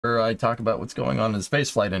I talk about what's going on in the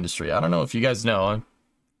spaceflight industry. I don't know if you guys know, I'm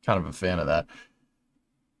kind of a fan of that.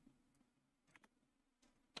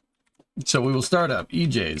 So we will start up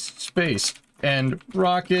EJ's Space and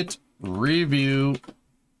Rocket Review,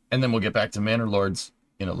 and then we'll get back to Manor Lords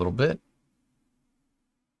in a little bit.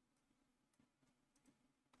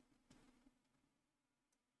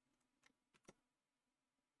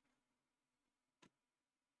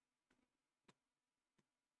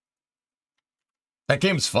 That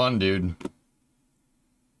game's fun, dude.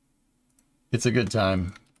 It's a good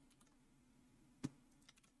time.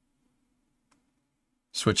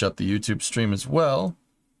 Switch up the YouTube stream as well.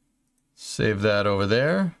 Save that over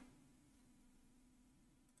there.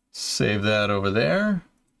 Save that over there.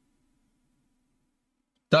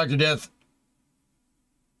 Dr. Death.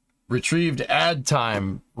 Retrieved ad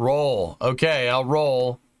time. Roll. Okay, I'll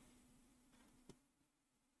roll.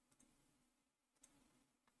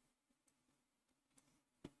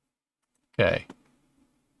 Okay.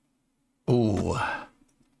 Ooh.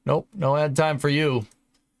 Nope, no ad time for you.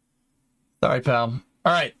 Sorry, pal.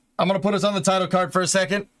 All right, I'm going to put us on the title card for a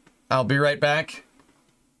second. I'll be right back.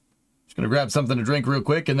 Just going to grab something to drink real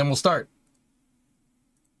quick, and then we'll start.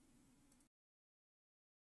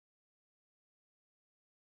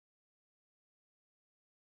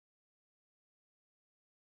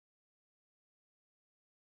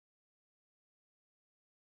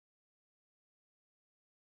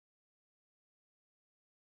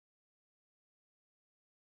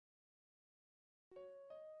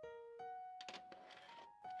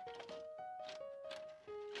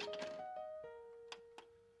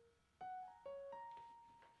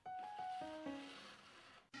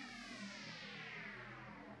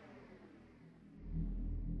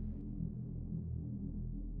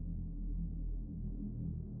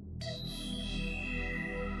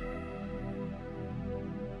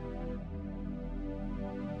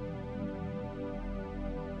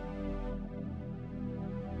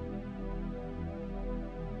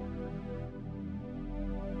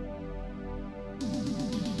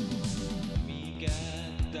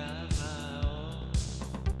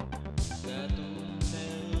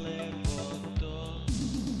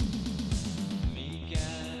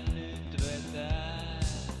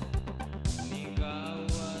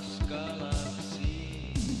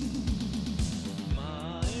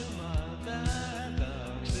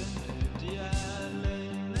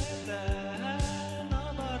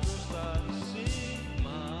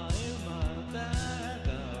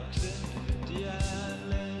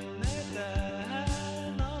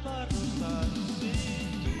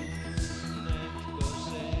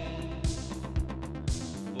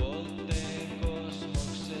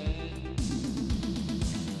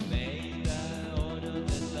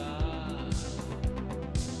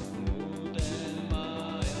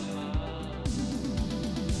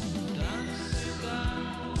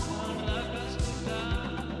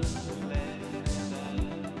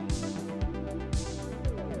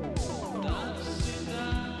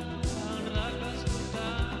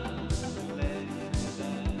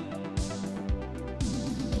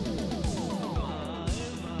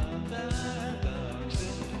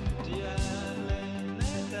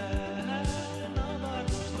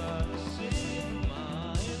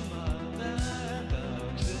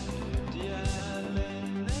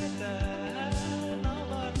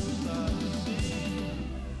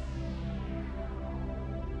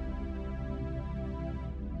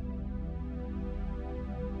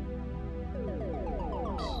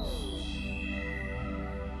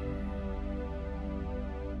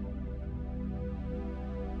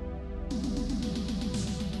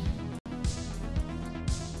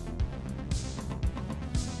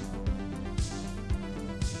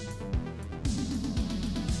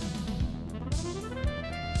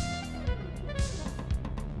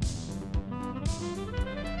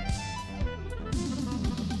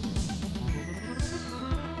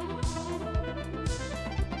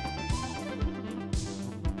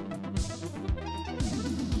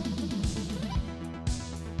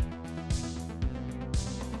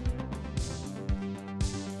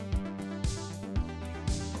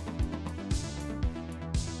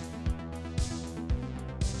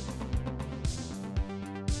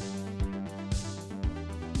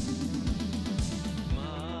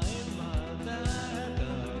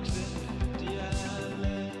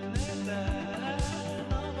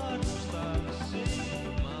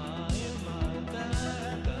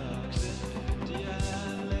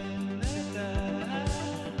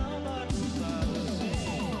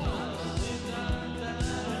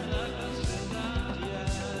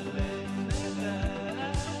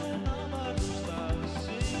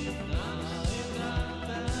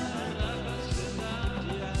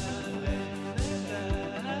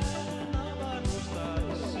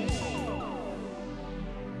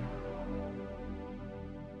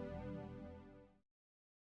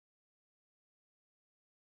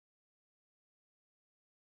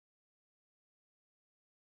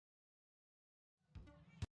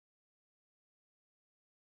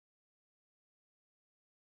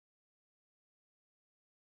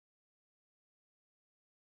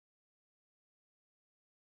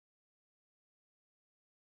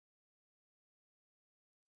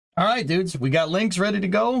 All right, dudes, we got links ready to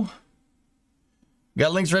go.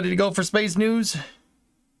 Got links ready to go for space news?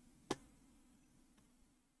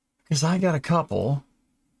 Because I got a couple.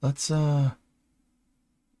 Let's see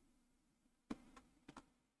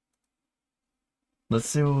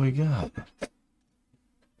what we got.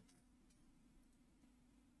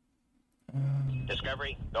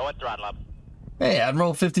 Discovery, go at throttle up. Hey,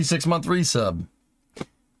 Admiral, 56-month resub.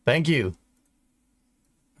 Thank you.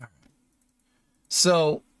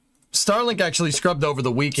 So, Starlink actually scrubbed over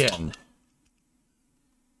the weekend,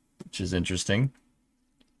 which is interesting.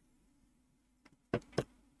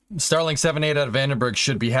 Starlink 7.8 out of Vandenberg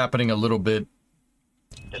should be happening a little bit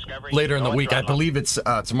Discovery, later in the go at week. I throttle up. believe it's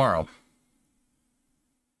tomorrow.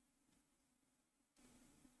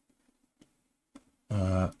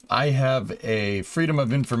 I have a Freedom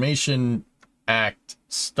of Information Act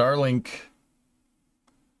Starlink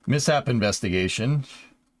mishap investigation.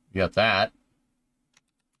 You got that.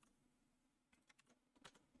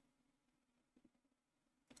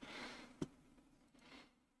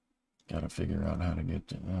 Gotta figure out how to get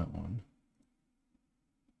to that one.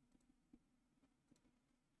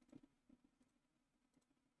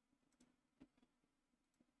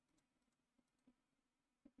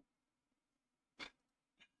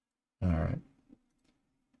 All right.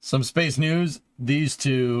 Some space news. These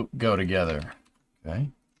two go together. Okay.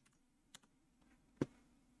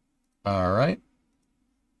 All right.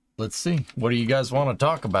 Let's see. What do you guys want to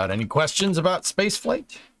talk about? Any questions about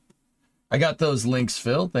spaceflight? I got those links,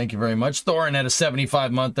 Phil. Thank you very much. Thorin at a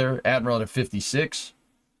 75-monther. Admiral at a 56.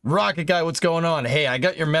 Rocket Guy, what's going on? Hey, I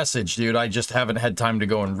got your message, dude. I just haven't had time to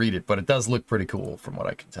go and read it, but it does look pretty cool from what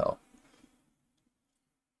I can tell.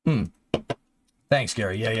 Thanks,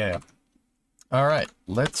 Gary. Yeah. All right,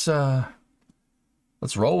 let's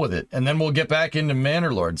roll with it, and then we'll get back into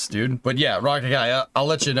Manor Lords, dude. But yeah, Rocket Guy, I'll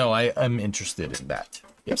let you know I am interested in that.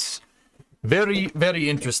 Yes, very, very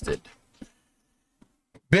interested.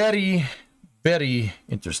 Very, very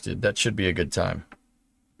interested. That should be a good time.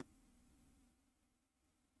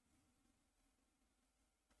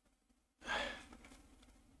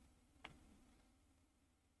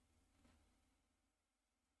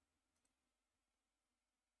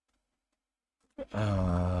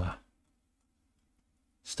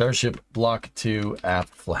 Starship Block 2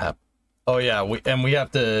 aft flap. Oh yeah, we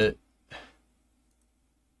have to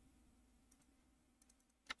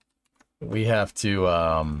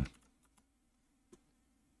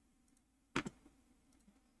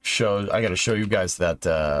I gotta show you guys that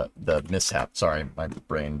the mishap. Sorry, my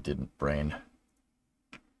brain didn't brain.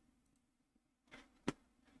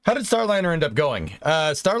 How did Starliner end up going?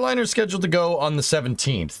 Starliner is scheduled to go on the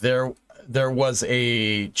 17th. There was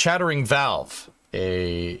a chattering valve.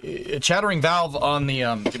 A chattering valve on the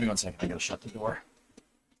give me 1 second, I gotta shut the door.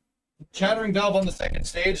 Chattering valve on the second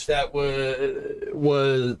stage that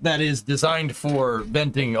is designed for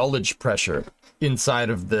venting ullage pressure inside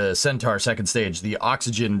of the Centaur second stage. The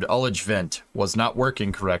oxygen ullage vent was not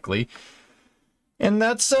working correctly, and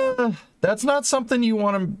that's not something you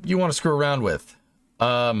want to screw around with,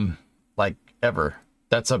 like ever.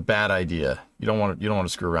 That's a bad idea. You don't want to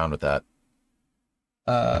screw around with that.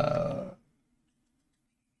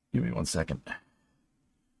 Give me 1 second.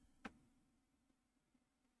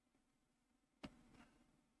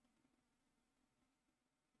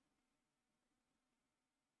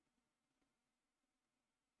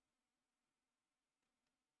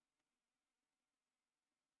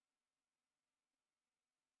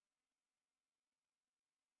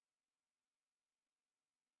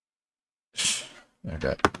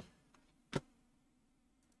 Okay.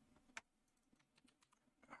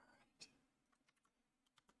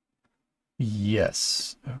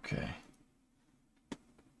 Yes. Okay.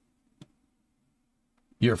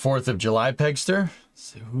 Your 4th of July, Pegster?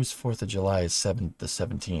 So whose 4th of July is the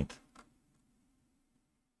 17th?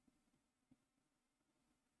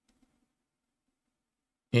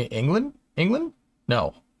 England? England?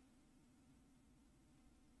 No.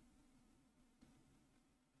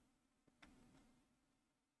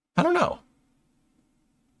 I don't know.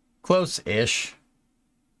 Close-ish.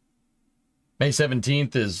 May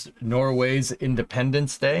 17th is Norway's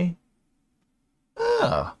Independence Day.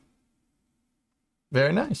 Oh.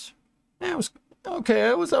 Very nice. Yeah, it was okay.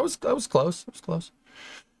 I was close. I was close.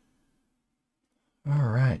 All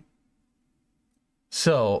right.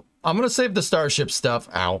 So, I'm going to save the Starship stuff.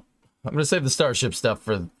 Ow. I'm going to save the Starship stuff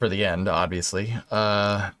for the end, obviously.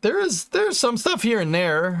 There's some stuff here and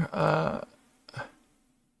there.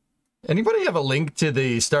 Anybody have a link to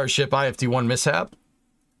the Starship IFT-1 mishap?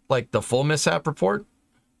 Like the full mishap report?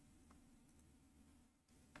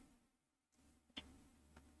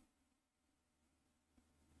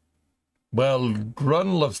 Well,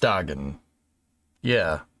 Grunlovstagen.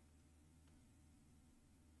 Yeah.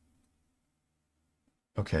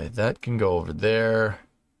 Okay, that can go over there.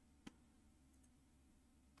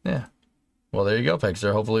 Yeah. Well, there you go,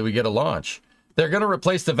 Pexter. Hopefully we get a launch. They're going to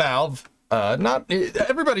replace the valve. Not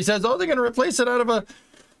everybody says, oh, they're going to replace it out of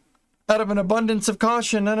an abundance of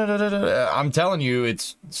caution. No, no, no, no, no. I'm telling you,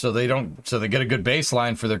 it's so they get a good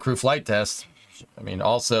baseline for their crew flight test. I mean,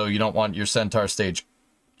 also, you don't want your Centaur stage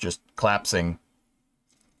just collapsing.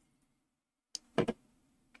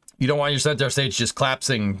 You don't want your Centaur stage just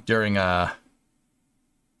collapsing during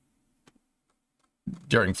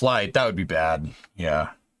flight. That would be bad.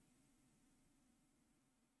 Yeah.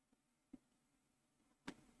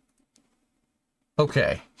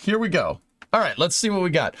 Okay, here we go. All right, let's see what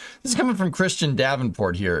we got. This is coming from Christian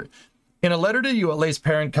Davenport here. In a letter to ULA's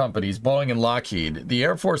parent companies, Boeing and Lockheed, the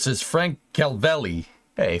Air Force's Frank Calvelli,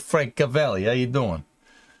 hey, Frank Calvelli, how you doing?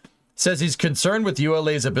 Says he's concerned with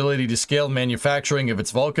ULA's ability to scale manufacturing of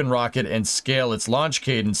its Vulcan rocket and scale its launch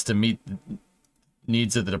cadence to meet the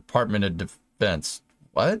needs of the Department of Defense.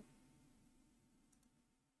 What?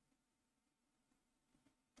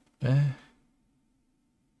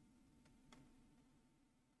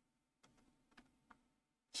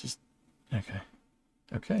 Just okay.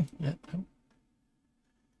 Okay. Yeah. No.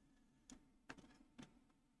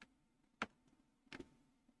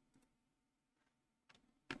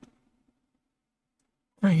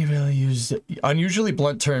 Machiavelli used unusually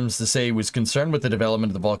blunt terms to say he was concerned with the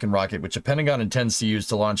development of the Vulcan rocket, which the Pentagon intends to use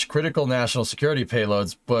to launch critical national security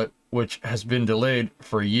payloads, but which has been delayed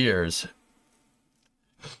for years.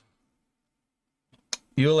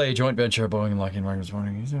 ULA joint venture Boeing and Lockheed Martin was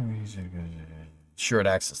warning. Assured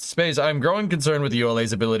access to space. I'm growing concerned with the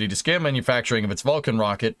ULA's ability to scale manufacturing of its Vulcan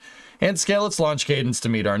rocket and scale its launch cadence to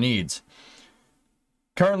meet our needs.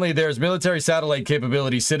 Currently, there's military satellite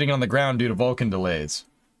capability sitting on the ground due to Vulcan delays.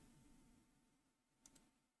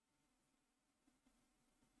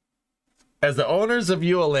 As the owners of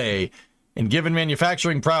ULA and given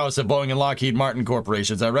manufacturing prowess of Boeing and Lockheed Martin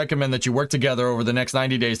corporations, I recommend that you work together over the next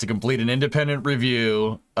 90 days to complete an independent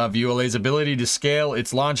review of ULA's ability to scale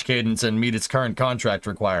its launch cadence and meet its current contract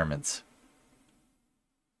requirements.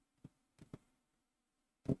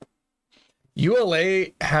 ULA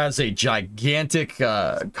has a gigantic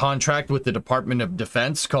contract with the Department of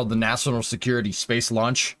Defense called the National Security Space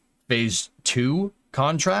Launch Phase 2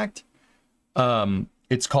 contract.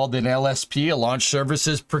 It's called an LSP, a Launch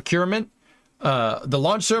Services Procurement. The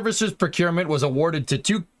Launch Services Procurement was awarded to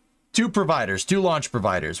two launch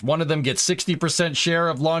providers. One of them gets 60% share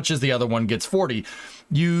of launches, the other one gets 40%.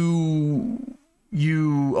 You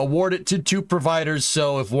award it to two providers,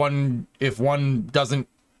 so if one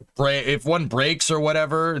breaks or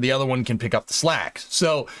whatever, the other one can pick up the slack.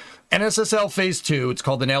 So NSSL Phase 2, it's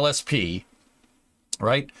called an LSP,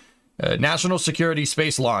 right? National Security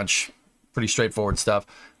Space Launch, pretty straightforward stuff.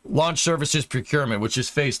 Launch Services Procurement, which is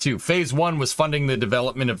Phase 2. Phase 1 was funding the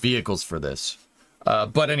development of vehicles for this.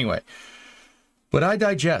 But anyway, but I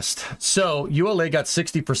digest. So ULA got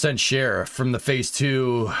 60% share from the Phase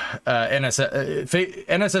 2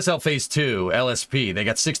 NSSL Phase 2 LSP. They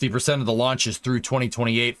got 60% of the launches through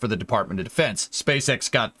 2028 for the Department of Defense. SpaceX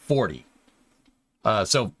got 40%.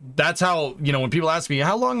 So that's how, you know, when people ask me,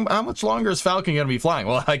 how much longer is Falcon going to be flying?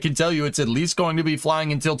 Well, I can tell you it's at least going to be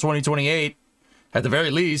flying until 2028, at the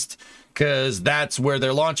very least, because that's where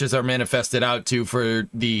their launches are manifested out to for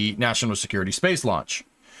the National Security Space Launch.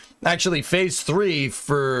 Actually, Phase 3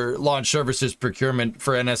 for Launch Services Procurement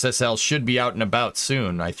for NSSL should be out and about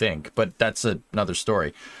soon, I think, but that's another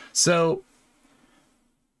story. So,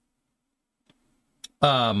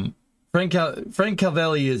 Frank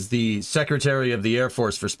Calvelli is the Secretary of the Air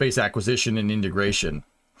Force for Space Acquisition and Integration.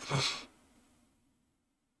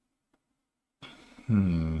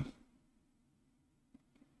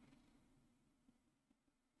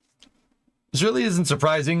 This really isn't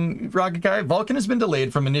surprising, Rocket Guy. Vulcan has been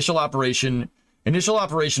delayed from initial operational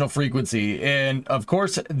frequency, and of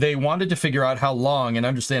course they wanted to figure out how long and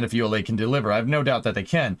understand if ULA can deliver. I have no doubt that they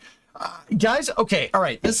can. Guys, okay, all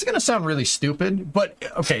right, this is going to sound really stupid, but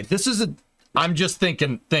okay, I'm just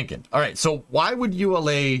thinking. All right, so why would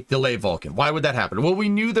ULA delay Vulcan? Why would that happen? Well, we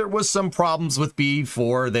knew there was some problems with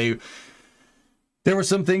B4. There were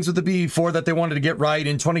some things with the B4 that they wanted to get right.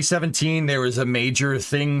 In 2017, there was a major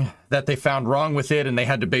thing that they found wrong with it, and they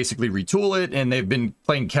had to basically retool it, and they've been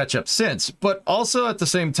playing catch-up since. But also, at the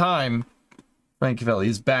same time, Frank Cavelli,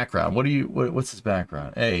 his background. What's his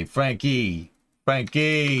background? Hey, Frank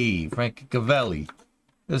Cavelli.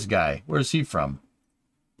 This guy, where's he from?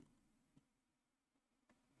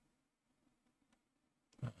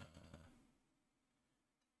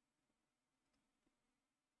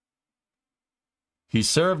 He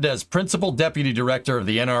served as principal deputy director of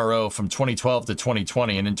the NRO from 2012 to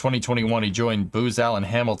 2020, and in 2021 he joined Booz Allen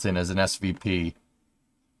Hamilton as an SVP.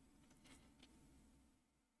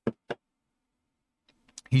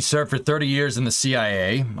 He served for 30 years in the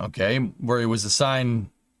CIA, okay, where he was assigned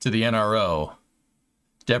to the NRO.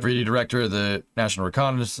 Deputy director of the National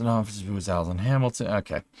Reconnaissance Office, Booz Allen Hamilton.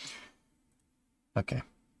 Okay. Okay.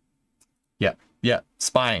 Yeah.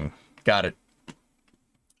 Spying. Got it.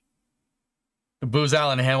 Booz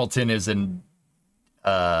Allen Hamilton is an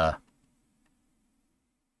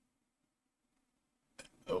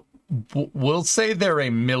we'll say they're a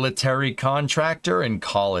military contractor and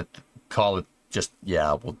call it just,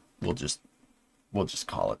 yeah, we'll just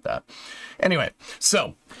call it that. Anyway,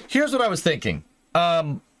 so here's what I was thinking.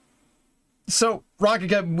 So Rocket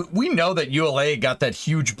Cab, we know that ULA got that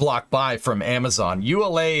huge block buy from Amazon.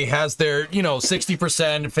 ULA has their,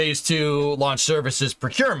 60% phase 2 launch services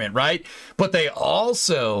procurement, right? But they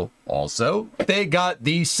also they got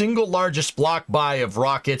the single largest block buy of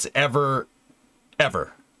rockets ever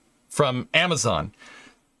from Amazon,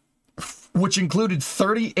 which included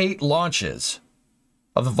 38 launches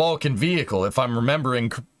of the Vulcan vehicle, if I'm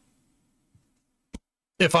remembering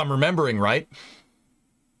right.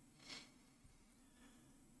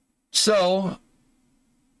 So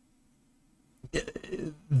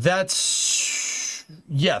that's,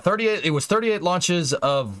 yeah, 38. It was 38 launches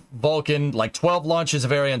of Vulcan, like 12 launches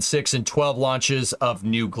of Ariane 6 and 12 launches of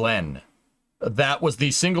New Glenn. That was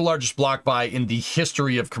the single largest block buy in the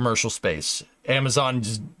history of commercial space. Amazon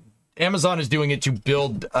is doing it to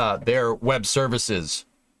build their web services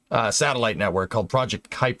satellite network called Project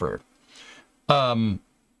Kuiper.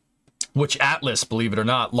 Which Atlas, believe it or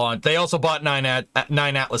not, launched. They also bought nine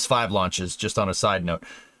Atlas V launches, just on a side note.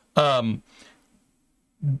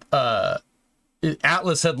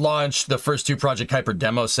 Atlas had launched the first 2 Project Kuiper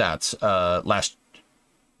demo sats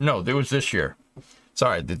it was this year.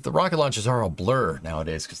 Sorry, the rocket launches are a blur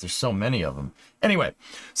nowadays because there's so many of them. Anyway,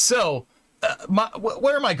 so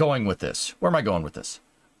where am I going with this?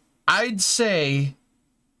 I'd say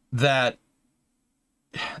that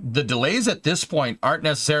the delays at this point aren't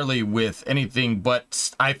necessarily with anything,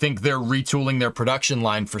 but I think they're retooling their production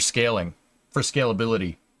line for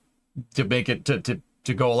scalability, to make it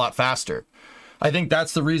to go a lot faster. I think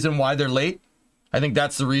that's the reason why they're late. I think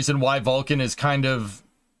that's the reason why Vulcan is kind of,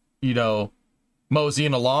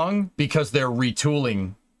 moseying along, because they're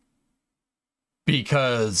retooling.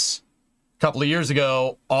 Because a couple of years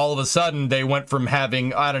ago, all of a sudden, they went from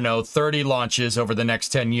having, 30 launches over the next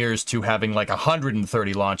 10 years to having like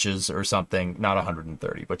 130 launches or something. Not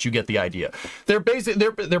 130, but you get the idea. Their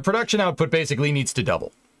production output basically needs to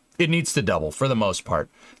double. It needs to double for the most part.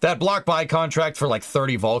 That block buy contract for like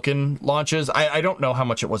 30 Vulcan launches, I don't know how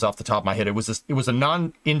much it was off the top of my head. It was a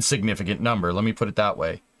non-insignificant number. Let me put it that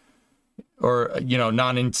way. Or,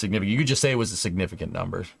 non-insignificant. You could just say it was a significant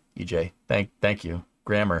number, EJ. Thank you.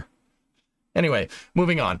 Grammar. Anyway,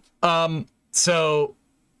 moving on. So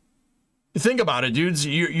think about it, dudes.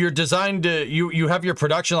 You're designed to, you have your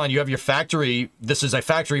production line, you have your factory. This is a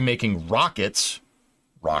factory making rockets.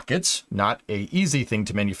 Rockets, not a easy thing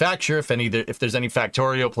to manufacture. If there's any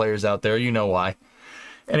Factorio players out there, you know why.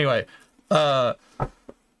 Anyway, now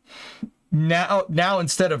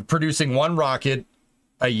instead of producing 1 rocket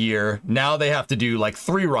a year, now they have to do like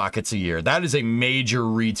 3 rockets a year. That is a major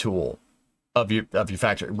retool of your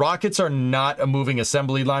factory. Rockets are not a moving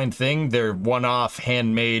assembly line thing. They're one-off,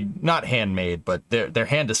 handmade, not handmade, but they're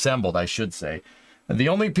hand assembled, I should say. The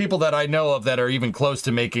only people that I know of that are even close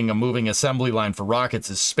to making a moving assembly line for rockets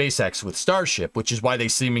is SpaceX with Starship, which is why they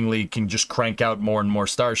seemingly can just crank out more and more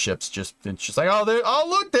Starships. It's just like, oh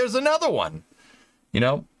look, there's another one.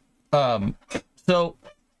 So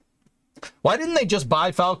why didn't they just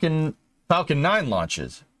buy Falcon 9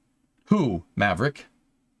 launches? Who, Maverick?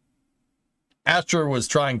 Astra was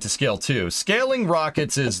trying to scale too. Scaling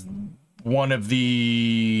rockets is one of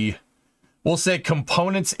the, we'll say,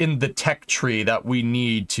 components in the tech tree that we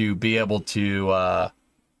need to be able to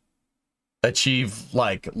achieve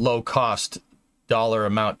like low cost dollar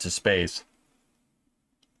amount to space.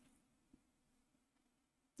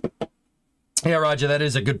 Yeah, Roger, that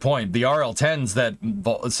is a good point. The RL-10s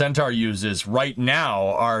that Centaur uses right now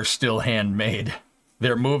are still handmade.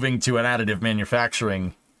 They're moving to an additive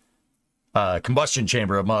manufacturing combustion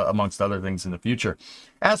chamber, amongst other things, in the future.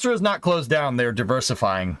 Astra is not closed down. They're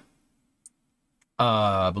diversifying,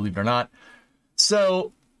 believe it or not.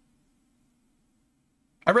 So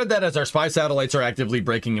I read that as our spy satellites are actively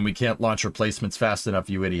breaking and we can't launch replacements fast enough,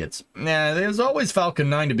 you idiots. Nah, there's always Falcon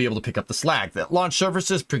 9 to be able to pick up the slack. That launch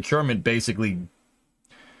services procurement basically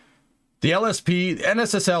The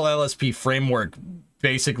NSSL LSP framework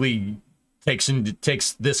basically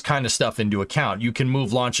takes this kind of stuff into account. You can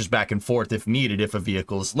move launches back and forth if needed, if a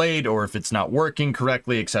vehicle is late or if it's not working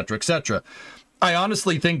correctly, etc., etc. I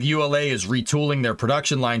honestly think ULA is retooling their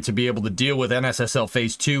production line to be able to deal with NSSL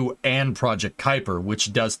Phase 2 and Project Kuiper,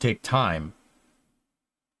 which does take time.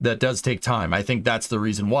 That does take time. I think that's the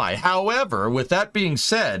reason why. However, with that being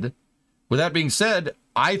said,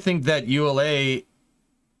 I think that ULA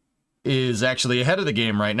is actually ahead of the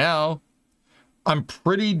game right now. I'm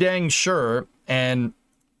pretty dang sure, and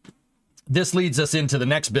this leads us into the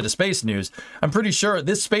next bit of space news. I'm pretty sure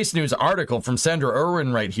this space news article from Sandra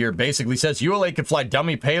Irwin right here basically says ULA could fly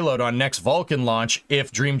dummy payload on next Vulcan launch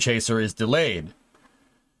if Dream Chaser is delayed.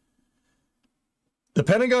 The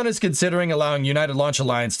Pentagon is considering allowing United Launch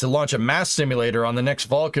Alliance to launch a mass simulator on the next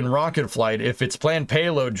Vulcan rocket flight if its planned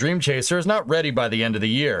payload Dream Chaser is not ready by the end of the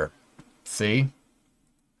year. See?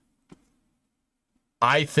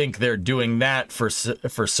 I think they're doing that for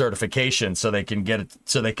certification so they can get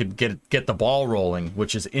the ball rolling,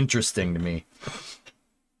 which is interesting to me.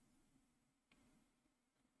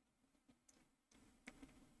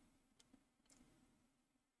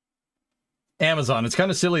 Amazon, it's kind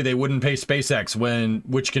of silly they wouldn't pay SpaceX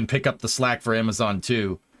which can pick up the slack for Amazon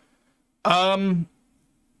too.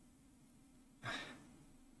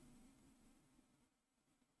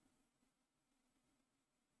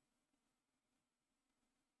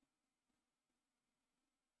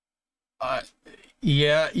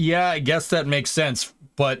 Yeah, I guess that makes sense,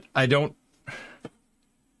 but I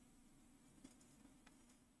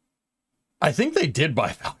think they did buy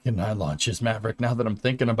Falcon 9 launches, Maverick, now that I'm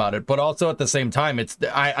thinking about it, but also at the same time,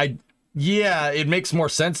 yeah, it makes more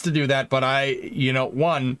sense to do that, but I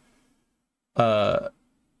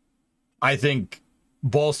think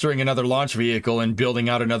bolstering another launch vehicle and building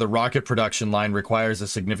out another rocket production line requires a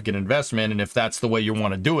significant investment, and if that's the way you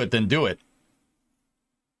want to do it, then do it.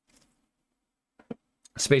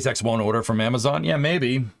 SpaceX won't order from Amazon? Yeah,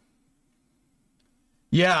 maybe.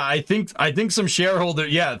 Yeah, I think some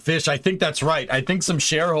shareholders, yeah, Fish, I think that's right. I think some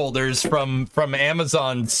shareholders from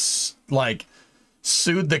Amazon sued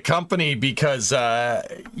the company because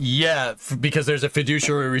because there's a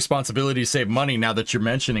fiduciary responsibility to save money now that you're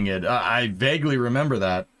mentioning it. I vaguely remember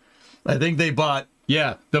that. I think they bought,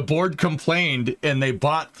 the board complained and they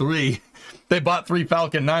bought three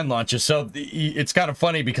Falcon 9 launches. So it's kind of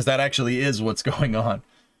funny because that actually is what's going on.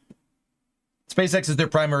 SpaceX is their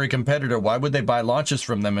primary competitor. Why would they buy launches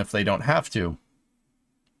from them if they don't have to?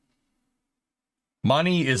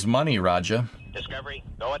 Money is money, Raja. Discovery,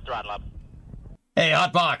 go at throttle up. Hey,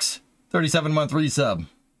 Hotbox, 37-month resub.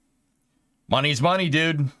 Money's money,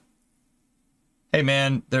 dude. Hey,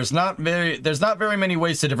 man, there's not very many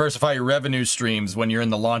ways to diversify your revenue streams when you're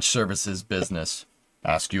in the launch services business.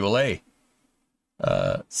 Ask ULA.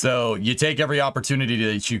 So you take every opportunity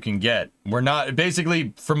that you can get. We're not,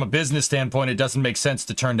 basically, from a business standpoint, it doesn't make sense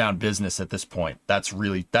to turn down business at this point. That's a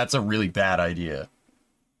really bad idea.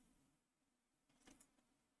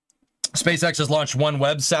 SpaceX has launched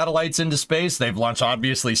OneWeb satellites into space. They've launched,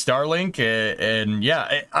 obviously, Starlink. And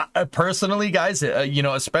yeah, personally, guys,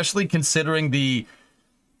 especially considering the,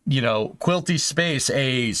 Quilty Space,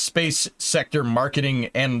 a space sector marketing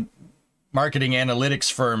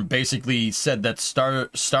analytics firm, basically said that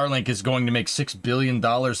Starlink is going to make $6 billion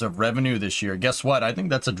of revenue this year. Guess what? I think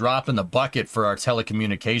that's a drop in the bucket for our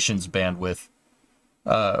telecommunications bandwidth.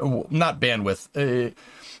 Not bandwidth.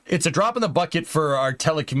 It's a drop in the bucket for our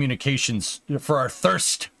telecommunications, for our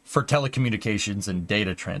thirst for telecommunications and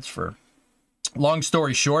data transfer. Long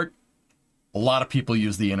story short, a lot of people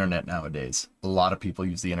use the internet nowadays. A lot of people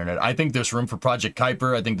use the internet. I think there's room for Project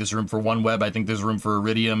Kuiper. I think there's room for OneWeb. I think there's room for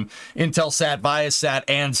Iridium, Intelsat, Viasat,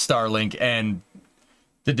 and Starlink. And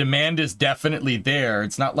the demand is definitely there.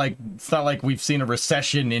 It's not like we've seen a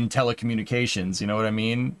recession in telecommunications. You know what I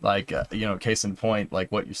mean? Like, case in point,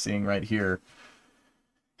 like what you're seeing right here.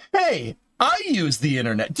 Hey, I use the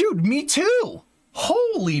internet. Dude, me too.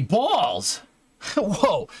 Holy balls.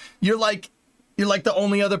 Whoa. You're like the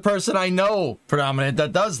only other person I know, Predominant,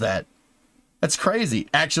 that does that. That's crazy.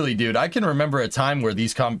 Actually, dude, I can remember a time where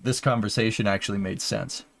this conversation actually made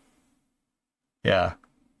sense. Yeah.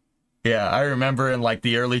 Yeah, I remember in like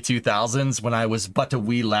the early 2000s when I was but a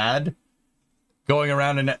wee lad going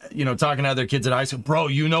around and, talking to other kids at high school. Bro,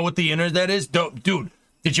 you know what the internet is? Dude,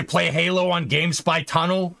 did you play Halo on GameSpy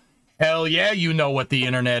Tunnel? Hell yeah, you know what the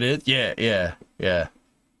internet is. Yeah.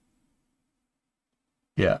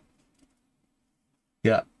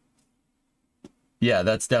 Yeah,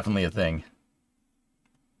 that's definitely a thing.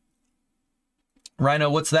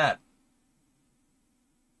 Rhino, what's that?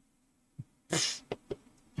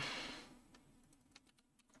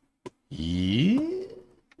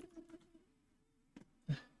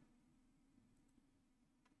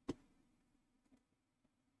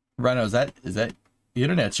 Rhino, is that the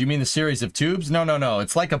internet? You mean the series of tubes? No.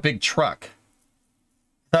 It's like a big truck.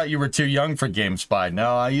 Thought you were too young for GameSpy.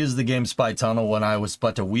 No, I used the GameSpy tunnel when I was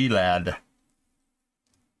but a wee lad.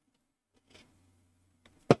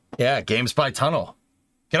 Yeah, GameSpy tunnel.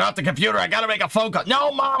 Get off the computer. I gotta make a phone call.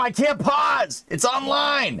 No, Mom, I can't pause. It's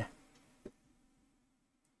online.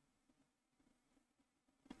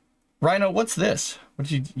 Rhino, what's this? What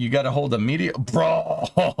you got to hold a meteor?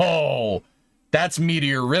 Bro, that's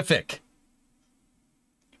meteorific.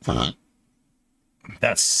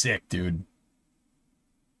 That's sick, dude.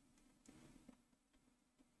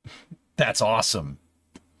 That's awesome.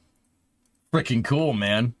 Freaking cool,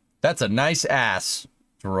 man. That's a nice ass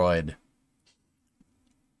droid.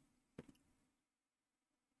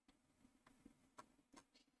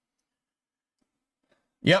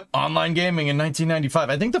 Yep, online gaming in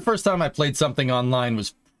 1995. I think the first time I played something online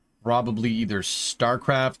was probably either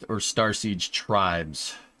StarCraft or Star Siege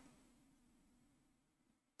Tribes.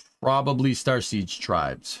 Probably Star Siege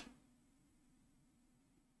Tribes.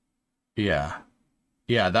 Yeah.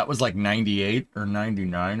 Yeah, that was like 98 or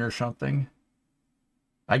 99 or something.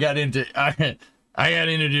 I got introduced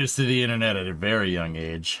to the internet at a very young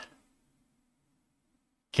age.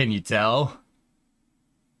 Can you tell?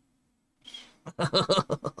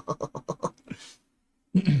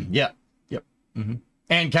 Yeah. Yep. Mm-hmm.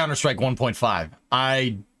 And Counter-Strike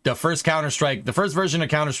 1.5. The first version of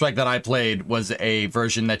Counter-Strike that I played was a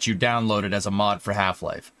version that you downloaded as a mod for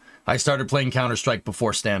Half-Life. I started playing Counter-Strike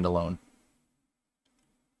before standalone.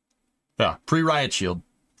 Yeah, pre-Riot Shield,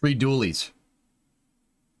 pre-dualies.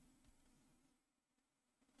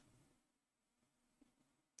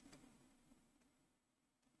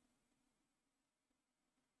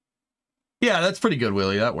 Yeah, that's pretty good,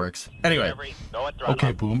 Willie. That works. Anyway.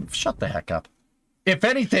 Okay, Boom. Shut the heck up. If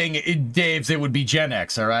anything, Dave's, it would be Gen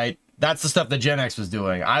X, all right? That's the stuff that Gen X was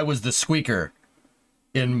doing. I was the squeaker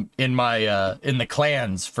in the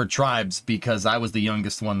clans for tribes because I was the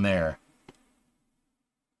youngest one there.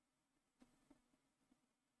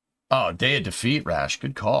 Oh, Day of Defeat, Rash.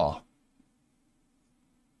 Good call.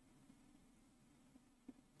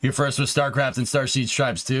 Here first was StarCraft and Star Siege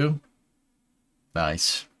Tribes too.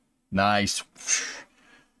 Nice. Nice.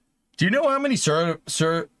 Do you know how many cert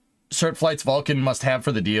flights Vulcan must have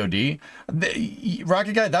for the DoD?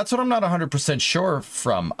 Rocket Guy, that's what I'm not 100% sure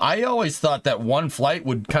from. I always thought that one flight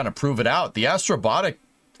would kind of prove it out. The Astrobotic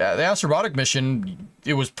mission,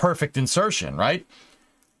 it was perfect insertion, right?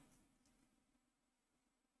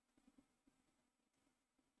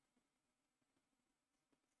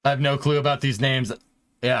 I have no clue about these names.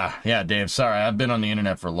 Yeah, Dave, sorry. I've been on the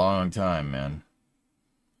internet for a long time, man.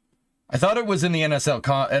 I thought it was in the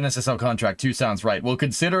NSSL contract too. Sounds right. Well,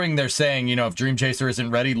 considering they're saying, you know, if Dream Chaser isn't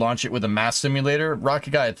ready, launch it with a mass simulator. Rocket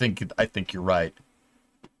Guy, I think you're right.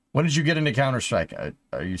 When did you get into Counter-Strike?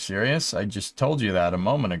 Are you serious? I just told you that a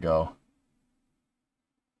moment ago.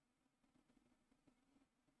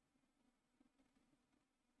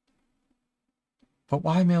 But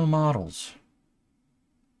why male models?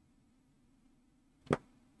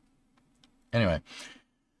 Anyway.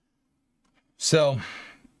 So,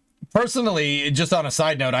 personally, just on a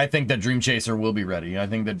side note, I think that Dream Chaser will be ready. I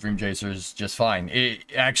think that Dream Chaser is just fine.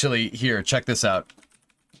 Actually, here, check this out.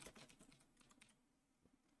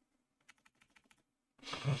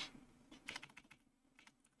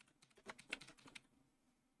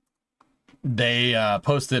 They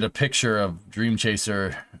posted a picture of Dream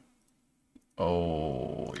Chaser.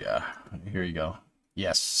 Oh, yeah. Here you go.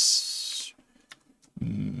 Yes.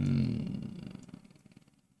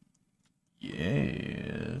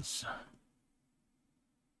 Yes.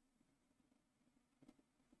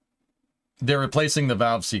 They're replacing the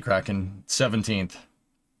Valve Seakraken 17th.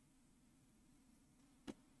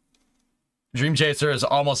 Dream Chaser is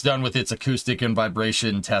almost done with its acoustic and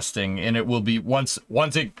vibration testing, and it will be once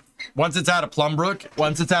it's out of Plumbrook,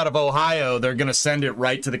 once it's out of Ohio, they're gonna send it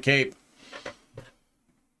right to the Cape.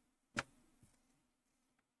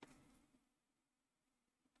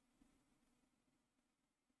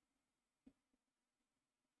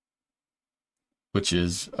 Which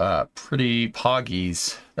is pretty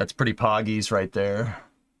poggies. That's pretty poggies right there.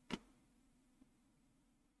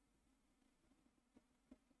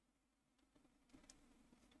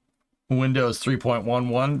 Windows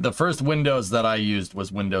 3.11. The first Windows that I used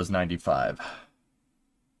was Windows 95.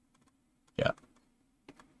 Yeah.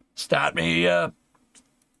 Start me up.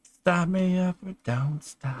 Start me up. Don't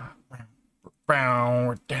stop.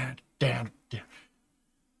 Down, down, down.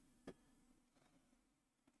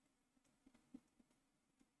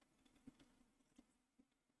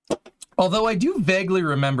 Although I do vaguely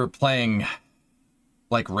remember playing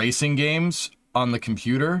like racing games on the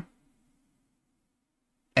computer.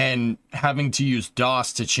 and having to use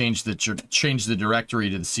DOS to change the directory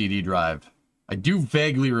to the CD drive. I do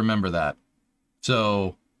vaguely remember that.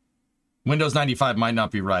 So Windows 95 might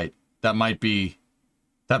not be right. That might be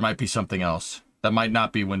something else. That might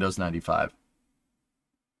not be Windows 95.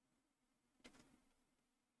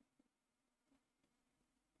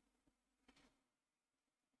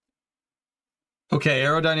 Okay,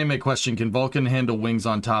 aerodynamic question. Can Vulcan handle wings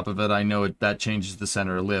on top of it? I know that changes the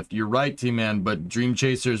center of lift. You're right, T-Man, but Dream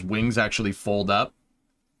Chaser's wings actually fold up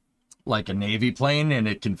like a Navy plane, and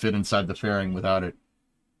it can fit inside the fairing without it.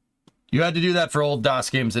 You had to do that for old DOS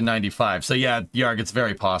games in 95. So yeah, Yarg, it's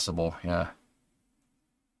very possible. Yeah.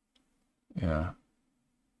 Yeah.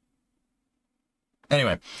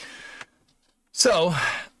 Anyway. So,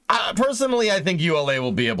 personally, I think ULA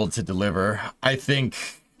will be able to deliver.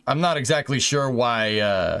 I'm not exactly sure why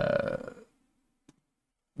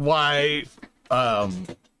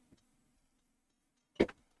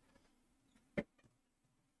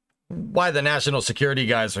the national security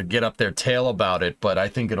guys would get up their tail about it, but I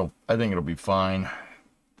think it'll be fine.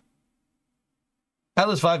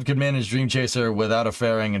 Atlas 5 could manage Dream Chaser without a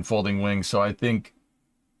fairing and folding wings, so I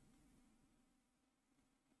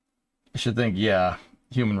should think, yeah,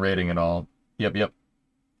 human rating and all. Yep.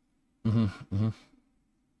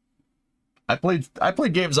 I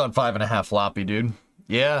played games on 5.5 floppy, dude.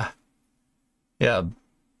 Yeah.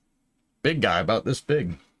 Big guy, about this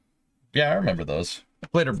big. Yeah, I remember those.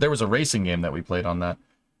 There was a racing game that we played on that.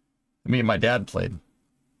 Me and my dad played.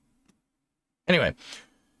 Anyway.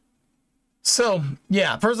 So,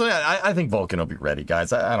 yeah, personally, I think Vulcan will be ready,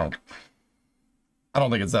 guys. I don't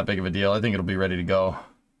think it's that big of a deal. I think it'll be ready to go.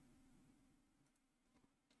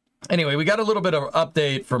 Anyway, we got a little bit of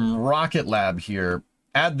update from Rocket Lab here.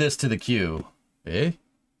 Add this to the queue. Eh?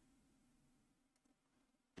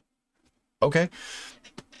 Okay.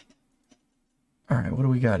 All right, what do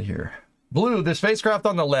we got here? Blue, the spacecraft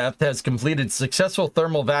on the left has completed a successful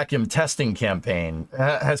thermal vacuum test campaign.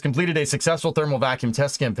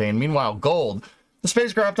 Meanwhile, Gold, the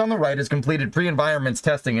spacecraft on the right, has completed pre-environments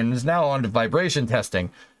testing and is now on to vibration testing.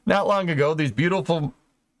 Not long to go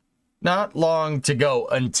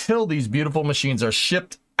until these beautiful machines are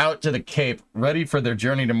shipped out to the Cape, ready for their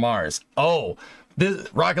journey to Mars. Oh,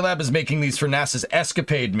 Rocket Lab is making these for NASA's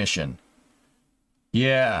Escapade mission.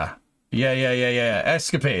 Yeah.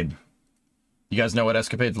 Escapade. You guys know what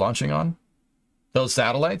Escapade's launching on? Those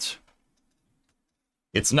satellites?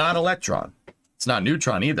 It's not Electron. It's not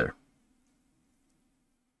Neutron either.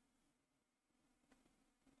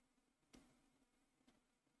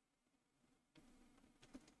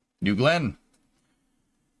 New Glenn.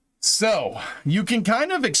 So, you can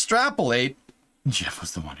kind of extrapolate. Jeff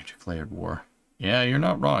was the one who declared war. Yeah, you're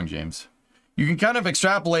not wrong, James. You can kind of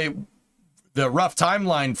extrapolate the rough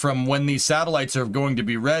timeline from when these satellites are going to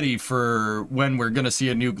be ready for when we're going to see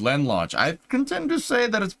a New Glenn launch. I contend to say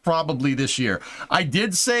that it's probably this year. I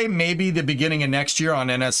did say maybe the beginning of next year on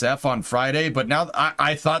NSF on Friday, but now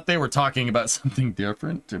I thought they were talking about something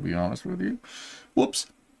different, to be honest with you. Whoops.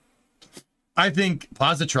 I think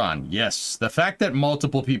positron, yes. The fact that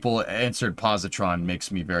multiple people answered positron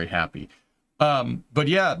makes me very happy. But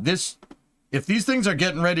yeah, if these things are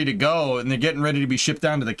getting ready to go and they're getting ready to be shipped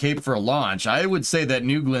down to the Cape for a launch, I would say that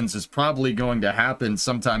New Glenn's is probably going to happen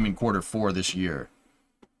sometime in Q4 this year.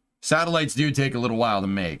 Satellites do take a little while to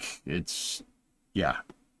make. Just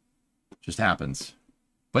happens.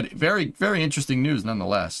 But very, very interesting news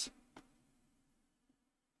nonetheless.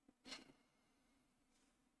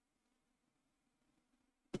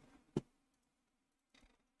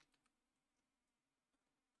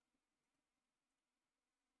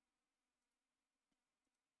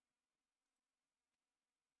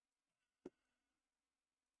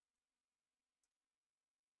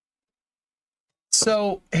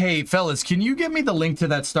 So, hey, fellas, can you give me the link to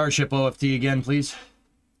that Starship OFT again, please?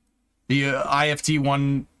 The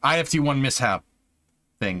IFT1 mishap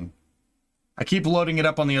thing. I keep loading it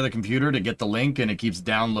up on the other computer to get the link, and it keeps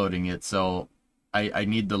downloading it, so I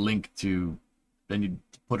need the link to... I need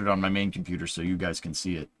to put it on my main computer so you guys can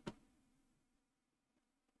see it.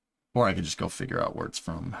 Or I could just go figure out where it's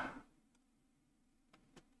from.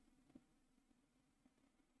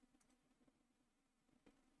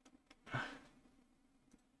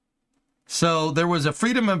 So there was a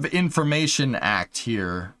Freedom of Information Act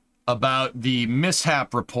here about the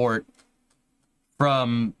mishap report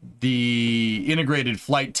from the Integrated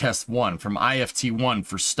Flight Test 1, from IFT1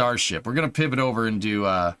 for Starship. We're going to pivot over into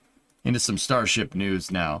some Starship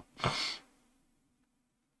news now.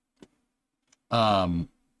 I'm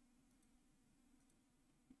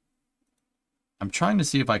trying to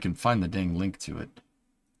see if I can find the dang link to it.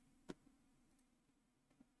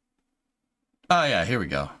 Oh, yeah, here we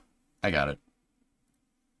go. I got it.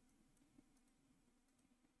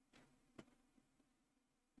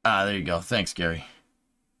 Ah, there you go. Thanks, Gary.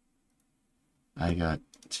 I got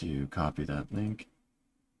to copy that link.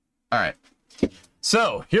 All right.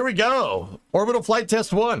 So, here we go. Orbital Flight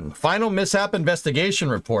Test 1. Final Mishap Investigation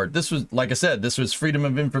Report. This was, like I said, this was Freedom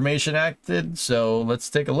of Information Acted, so let's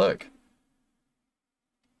take a look.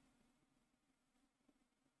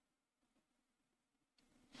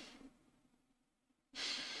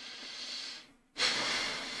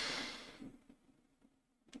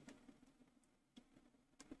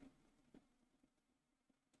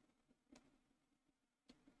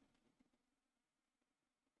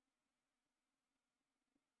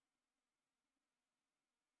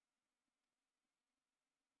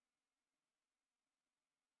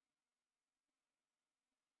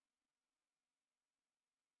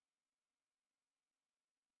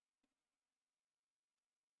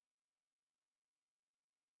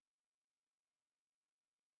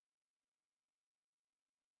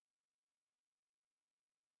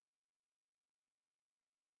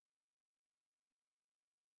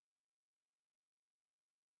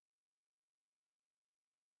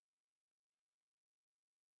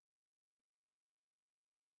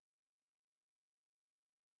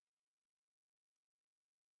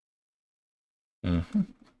 Mm-hmm.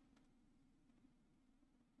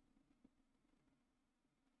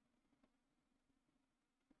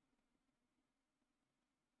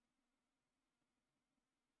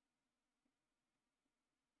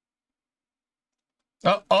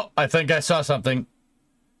 Oh, I think I saw something.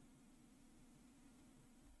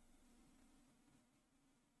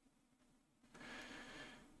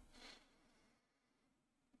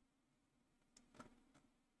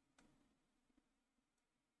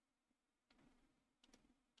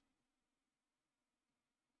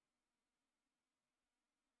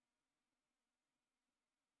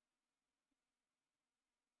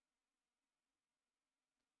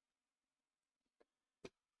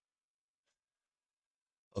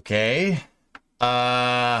 Okay.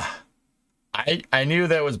 I knew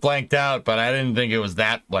that was blanked out, but I didn't think it was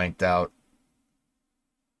that blanked out.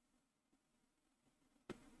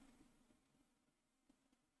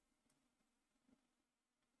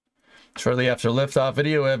 Shortly after liftoff,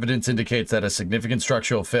 video evidence indicates that a significant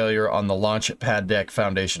structural failure on the launch pad deck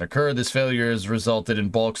foundation occurred. This failure has resulted in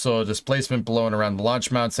bulk soil displacement below and around the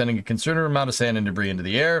launch mount, sending a considerable amount of sand and debris into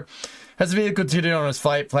the air. As the vehicle continued on its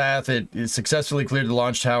flight path, it successfully cleared the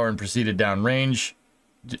launch tower and proceeded downrange.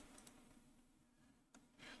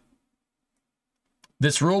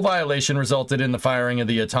 This rule violation resulted in the firing of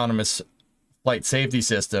the autonomous flight safety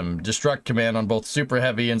system, destruct command on both Super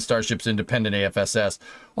Heavy and Starship's independent AFSS.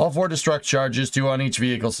 All 4 destruct charges, 2 on each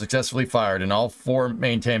vehicle, successfully fired, and all 4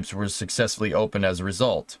 main tanks were successfully opened as a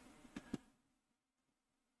result.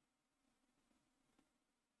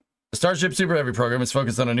 The Starship Super Heavy program is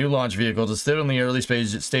focused on a new launch vehicle to still in the early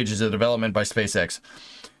stages of development by SpaceX.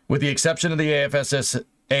 With the exception of the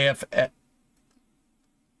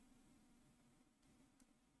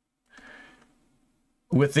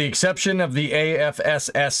With the exception of the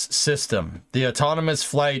AFSS system, the Autonomous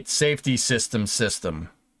Flight Safety System.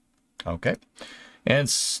 Okay. And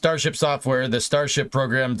Starship software, the Starship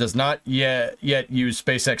program does not yet use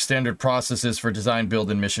SpaceX standard processes for design, build,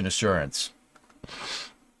 and mission assurance.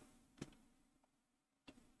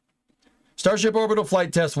 Starship Orbital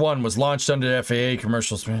Flight Test 1 was launched under FAA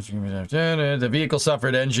commercial. The vehicle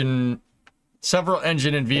suffered several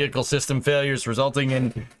engine and vehicle system failures, resulting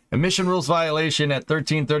in emission rules violation at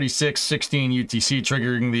 1336-16 UTC,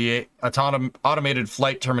 triggering the automated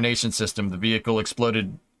flight termination system. The vehicle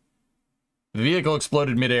exploded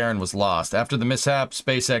midair and was lost. After the mishap,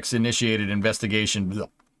 SpaceX initiated investigation.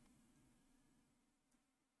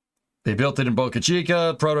 They built it in Boca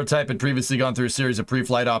Chica. Prototype had previously gone through a series of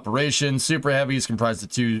pre-flight operations. Starship Super Heavy is comprised of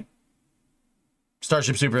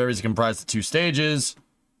 2 stages.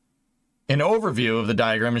 An overview of the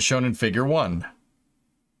diagram is shown in Figure 1.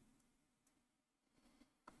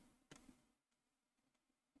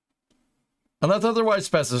 Unless otherwise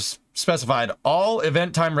specified, all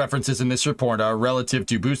event time references in this report are relative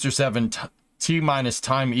to Booster 7 T-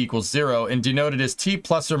 time equals 0 and denoted as T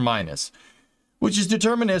plus or minus, which is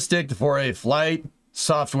deterministic for flight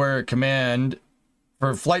software commands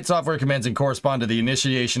and correspond to the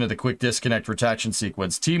initiation of the quick disconnect retraction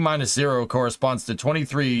sequence. T-0 corresponds to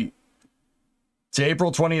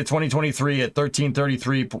April 20th, 2023 at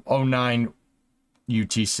 13:33:09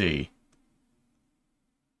 UTC.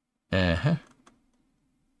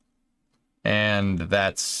 And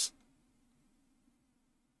that's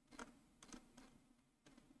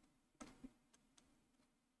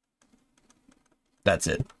That's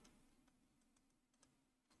it.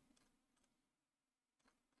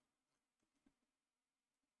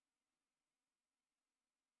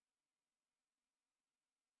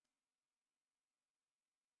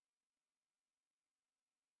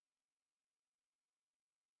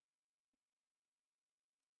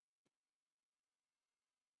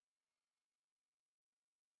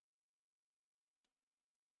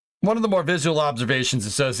 One of the more visual observations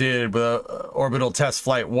associated with Orbital Test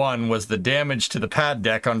Flight 1 was the damage to the pad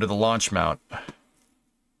deck under the launch mount.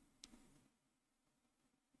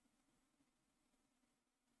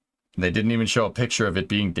 They didn't even show a picture of it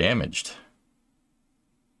being damaged.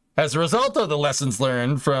 As a result of the lessons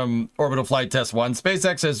learned from Orbital Flight Test 1,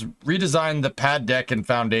 SpaceX has redesigned the pad deck and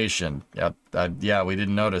foundation. Yeah, we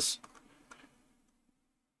didn't notice.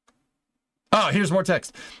 Oh, here's more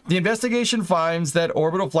text. The investigation finds that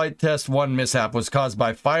Orbital Flight Test 1 mishap was caused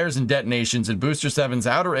by fires and detonations in Booster 7's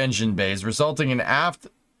outer engine bays, resulting in aft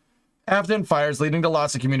end fires, leading to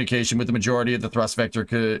loss of communication with the majority of the thrust vector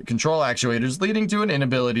control actuators, leading to an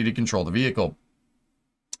inability to control the vehicle.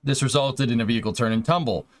 This resulted in a vehicle turn and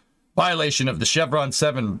tumble, violation of the Chevron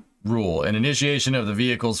 7 rule, and initiation of the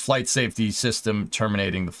vehicle's flight safety system,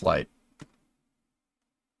 terminating the flight.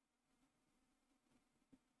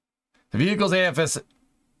 The vehicle's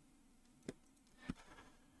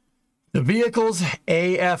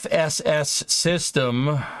AFSS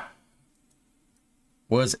system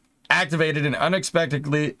was activated, and unexpected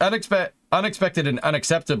and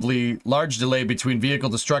unacceptably large delay between vehicle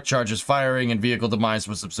destruct charges firing and vehicle demise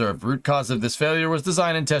was observed. Root cause of this failure was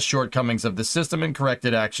design and test shortcomings of the system, and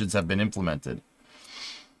corrected actions have been implemented.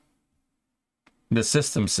 The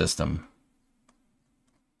system.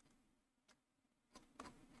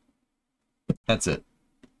 That's it.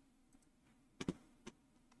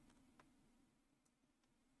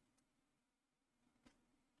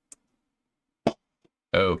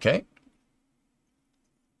 Okay.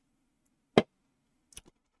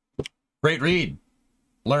 Great read.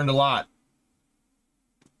 Learned a lot.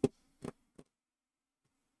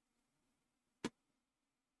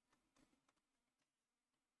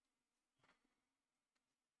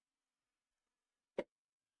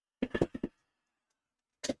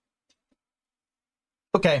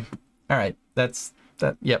 Okay. All right. That's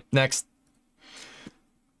that. Yep. Next.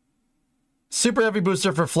 Super Heavy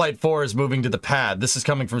booster for Flight 4 is moving to the pad. This is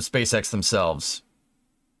coming from SpaceX themselves.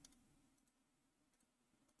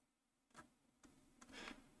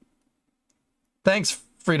 Thanks,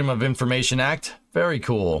 Freedom of Information Act. Very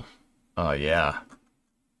cool. Oh, yeah.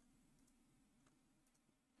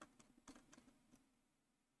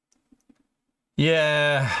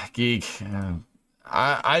 Yeah, geek.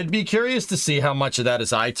 I'd be curious to see how much of that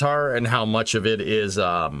is ITAR and how much of it is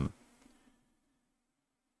ITAR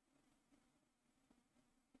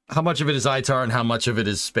and how much of it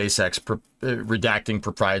is SpaceX redacting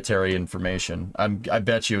proprietary information. I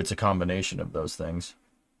bet you it's a combination of those things.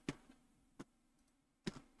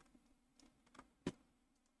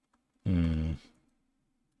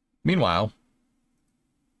 Meanwhile,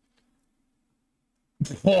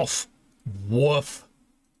 woof.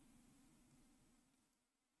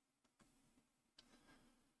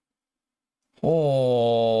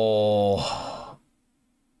 Oh,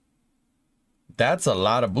 that's a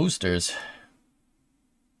lot of boosters.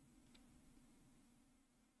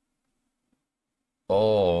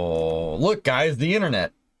 Oh, look, guys, the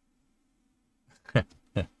internet.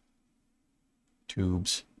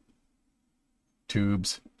 Tubes.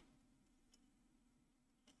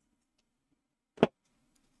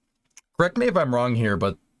 Correct me if I'm wrong here,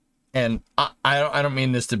 but I don't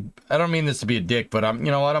mean this to be a dick, but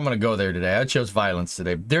you know what? I'm gonna go there today. I chose violence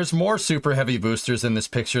today. There's more super heavy boosters in this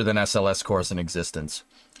picture than SLS cores in existence.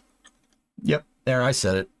 Yep, there, I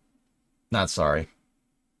said it. Not sorry.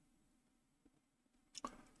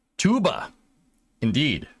 Tuba,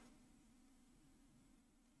 indeed.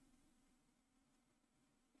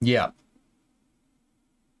 Yeah.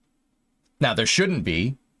 Now there shouldn't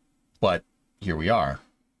be, but here we are.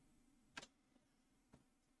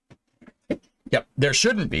 Yep, there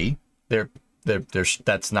shouldn't be.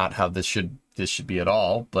 That's not how this should be at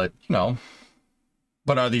all. But you know,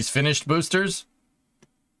 but are these finished boosters?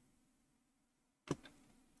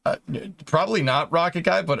 Probably not, Rocket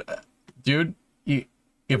Guy. But dude,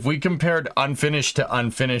 if we compared unfinished to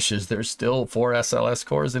unfinished, is there still 4 SLS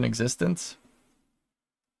cores in existence?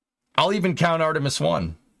 I'll even count Artemis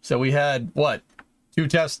 1. So we had what? Two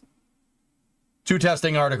testing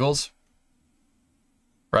articles.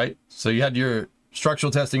 Right? So you had your structural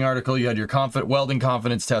testing article, you had your welding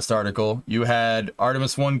confidence test article, you had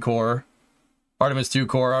Artemis 1 core, Artemis 2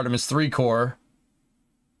 core, Artemis 3 core.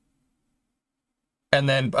 And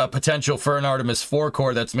then a potential for an Artemis 4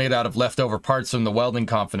 core that's made out of leftover parts from the welding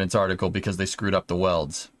confidence article because they screwed up the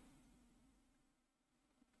welds.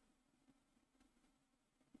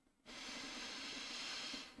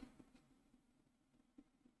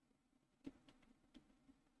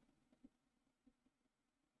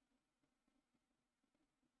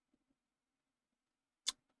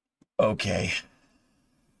 Okay.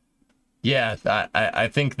 Yeah, I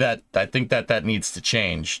think that needs to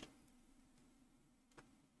change.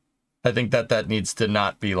 I think that needs to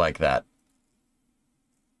not be like that.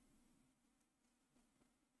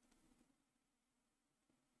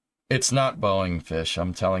 It's not Boeing, Fish.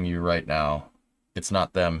 I'm telling you right now. It's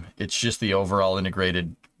not them. It's just the overall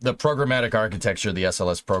integrated... The programmatic architecture of the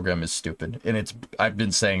SLS program is stupid. And I've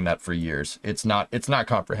been saying that for years. It's not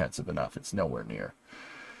comprehensive enough. It's nowhere near.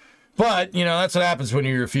 But, you know, that's what happens when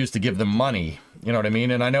you refuse to give them money. You know what I mean?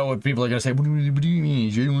 And I know what people are going to say, what do you mean?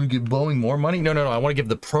 You want to give Boeing more money? No. I want to give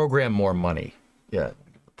the program more money. Yeah, I want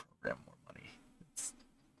to give the program more money.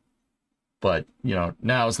 But, you know,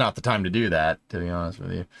 now is not the time to do that, to be honest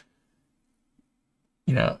with you.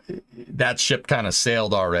 You know, that ship kind of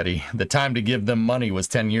sailed already. The time to give them money was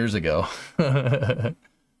 10 years ago. But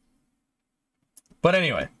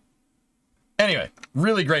anyway,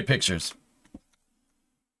 really great pictures.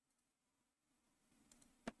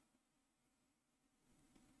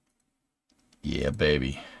 Yeah,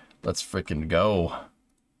 baby. Let's freaking go.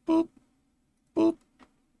 Boop, boop,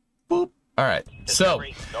 boop. All right, so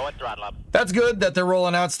that's good that they're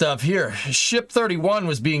rolling out stuff here. Ship 31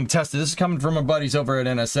 was being tested. This is coming from our buddies over at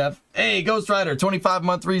NSF. Hey, Ghost Rider,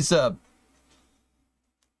 25-month resub.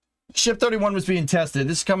 Ship 31 was being tested.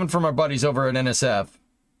 This is coming from our buddies over at NSF.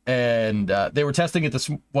 And they were testing it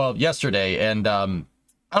yesterday. And I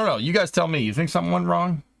don't know. You guys tell me. You think something went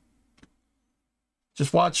wrong?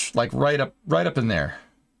 Just watch, like, right up in there.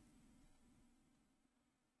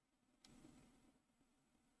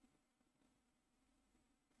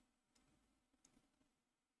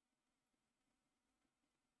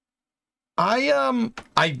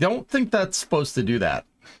 I don't think that's supposed to do that.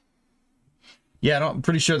 Yeah, I'm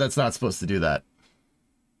pretty sure that's not supposed to do that.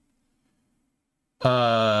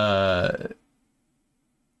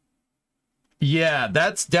 Yeah,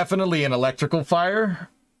 that's definitely an electrical fire.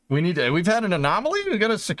 We've had an anomaly. We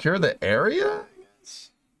gotta secure the area.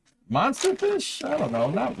 Monster fish? I don't know.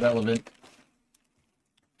 Not relevant.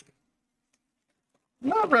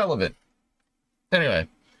 Not relevant. Anyway.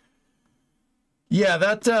 Yeah,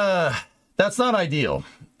 that's not ideal.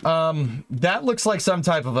 That looks like some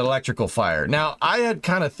type of electrical fire. Now, I had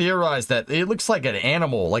kind of theorized that it looks like an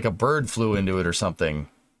animal, like a bird flew into it or something.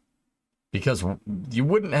 Because you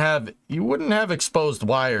wouldn't have exposed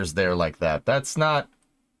wires there like that.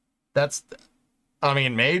 I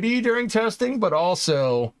mean, maybe during testing, but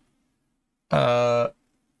also I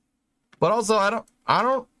don't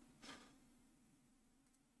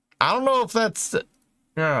know if that's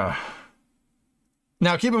Now,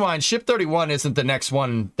 keep in mind, Ship 31 isn't the next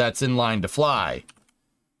one that's in line to fly.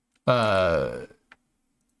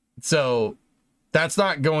 So that's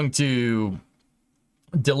not going to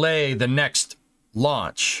delay the next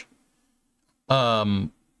launch. But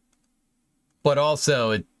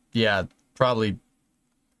also, probably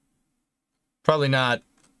not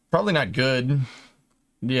good.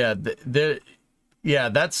 Yeah,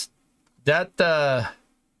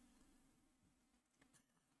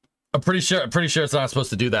 I'm pretty sure it's not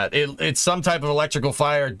supposed to do that. It's some type of electrical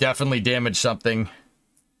fire, definitely damaged something.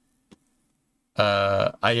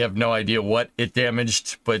 I have no idea what it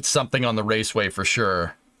damaged, but something on the raceway for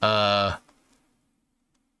sure. Now,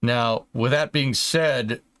 with that being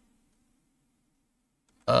said,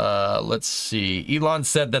 let's see. Elon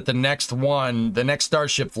said that the next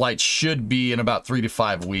Starship flight should be in about 3 to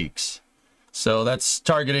 5 weeks. So that's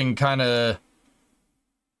targeting kind of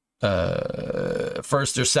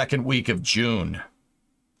first or second week of June.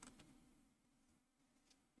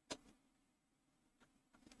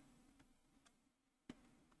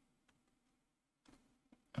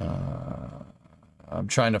 I'm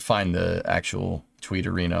trying to find the actual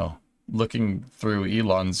tweeterino. Looking through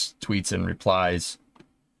Elon's tweets and replies.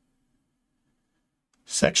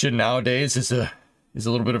 Section nowadays is a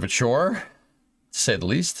little bit of a chore, to say the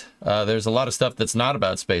least. There's a lot of stuff that's not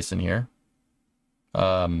about space in here.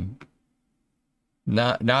 Not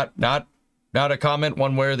a comment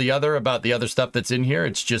one way or the other about the other stuff that's in here.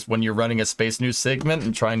 It's just when you're running a space news segment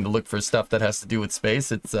and trying to look for stuff that has to do with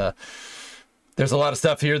space, it's there's a lot of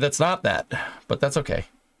stuff here that's not that, but that's okay.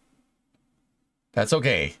 That's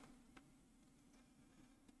okay.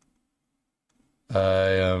 I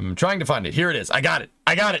am trying to find it. Here it is. I got it,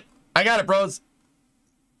 bros.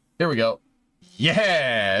 Here we go.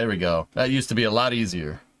 Yeah, there we go. That used to be a lot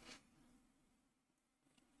easier.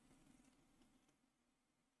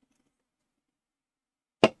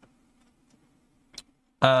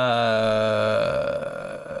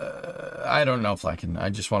 I don't know if I can. I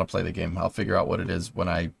just want to play the game. I'll figure out what it is when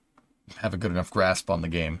I have a good enough grasp on the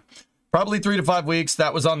game. Probably 3 to 5 weeks.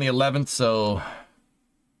 That was on the 11th, so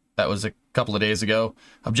that was a couple of days ago.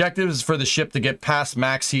 Objective is for the ship to get past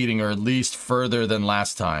max heating, or at least further than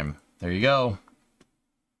last time. There you go.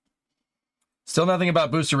 Still nothing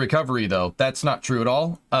about booster recovery, though. That's not true at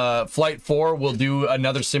all. Flight 4 will do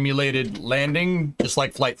another simulated landing, just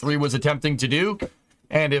like Flight 3 was attempting to do.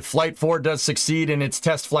 And if Flight 4 does succeed in its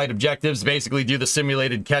test flight objectives, basically do the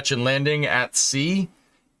simulated catch and landing at sea,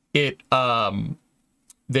 they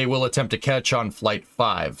will attempt to catch on Flight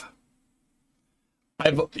 5.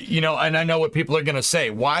 And I know what people are going to say.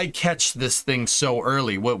 Why catch this thing so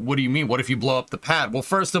early? What do you mean? What if you blow up the pad? Well,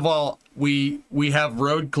 first of all, we have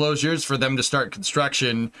road closures for them to start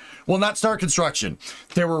construction. Well, not start construction.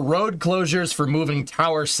 There were road closures for moving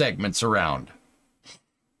tower segments around.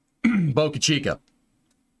 Boca Chica.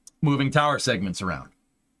 Moving tower segments around.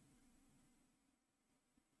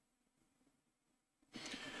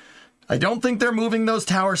 I don't think they're moving those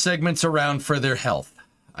tower segments around for their health.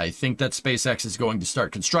 I think that SpaceX is going to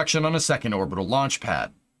start construction on a second orbital launch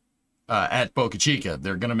pad at Boca Chica.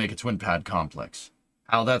 They're going to make a twin pad complex.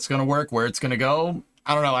 How that's going to work, where it's going to go,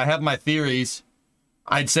 I don't know. I have my theories.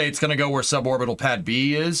 I'd say it's going to go where suborbital pad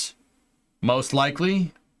B is, most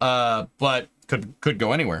likely, but could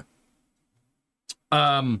go anywhere.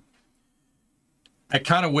 I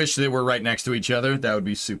kind of wish they were right next to each other. That would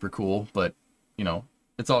be super cool, but,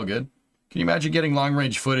 it's all good. Can you imagine getting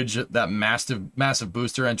long-range footage of that massive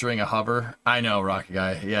booster entering a hover? I know, Rocket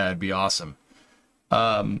Guy. Yeah, it'd be awesome.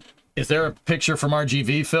 Is there a picture from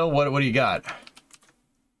RGV, Phil? What do you got?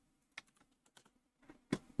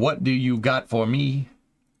 What do you got for me?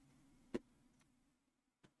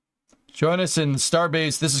 Join us in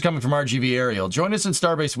Starbase. This is coming from RGV Aerial. Join us in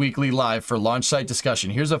Starbase Weekly Live for launch site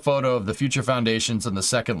discussion. Here's a photo of the future foundations and the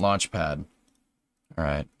second launch pad. All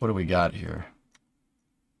right, what do we got here?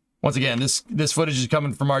 Once again, this footage is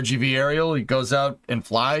coming from RGV Aerial. He goes out and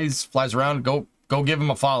flies around. Go give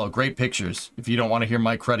him a follow. Great pictures. If you don't want to hear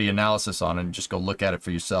my cruddy analysis on it, just go look at it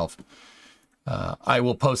for yourself. I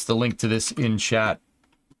will post the link to this in chat.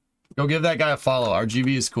 Go give that guy a follow.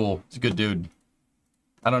 RGV is cool. He's a good dude.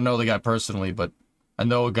 I don't know the guy personally, but I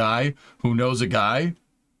know a guy who knows a guy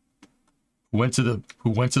who went to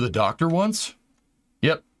the doctor once.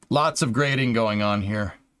 Yep, lots of grading going on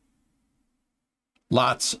here.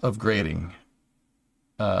 Lots of grading.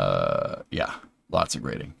 Yeah, lots of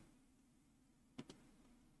grading.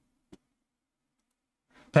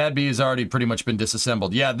 Pad B has already pretty much been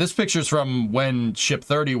disassembled. Yeah, this picture's from when Ship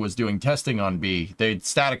 30 was doing testing on B. They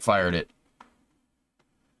static fired it.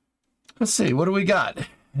 Let's see, what do we got?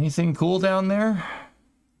 Anything cool down there?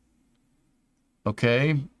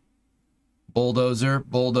 Okay. Bulldozer,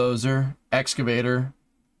 excavator,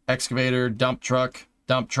 dump truck,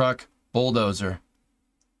 bulldozer.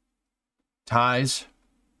 Ties,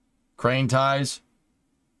 crane ties,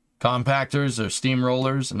 compactors or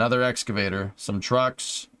steamrollers, another excavator, some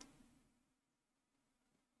trucks.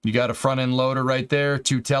 You got a front end loader right there,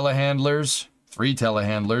 2 telehandlers, 3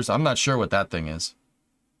 telehandlers. I'm not sure what that thing is.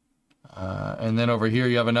 And then over here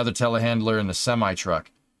you have another telehandler and a semi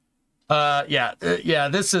truck. Yeah,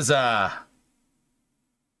 this is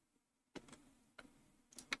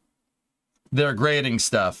their grading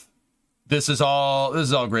stuff. This is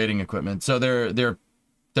all grading equipment. So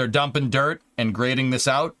they're dumping dirt and grading this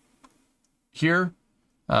out here,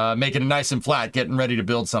 making it nice and flat, getting ready to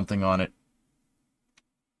build something on it.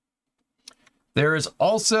 There is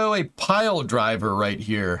also a pile driver right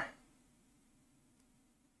here.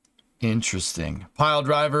 Interesting. Pile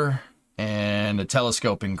driver and a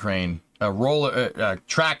telescoping crane, a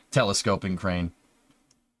track telescoping crane.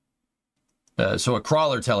 So a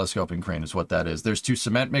crawler telescoping crane is what that is. There's 2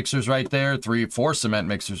 cement mixers right there, 4 cement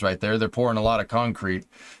mixers right there. They're pouring a lot of concrete.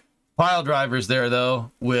 Pile drivers there,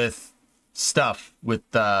 though, with stuff, with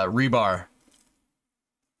rebar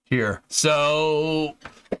here. So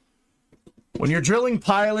when you're drilling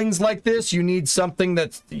pilings like this, you need something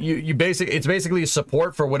that's it's basically a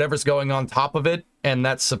support for whatever's going on top of it, and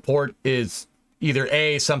that support is either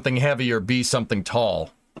A, something heavy, or B, something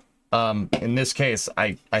tall. In this case,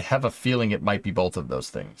 I have a feeling it might be both of those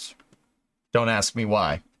things. Don't ask me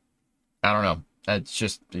why. I don't know. It's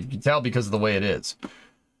just, you can tell because of the way it is.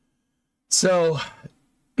 So,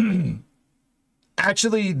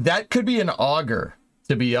 actually, that could be an auger,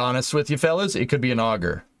 to be honest with you fellas. It could be an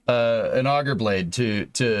auger. an auger blade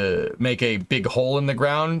to make a big hole in the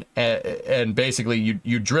ground, and basically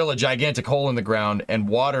you drill a gigantic hole in the ground, and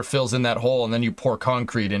water fills in that hole, and then you pour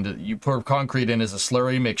concrete in as a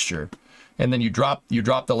slurry mixture, and then you drop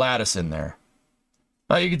the lattice in there.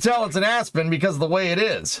 Now you can tell it's an aspen because of the way it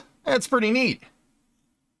is. That's pretty neat.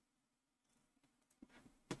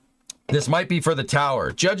 This might be for the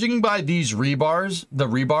tower. Judging by these rebars, the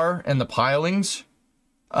rebar and the pilings,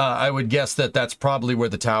 I would guess that that's probably where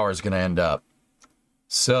the tower is going to end up.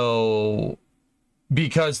 So,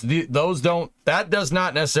 because that does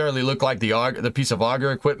not necessarily look like the piece of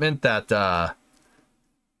auger equipment that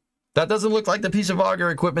doesn't look like the piece of auger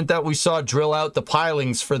equipment that we saw drill out the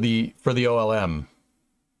pilings for the OLM.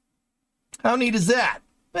 How neat is that?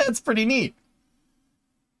 That's pretty neat.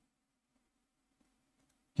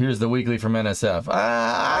 Here's the weekly from NSF.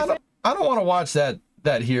 I don't want to watch that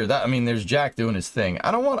here. I mean, there's Jack doing his thing. I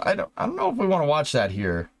don't know if we want to watch that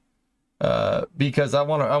here, because I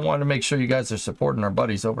want to make sure you guys are supporting our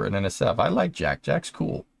buddies over at NSF. I like Jack. Jack's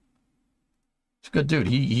cool. He's a good dude.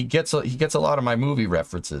 He gets a lot of my movie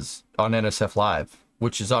references on NSF Live,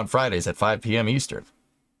 which is on Fridays at 5 p.m. Eastern.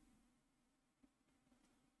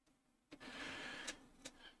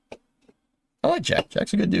 I like Jack.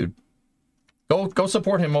 Jack's a good dude. Go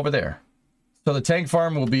support him over there. So the tank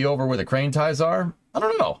farm will be over where the crane ties are? I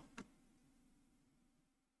don't know.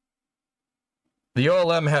 The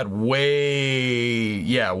OLM had way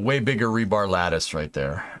bigger rebar lattice right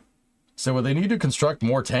there. So will they need to construct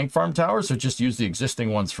more tank farm towers or just use the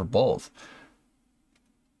existing ones for both?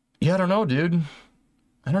 Yeah, I don't know, dude.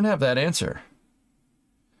 I don't have that answer.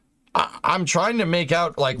 I'm trying to make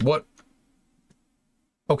out like what...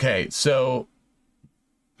 Okay, so...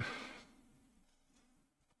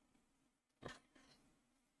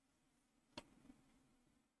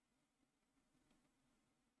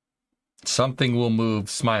 Something will move,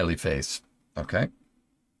 smiley face. Okay.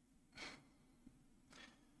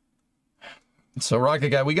 So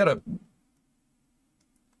Rocket Guy, we gotta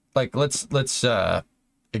let's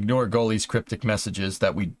ignore Goalie's cryptic messages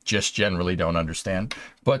that we just generally don't understand.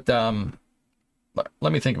 But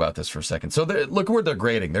let me think about this for a second. So look where they're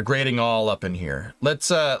grading. They're grading all up in here. Let's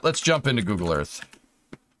jump into Google Earth.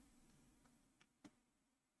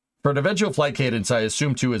 For an eventual flight cadence, I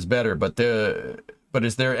assume 2 is better, but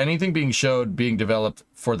is there anything being developed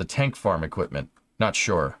for the tank farm equipment? Not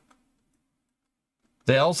sure.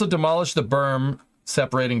 They also demolished the berm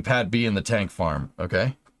separating Pad B and the tank farm.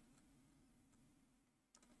 Okay.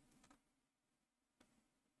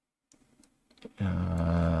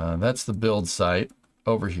 That's the build site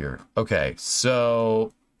over here. Okay,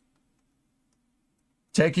 so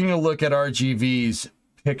taking a look at RGV's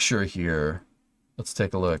picture here. Let's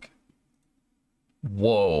take a look.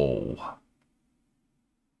 Whoa.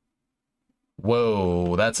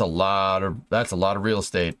 Whoa, that's a lot of real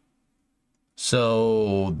estate.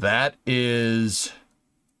 So that is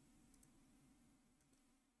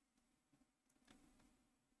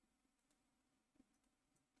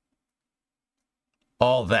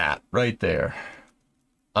all that right there.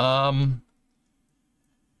 So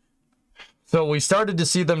we started to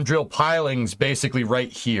see them drill pilings basically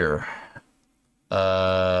right here.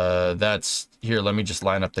 That's here. Let me just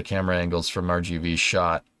line up the camera angles from RGV's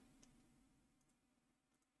shot.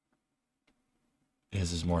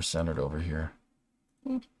 His is more centered over here.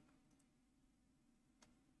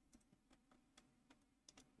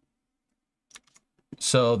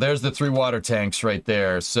 So there's the 3 water tanks right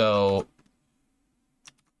there. So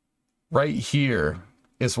right here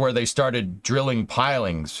is where they started drilling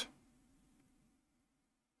pilings.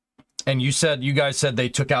 And you guys said they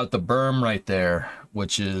took out the berm right there,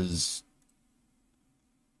 which is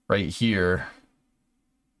right here.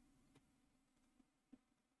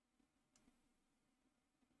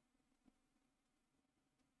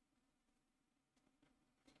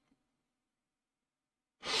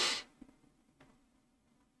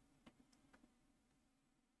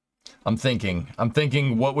 I'm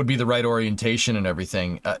thinking what would be the right orientation and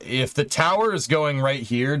everything. If the tower is going right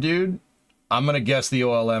here, dude, I'm going to guess the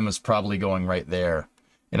OLM is probably going right there.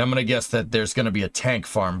 And I'm going to guess that there's going to be a tank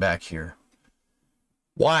farm back here.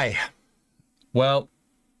 Why? Well,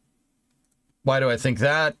 why do I think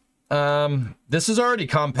that? This is already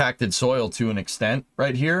compacted soil to an extent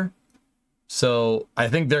right here. So I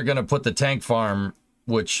think they're going to put the tank farm,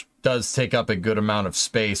 which does take up a good amount of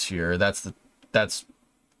space here. That's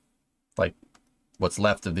like what's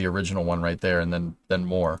left of the original one right there, and then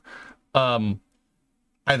more.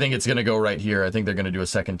 I think it's going to go right here. I think they're going to do a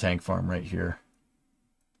second tank farm right here.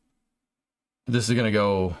 This is going to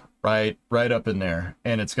go right up in there,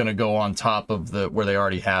 and it's going to go on top of the where they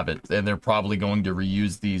already have it, and they're probably going to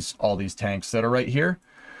reuse all these tanks that are right here.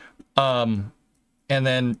 And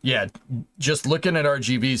then, yeah, just looking at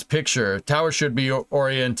RGV's picture, tower should be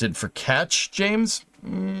oriented for catch, James.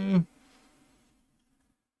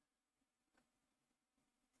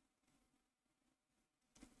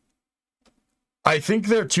 I think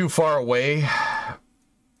they're too far away.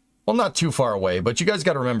 Well, not too far away, but you guys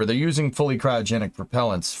got to remember they're using fully cryogenic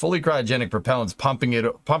propellants. Fully cryogenic propellants,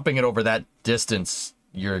 pumping it over that distance,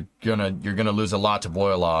 you're gonna lose a lot of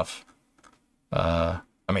oil off. I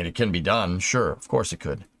mean, it can be done, sure, of course it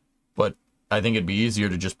could, but I think it'd be easier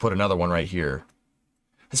to just put another one right here.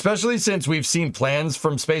 Especially since we've seen plans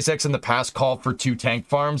from SpaceX in the past call for 2 tank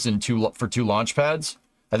farms and 2 launch pads.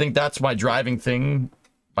 I think that's my driving thing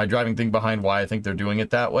behind why I think they're doing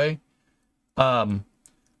it that way. Let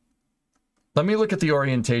me look at the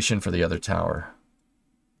orientation for the other tower.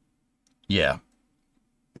 Yeah.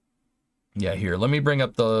 Yeah, here, let me bring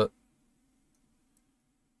up the...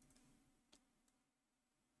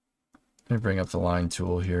 Let me bring up the line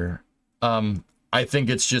tool here. I think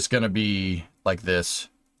it's just going to be like this.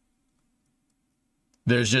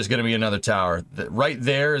 There's just going to be another tower. Right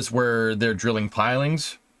there is where they're drilling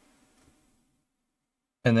pilings.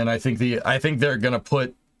 And then I think they're going to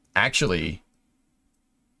put, actually,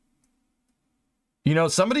 you know,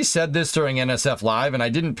 somebody said this during NSF Live, and I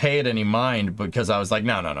didn't pay it any mind because I was like,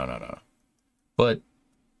 no. But,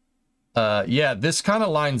 yeah, this kind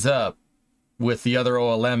of lines up with the other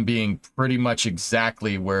OLM being pretty much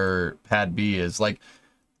exactly where Pad B is. Like,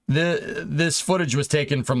 this footage was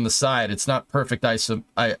taken from the side. It's not perfect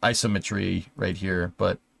isometry right here,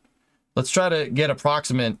 but let's try to get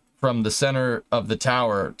approximate from the center of the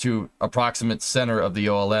tower to approximate center of the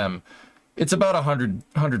OLM. It's about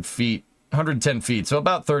 100 feet, 110 feet, so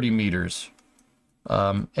about 30 meters.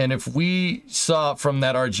 And if we saw from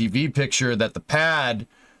that RGV picture that the pad,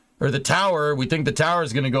 or the tower, we think the tower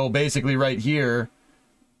is going to go basically right here,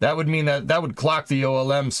 that would mean that would clock the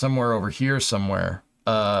OLM somewhere over here somewhere.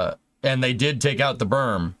 And they did take out the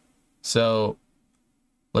berm. So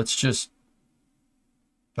let's just...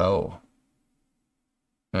 Oh.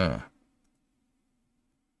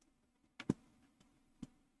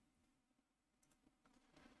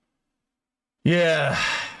 Yeah.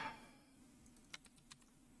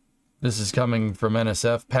 This is coming from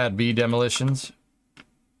NSF, Pad B demolitions.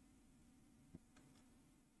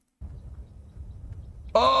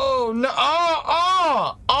 Oh, no.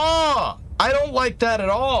 I don't like that at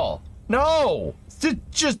all. No.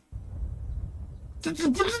 Just...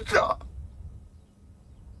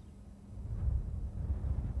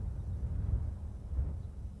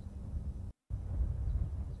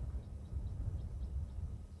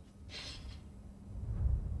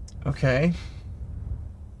 Okay.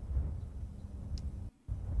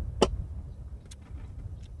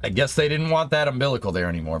 I guess they didn't want that umbilical there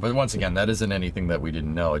anymore. But once again, that isn't anything that we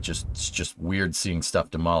didn't know. It's just weird seeing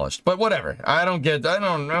stuff demolished. But whatever. I don't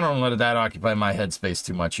let that occupy my headspace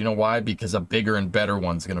too much. You know why? Because a bigger and better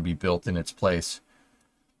one's going to be built in its place.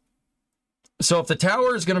 So if the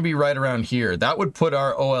tower is going to be right around here, that would put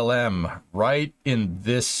our OLM right in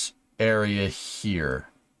this area here.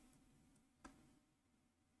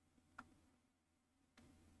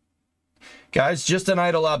 Guys, just an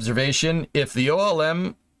idle observation. If the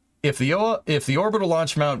OLM, if orbital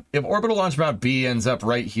launch mount B ends up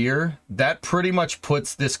right here, that pretty much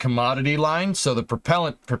puts this commodity line, so the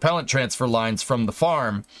propellant transfer lines from the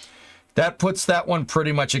farm, that puts that one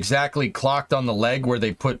pretty much exactly clocked on the leg where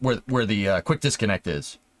they put where the quick disconnect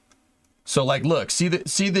is. So like, look, see the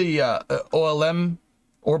OLM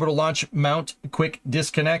orbital launch mount quick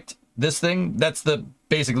disconnect. This thing, that's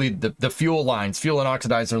basically the fuel lines, fuel and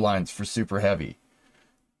oxidizer lines for super heavy.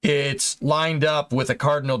 It's lined up with a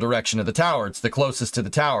cardinal direction of the tower. It's the closest to the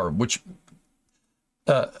tower, which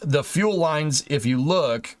the fuel lines, if you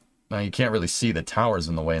look, now you can't really see the towers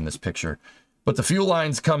in the way in this picture, but the fuel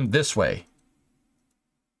lines come this way.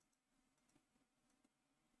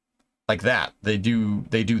 Like that. They do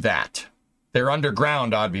that. They're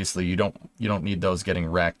underground, obviously. You don't need those getting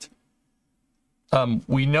wrecked.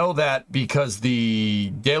 We know that because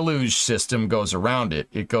the deluge system goes around it.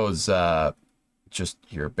 It goes, just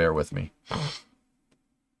here, bear with me.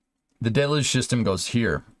 The deluge system goes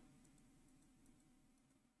here.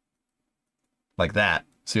 Like that.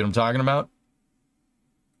 See what I'm talking about?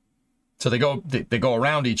 So they go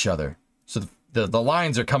around each other. So the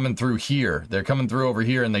lines are coming through here. They're coming through over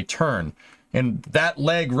here and they turn. And that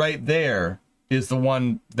leg right there is the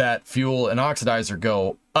one that fuel and oxidizer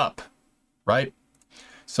go up, right?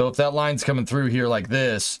 So if that line's coming through here like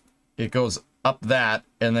this, it goes up that,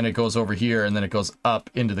 and then it goes over here, and then it goes up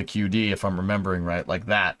into the QD, if I'm remembering right, like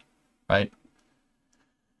that, right?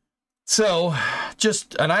 So,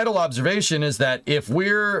 just an idle observation is that if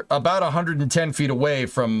we're about 110 feet away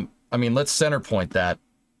from, I mean, let's center point that.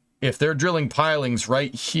 If they're drilling pilings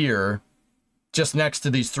right here, just next to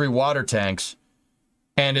these 3 water tanks,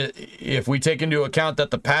 and if we take into account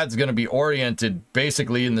that the pad's going to be oriented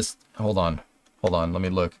basically in this... Hold on, let me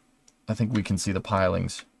look. I think we can see the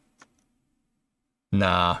pilings.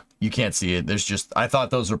 Nah, you can't see it. There's just... I thought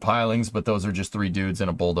those were pilings, but those are just 3 dudes and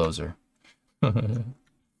a bulldozer.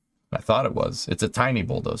 I thought it was. It's a tiny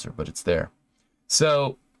bulldozer, but it's there.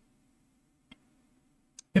 So,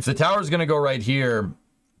 if the tower's going to go right here,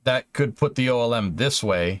 that could put the OLM this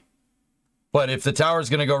way. But if the tower's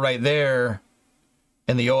going to go right there,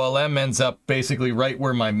 and the OLM ends up basically right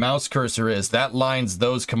where my mouse cursor is, that lines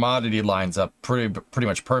those commodity lines up pretty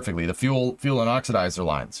much perfectly. The fuel and oxidizer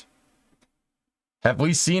lines. Have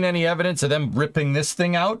we seen any evidence of them ripping this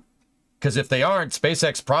thing out? Because if they aren't,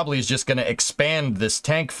 SpaceX probably is just going to expand this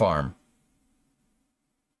tank farm.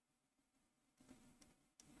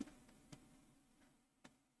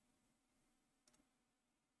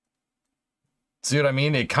 See what I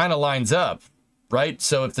mean? It kind of lines up, right?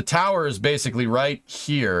 So if the tower is basically right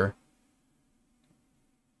here,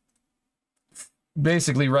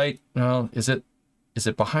 basically right, no, is it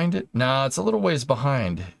behind it? No, it's a little ways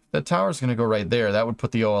behind. The tower's going to go right there. That would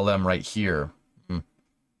put the OLM right here.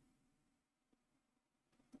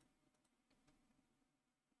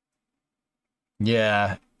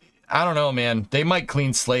 Yeah, I don't know, man. They might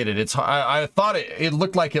clean slate it. I thought it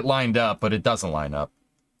looked like it lined up, but it doesn't line up.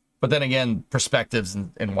 But then again, perspectives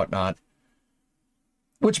and whatnot.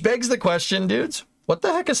 Which begs the question, dudes, what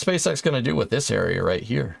the heck is SpaceX going to do with this area right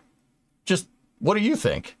here? Just, what do you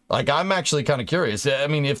think? Like, I'm actually kind of curious. I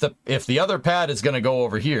mean, if the other pad is going to go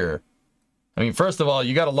over here, I mean, first of all,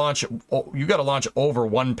 you got to launch over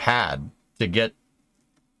one pad to get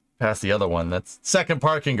past the other one. That's second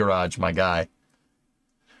parking garage, my guy.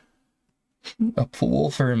 A pool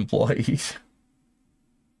for employees.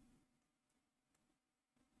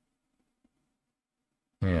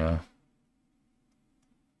 Yeah.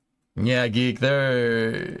 Yeah, Geek,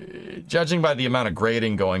 they're... Judging by the amount of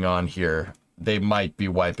grading going on here, they might be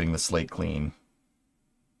wiping the slate clean.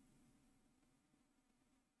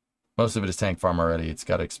 Most of it is tank farm already.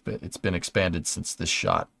 It's been expanded since this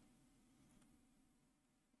shot.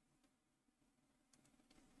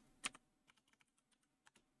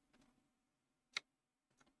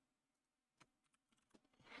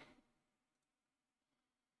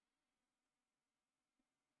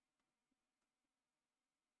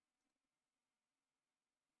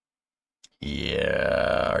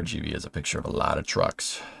 Yeah, RGB is a picture of a lot of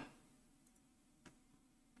trucks.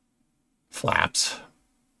 Flaps.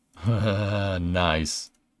 Nice.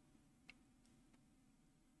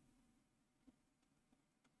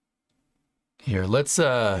 Here, let's,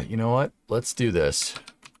 you know what? Let's do this.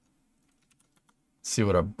 See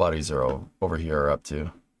what our buddies are over here are up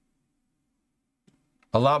to.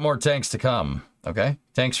 A lot more tanks to come, okay?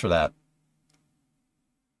 Thanks for that.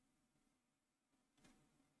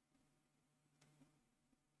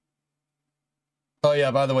 Oh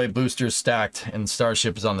yeah, by the way, booster's stacked and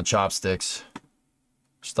Starship is on the chopsticks.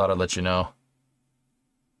 Just thought I'd let you know.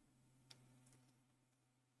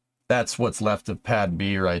 That's what's left of Pad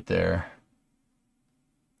B right there.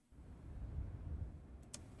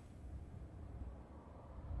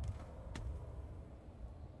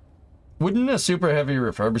 Wouldn't a super heavy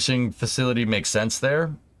refurbishing facility make sense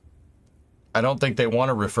there? I don't think they want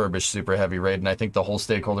to refurbish super heavy raid, and I think the whole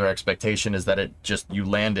stakeholder expectation is that you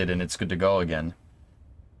landed and it's good to go again.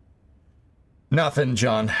 Nothing,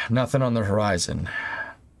 John. Nothing on the horizon.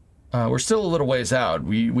 We're still a little ways out.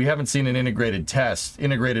 We haven't seen an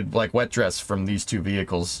integrated like wet dress from these two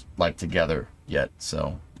vehicles like together yet,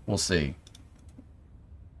 so we'll see.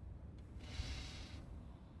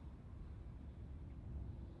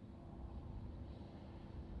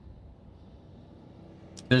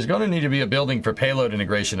 There's going to need to be a building for payload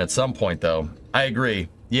integration at some point, though. I agree.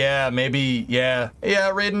 Yeah, maybe, yeah,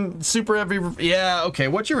 Raiden, super heavy, yeah, okay,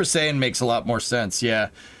 what you were saying makes a lot more sense, yeah.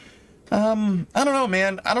 I don't know,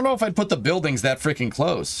 man. I don't know if I'd put the buildings that freaking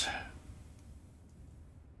close.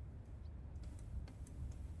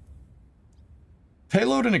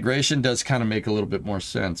 Payload integration does kind of make a little bit more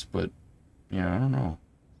sense, but, yeah, I don't know.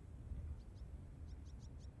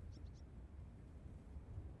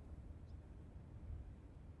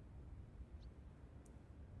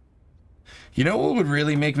 You know what would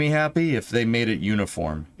really make me happy? If they made it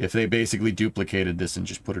uniform. If they basically duplicated this and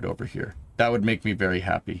just put it over here. That would make me very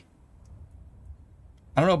happy.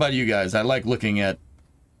 I don't know about you guys. I like looking at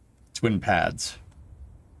twin pads.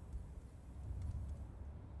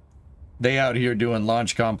 They out here doing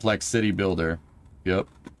launch complex city builder. Yep.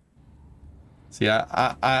 See,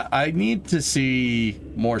 I need to see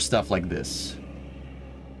more stuff like this.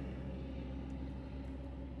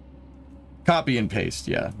 Copy and paste,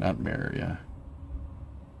 yeah, not mirror, yeah.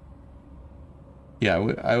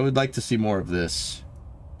 Yeah, I would like to see more of this,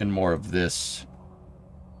 and more of this,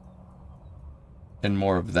 and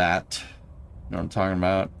more of that. You know what I'm talking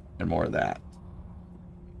about? And more of that.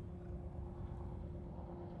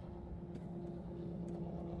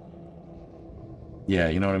 Yeah,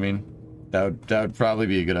 you know what I mean? That would probably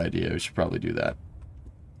be a good idea. We should probably do that.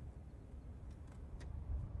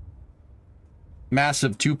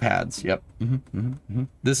 Massive 2 pads. Yep.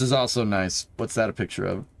 This is also nice. What's that a picture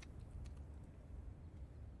of?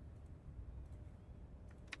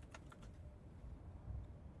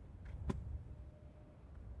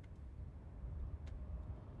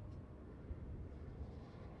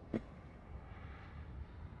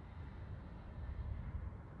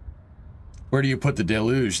 Where do you put the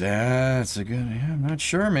deluge? That's a good... Yeah, I'm not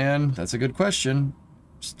sure, man. That's a good question.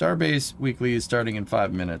 Starbase Weekly is starting in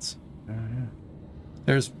 5 minutes. Yeah.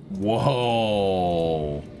 There's...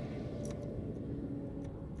 Whoa.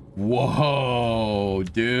 Whoa,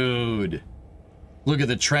 dude. Look at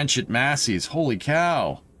the trench at Massey's. Holy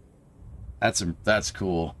cow. That's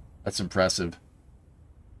cool. That's impressive.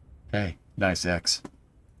 Hey, nice X.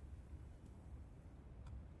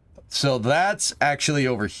 So that's actually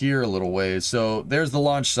over here a little ways. So there's the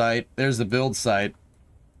launch site, there's the build site,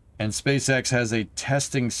 and SpaceX has a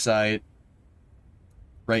testing site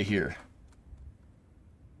right here.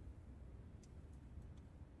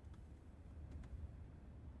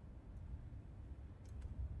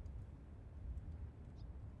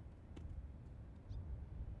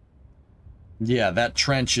 Yeah, that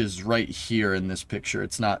trench is right here in this picture.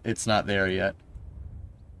 It's not there yet.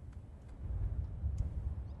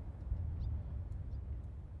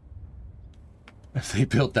 They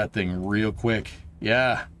built that thing real quick.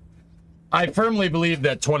 Yeah. I firmly believe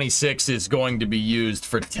that 26 is going to be used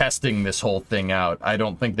for testing this whole thing out. I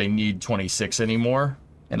don't think they need 26 anymore.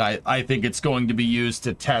 And I think it's going to be used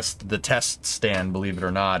to test the test stand, believe it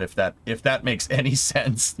or not, if that makes any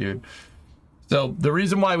sense, dude. So the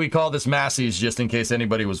reason why we call this Massey's, just in case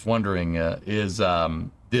anybody was wondering, is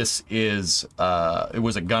this is it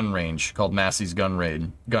was a gun range called Massey's gun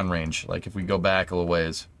range. Like if we go back a little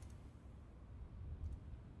ways.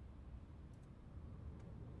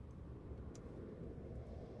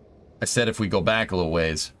 I said if we go back a little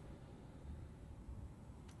ways.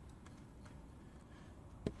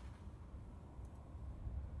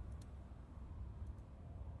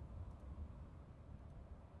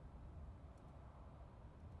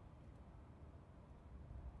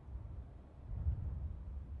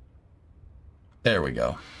 There we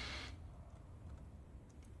go.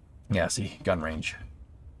 Yeah, see, gun range.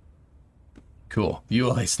 Cool.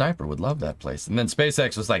 ULA Sniper would love that place. And then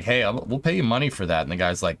SpaceX was like, hey, we'll pay you money for that. And the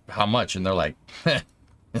guy's like, how much? And they're like,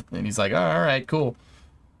 and he's like, oh, all right, cool.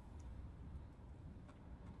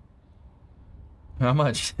 How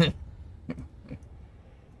much?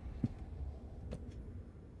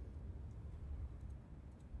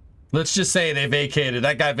 Let's just say they vacated.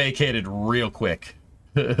 That guy vacated real quick.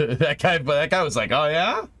 that guy was like, oh,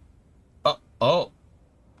 yeah? Oh.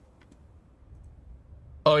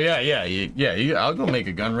 Oh, yeah. I'll go make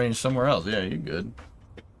a gun range somewhere else. Yeah, you're good.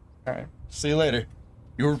 All right. See you later.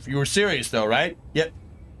 You were serious, though, right? Yep.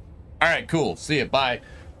 All right, cool. See you. Bye.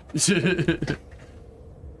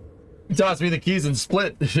 Toss me the keys and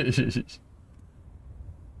split.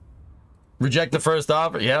 Reject the first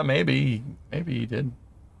offer? Yeah, maybe. Maybe he did.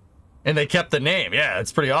 And they kept the name. Yeah,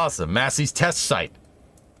 it's pretty awesome. Massey's test site.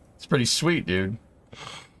 It's pretty sweet, dude.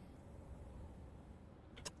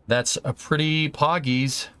 That's a pretty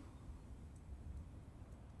poggies.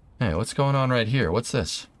 Hey, what's going on right here? What's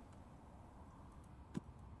this?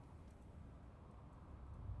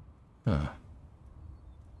 Huh.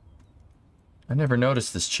 I never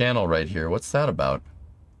noticed this channel right here. What's that about?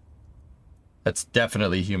 That's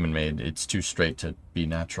definitely human-made. It's too straight to be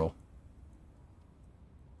natural.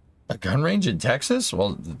 A gun range in Texas?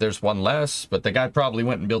 Well, there's one less, but the guy probably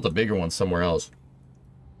went and built a bigger one somewhere else.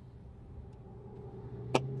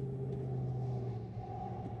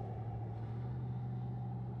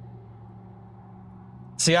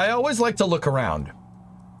 See, I always like to look around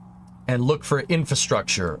and look for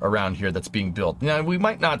infrastructure around here that's being built. Now, we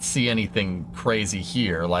might not see anything crazy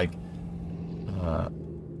here, like,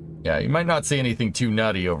 yeah, you might not see anything too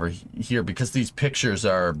nutty over here because these pictures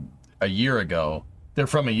are a year ago. They're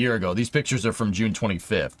from a year ago. These pictures are from June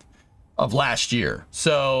 25th of last year.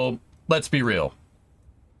 So let's be real.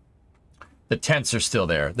 The tents are still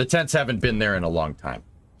there. The tents haven't been there in a long time.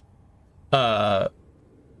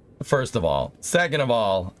 First of all. Second of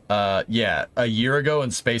all, yeah, a year ago in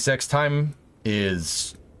SpaceX time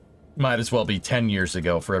might as well be 10 years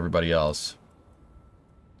ago for everybody else.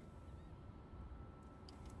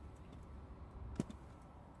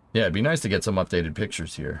 Yeah, it'd be nice to get some updated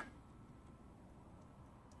pictures here.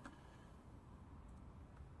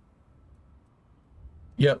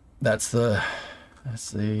 Yep, that's the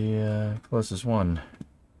closest one.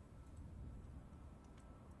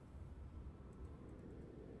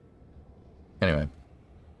 Anyway.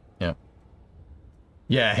 Yeah.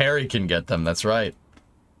 Yeah, Harry can get them, that's right.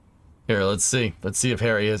 Here, let's see. Let's see if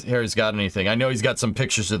Harry's got anything. I know he's got some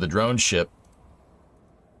pictures of the drone ship.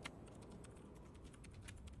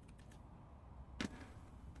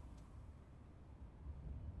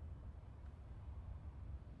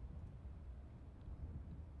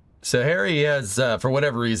 So Harry has, for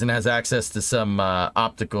whatever reason, has access to some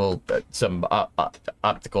optical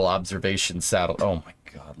observation satellite. Oh my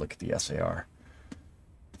God! Look at the SAR.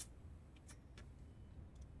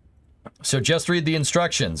 So just read the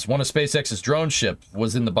instructions. One of SpaceX's drone ship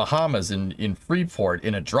was in the Bahamas in Freeport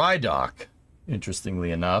in a dry dock.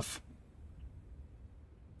 Interestingly enough.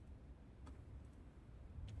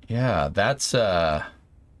 Yeah, that's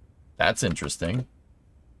interesting.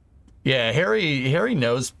 Yeah, Harry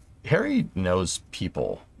knows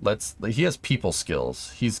people. He has people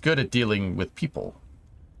skills. He's good at dealing with people.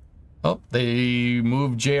 Oh, they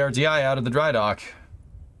moved JRDI out of the dry dock.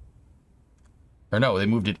 Or no, they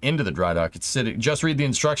moved it into the dry dock. It's sitting. Just read the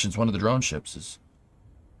instructions. One of the drone ships is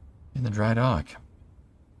in the dry dock.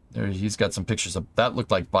 There, he's got some pictures of that.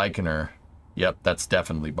 Looked like Baikonur. Yep, that's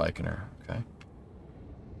definitely Baikonur. Okay.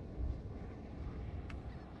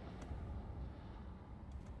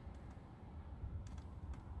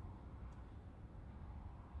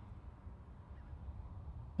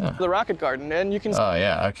 The rocket garden, and you can see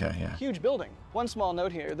yeah, okay, yeah. huge building. One small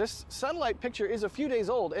note here, this satellite picture is a few days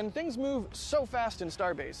old, and things move so fast in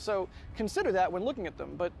Starbase, so consider that when looking at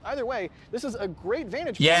them. But either way, this is a great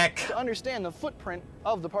vantage point to understand the footprint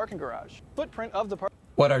of the parking garage.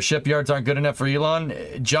 What, our shipyards aren't good enough for Elon?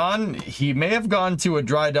 John, he may have gone to a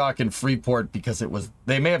dry dock in Freeport because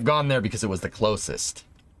they may have gone there because it was the closest.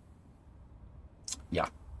 Yeah.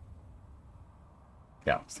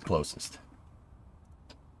 Yeah, it's the closest.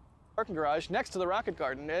 Parking garage next to the rocket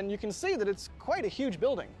garden, and you can see that it's quite a huge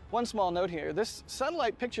building. One small note here, this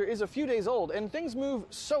satellite picture is a few days old, and things move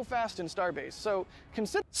so fast in Starbase, so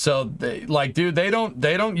consider. So dude, they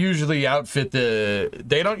don't usually outfit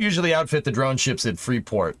the drone ships at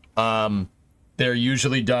Freeport. They're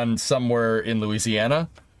usually done somewhere in Louisiana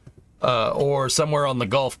or somewhere on the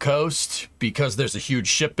Gulf Coast because there's a huge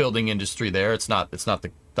shipbuilding industry there. It's not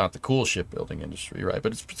the cool shipbuilding industry, right?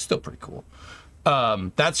 But it's still pretty cool.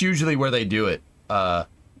 That's usually where they do it. I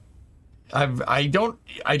don't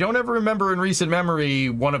ever remember in recent memory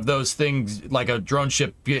one of those things like a drone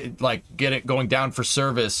ship get it going down for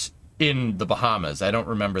service in the Bahamas. I don't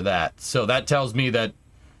remember that. So that tells me that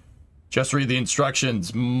just read the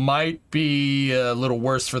instructions might be a little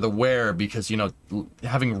worse for the wear because, you know,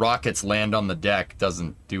 having rockets land on the deck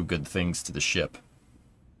doesn't do good things to the ship.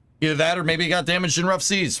 Either that or maybe it got damaged in rough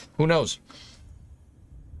seas. Who knows?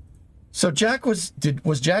 So Jack was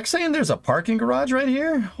Jack saying there's a parking garage right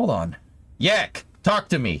here? Hold on. Yak, talk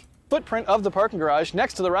to me. Footprint of the parking garage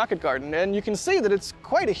next to the rocket garden, and you can see that it's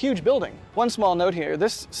quite a huge building. One small note here,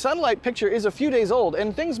 this satellite picture is a few days old,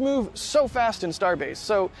 and things move so fast in Starbase,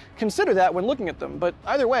 so consider that when looking at them. But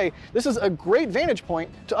either way, this is a great vantage point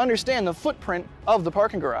to understand the footprint of the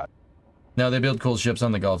parking garage. No, they build cool ships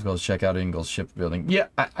on the Gulf Coast. Check out Ingalls shipbuilding. Yeah,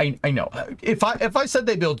 I know. If I said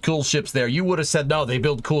they build cool ships there, you would have said, no, they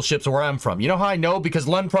build cool ships where I'm from. You know how I know? Because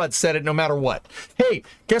Lundprod said it no matter what. Hey,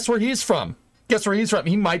 guess where he's from? Guess where he's from?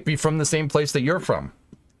 He might be from the same place that you're from.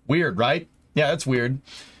 Weird, right? Yeah, that's weird.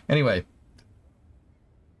 Anyway.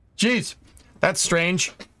 Jeez, that's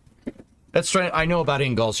strange. That's strange. I know about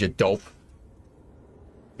Ingalls, you dope.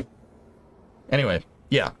 Anyway,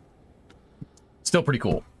 yeah. Still pretty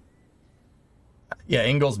cool. Yeah,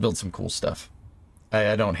 Ingalls built some cool stuff.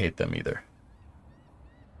 I don't hate them either.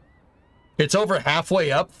 It's over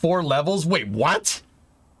halfway up, 4 levels. Wait, what?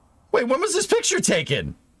 Wait, when was this picture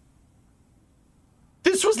taken?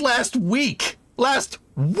 This was last week. Last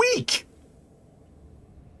week.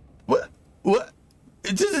 What? What?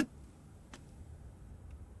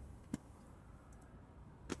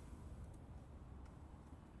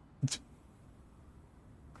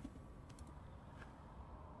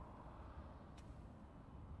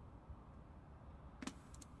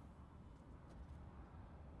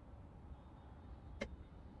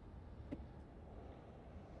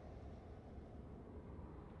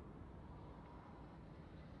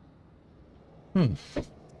 Hmm.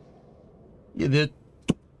 Yeah,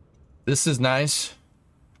 this is nice.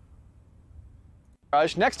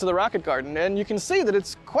 Garage next to the rocket garden, and you can see that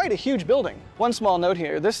it's quite a huge building. One small note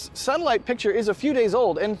here, this satellite picture is a few days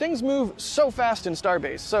old, and things move so fast in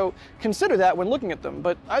Starbase, so consider that when looking at them.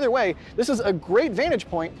 But either way, this is a great vantage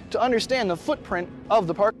point to understand the footprint of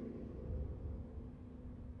the park.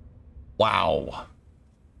 Wow.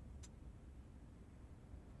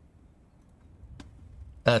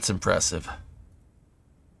 That's impressive.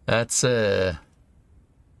 That's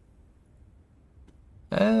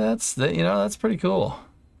that's pretty cool.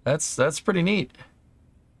 That's pretty neat.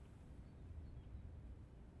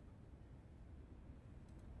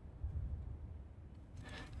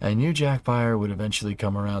 I knew Jack Byer would eventually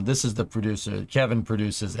come around. This is the producer. Kevin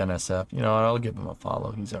produces NSF. You know what? I'll give him a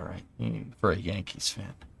follow. He's all right. For a Yankees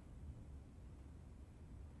fan.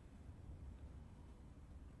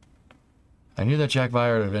 I knew that Jack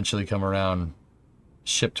Byer would eventually come around.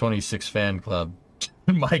 Ship 26 fan club.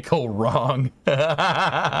 Michael wrong.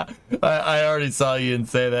 I already saw you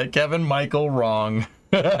say that. Kevin Michael wrong.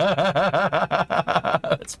 That's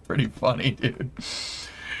pretty funny, dude.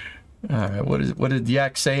 All right, what did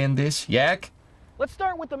Yak say in this? Yak? Let's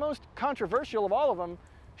start with the most controversial of all of them,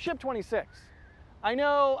 Ship 26. I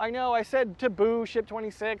know, I said to boo Ship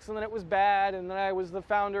 26, and then it was bad, and then I was the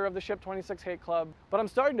founder of the Ship 26 hate club. But I'm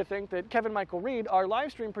starting to think that Kevin Michael Reed, our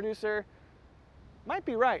live stream producer, might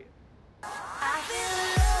be right.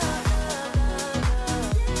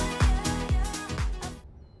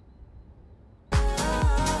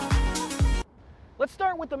 Let's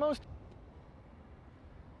start with the most...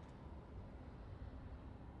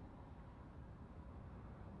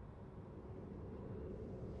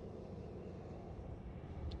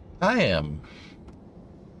 I am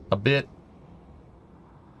a bit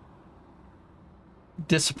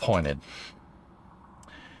disappointed.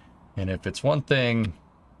 And if it's one thing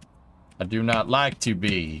I do not like to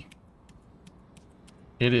be,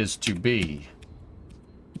 it is to be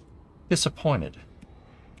disappointed.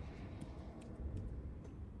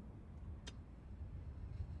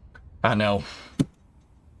 I know.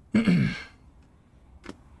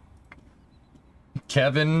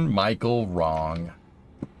 Kevin Michael wrong.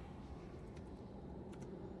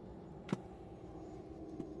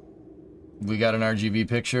 We got an RGB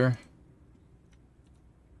picture.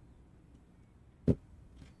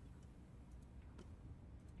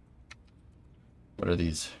 What are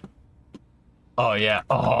these? Oh, yeah.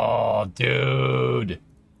 Oh, dude.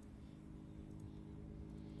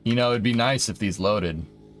 You know, it'd be nice if these loaded.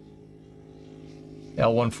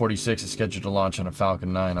 L-146 is scheduled to launch on a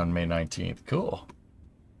Falcon 9 on May 19th. Cool.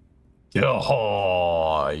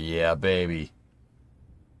 Oh, yeah, baby.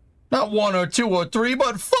 Not one or two or three,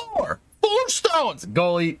 but four. 4 stones.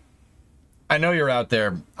 Goalie, I know you're out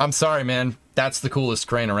there. I'm sorry, man. That's the coolest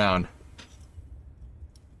crane around.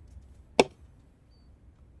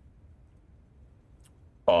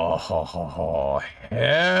 Oh,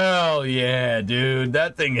 hell yeah, dude.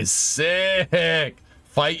 That thing is sick.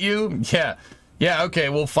 Fight you? Yeah. Yeah, okay,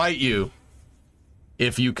 we'll fight you.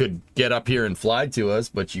 If you could get up here and fly to us,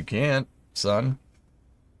 but you can't, son.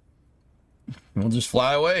 We'll just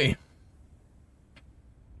fly away.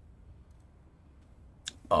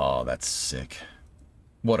 Oh, that's sick.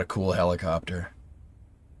 What a cool helicopter.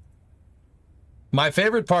 My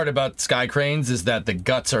favorite part about sky cranes is that the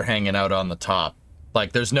guts are hanging out on the top.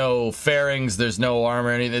 Like, there's no fairings, there's no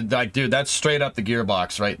armor, anything. Like, dude, that's straight up the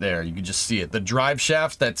gearbox right there. You can just see it. The drive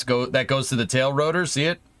shaft that goes to the tail rotor, see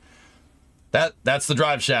it? That's the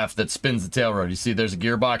drive shaft that spins the tail rotor. You see, there's a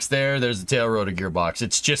gearbox there, there's the tail rotor gearbox.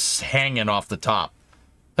 It's just hanging off the top.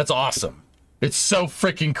 That's awesome. It's so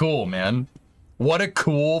freaking cool, man. What a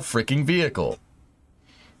cool freaking vehicle.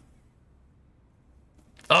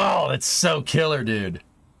 Oh, that's so killer, dude.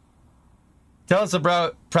 Tell us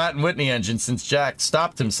about Pratt & Whitney engine since Jack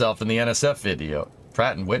stopped himself in the NSF video.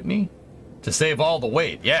 Pratt & Whitney? To save all the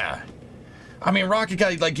weight, yeah. I mean, Rocket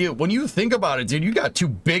Guy, like, when you think about it, dude, you got 2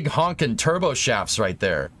 big honkin' turbo shafts right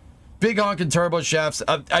there. Big honkin' turbo shafts.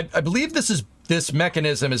 I believe this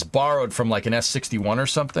mechanism is borrowed from, like, an S61 or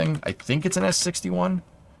something. I think it's an S61.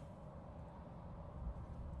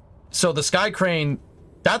 So the Sky Crane,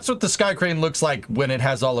 that's what the Sky Crane looks like when it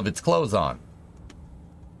has all of its clothes on.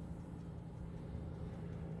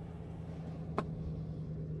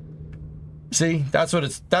 See, that's what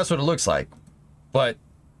it looks like. But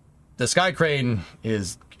the Sky Crane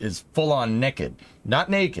is full on naked. Not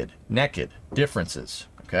naked, naked. Differences,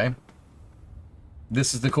 okay?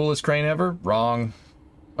 This is the coolest crane ever? Wrong.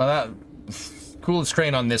 Well, that coolest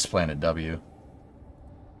crane on this planet, W.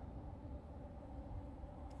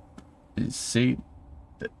 See,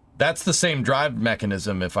 that's the same drive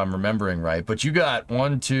mechanism if I'm remembering right. But you got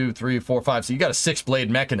 1, 2, 3, 4, 5. So you got a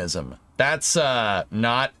 6-blade mechanism. That's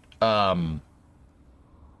not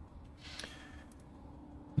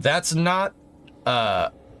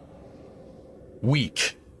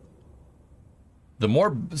weak. The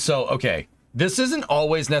more, so okay, this isn't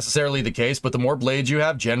always necessarily the case, but the more blades you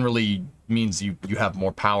have generally means you have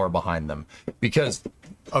more power behind them. Because,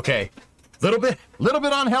 okay, little bit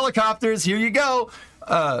on helicopters, here you go.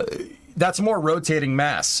 That's more rotating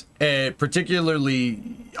mass. Particularly,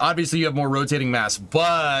 obviously you have more rotating mass,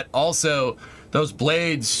 but also those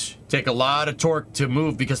blades take a lot of torque to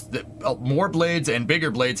move because more blades and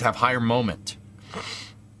bigger blades have higher moment.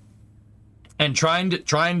 And trying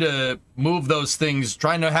to move those things,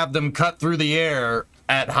 trying to have them cut through the air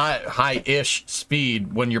at high-ish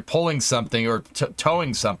speed when you're pulling something or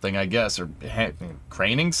towing something, I guess, or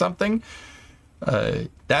craning something.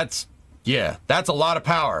 That's a lot of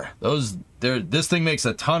power. This thing makes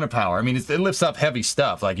a ton of power. I mean, it lifts up heavy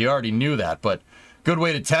stuff. Like, you already knew that, but good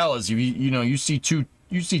way to tell is you see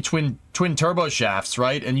twin turbo shafts,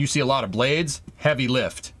 right? And you see a lot of blades, heavy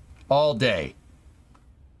lift all day.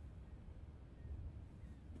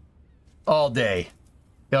 All day.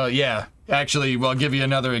 Oh, yeah. Actually, well, I'll give you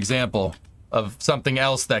another example of something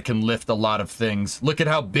else that can lift a lot of things. Look at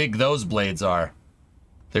how big those blades are.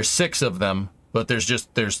 There's 6 of them, but there's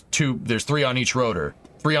 3 on each rotor.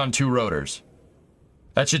 3 on 2 rotors.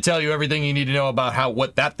 That should tell you everything you need to know about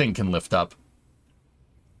what that thing can lift up.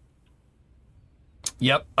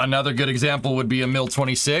 Yep, another good example would be a Mill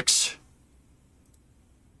 26.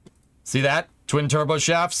 See that? Twin turbo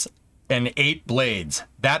shafts and 8 blades.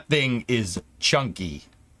 That thing is chunky.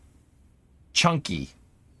 Chunky.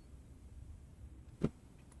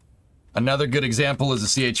 Another good example is a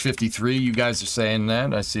CH-53. You guys are saying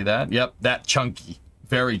that. I see that. Yep, that chunky.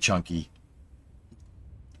 Very chunky.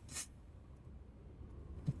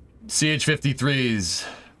 CH-53s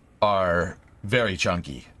are very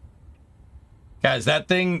chunky. Guys, that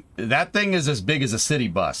thing is as big as a city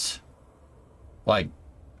bus. Like,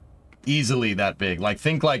 easily that big. Like,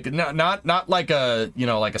 think like not like a,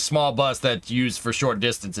 like a small bus that's used for short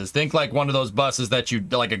distances. Think like one of those buses that you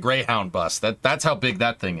like, a Greyhound bus. That's how big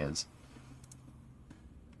that thing is.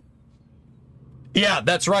 Yeah,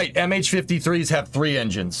 that's right. MH-53s have 3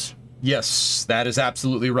 engines. Yes, that is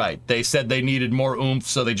absolutely right. They said they needed more oomph,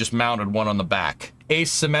 so they just mounted one on the back.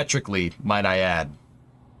 Asymmetrically, might I add.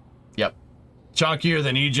 Yep. Chunkier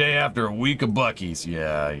than EJ after a week of Buc-ee's.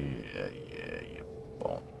 Yeah, you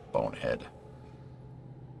bonehead.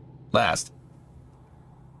 Last.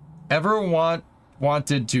 Ever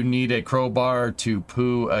wanted to need a crowbar to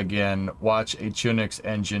poo again? Watch a Chunix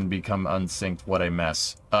engine become unsynced. What a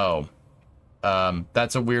mess. Oh.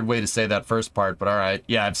 That's a weird way to say that first part, but alright.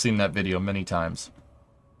 Yeah, I've seen that video many times.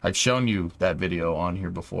 I've shown you that video on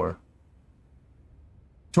here before.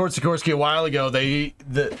 Towards Sikorsky a while ago, they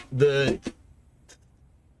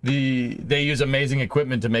use amazing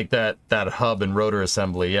equipment to make that hub and rotor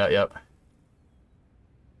assembly. Yeah,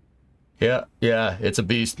 it's a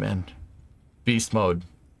beast, man. Beast mode.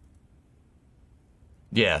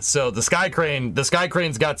 Yeah, so the sky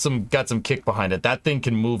crane's got some kick behind it. That thing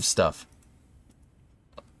can move stuff.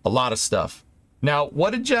 A lot of stuff. Now,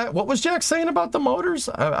 what was Jack saying about the motors?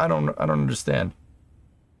 I don't understand.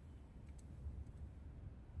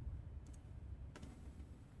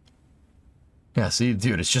 Yeah, see,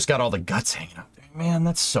 dude, it's just got all the guts hanging out there. Man,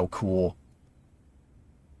 that's so cool.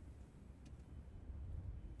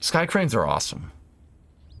 Sky cranes are awesome.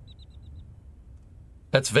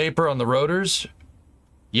 That's vapor on the rotors?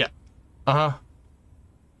 Yeah. Uh-huh.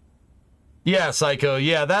 Yeah, Psycho.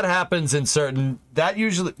 Yeah, that happens in certain... That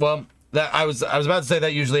usually... Well, I was about to say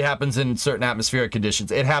that usually happens in certain atmospheric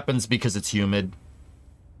conditions. It happens because it's humid.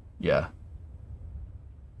 Yeah.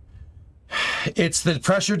 It's the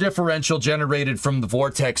pressure differential generated from the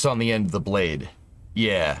vortex on the end of the blade.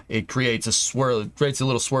 Yeah, it creates a little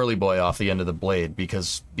swirly boy off the end of the blade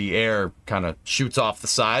because the air kind of shoots off the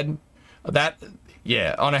side.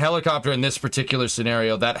 Yeah, on a helicopter in this particular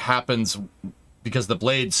scenario, that happens because the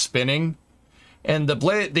blade's spinning. And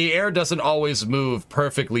the air doesn't always move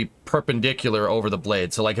perfectly perpendicular over the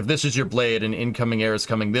blade. So, like, if this is your blade and incoming air is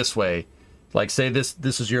coming this way, like, say this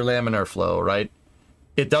is your laminar flow, right?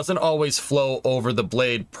 It doesn't always flow over the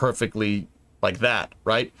blade perfectly like that,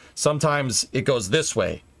 right? Sometimes it goes this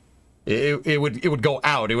way. It would go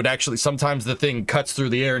out. It would actually, sometimes the thing cuts through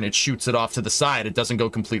the air and it shoots it off to the side. It doesn't go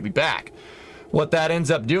completely back. What that ends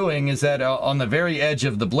up doing is that on the very edge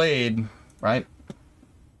of the blade, right?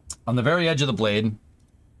 On the very edge of the blade,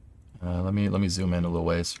 let me zoom in a little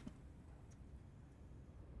ways.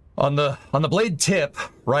 On the blade tip,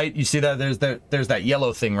 right? You see that there's that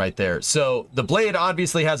yellow thing right there. So the blade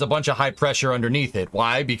obviously has a bunch of high pressure underneath it.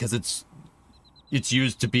 Why? Because it's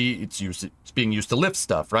being used to lift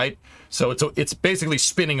stuff, right? So it's basically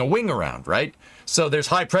spinning a wing around, right? So there's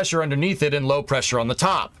high pressure underneath it and low pressure on the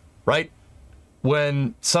top, right?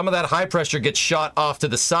 When some of that high pressure gets shot off to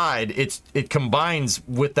the side, it combines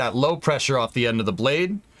with that low pressure off the end of the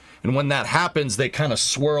blade, and when that happens, they kind of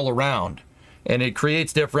swirl around, and it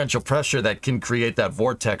creates differential pressure that can create that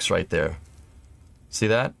vortex right there. See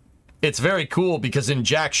that? It's very cool because in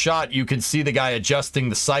Jack's shot, you can see the guy adjusting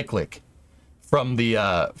the cyclic from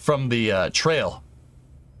the trail.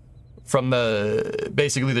 From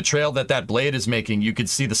basically the trail that blade is making, you could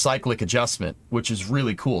see the cyclic adjustment, which is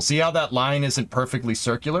really cool. See how that line isn't perfectly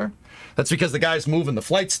circular? That's because the guy's moving the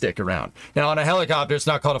flight stick around. Now, on a helicopter, it's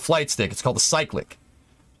not called a flight stick. It's called a cyclic.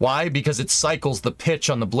 Why? Because it cycles the pitch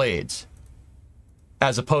on the blades,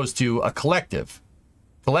 as opposed to a collective.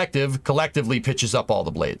 Collectively pitches up all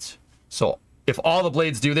the blades. So if all the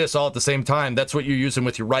blades do this all at the same time, that's what you're using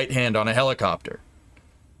with your right hand on a helicopter.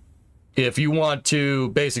 If you want to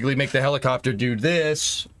basically make the helicopter do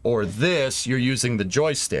this or this, you're using the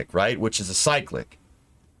joystick, right? Which is a cyclic.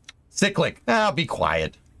 Cyclic. Ah, be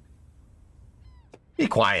quiet. Be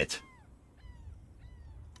quiet.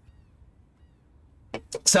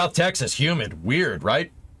 South Texas, humid. Weird,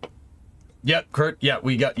 right? Yep, Kurt. Yeah,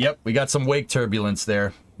 we got some wake turbulence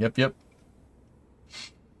there. Yep.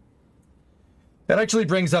 That actually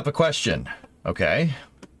brings up a question. Okay.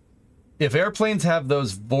 If airplanes have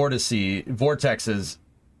those vortexes,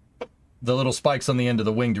 the little spikes on the end of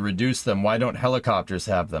the wing to reduce them, why don't helicopters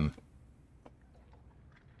have them?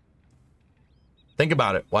 Think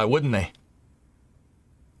about it. Why wouldn't they?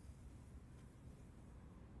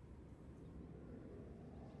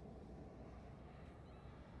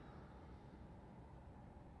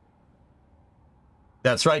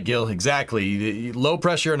 That's right, Gil. Exactly. Low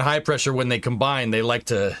pressure and high pressure, when they combine, they like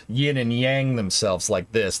to yin and yang themselves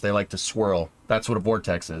like this. They like to swirl. That's what a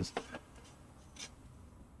vortex is.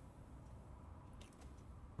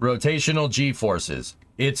 Rotational G-forces.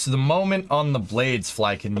 It's the moment on the blades,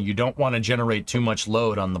 Flykin. You don't want to generate too much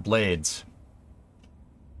load on the blades.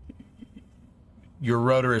 Your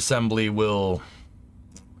rotor assembly will...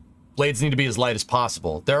 Blades need to be as light as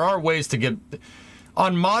possible. There are ways to get...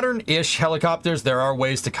 On modern-ish helicopters, there are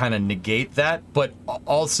ways to kind of negate that, but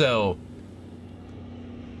also,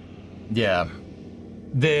 yeah,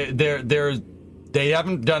 they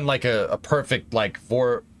haven't done like a perfect like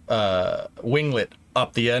winglet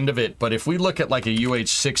up the end of it. But if we look at like a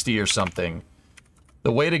UH-60 or something,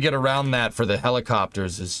 the way to get around that for the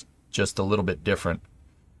helicopters is just a little bit different.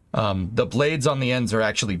 The blades on the ends are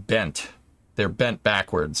actually bent; they're bent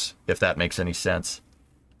backwards, if that makes any sense.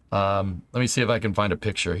 Let me see if I can find a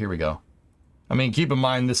picture. Here we go. I mean, keep in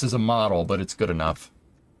mind, this is a model, but it's good enough.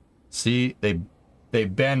 See, they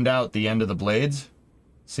bend out the end of the blades.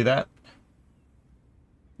 See that?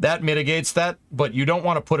 That mitigates that, but you don't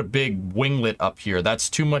want to put a big winglet up here. That's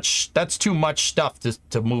too much stuff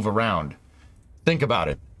to move around. Think about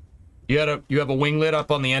it. You have a winglet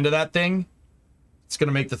up on the end of that thing. It's going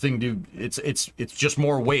to make the thing do, it's just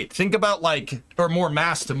more weight. Think about like, or more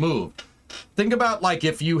mass to move. Think about like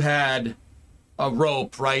if you had a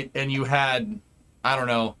rope, right, and you had, I don't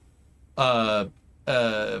know,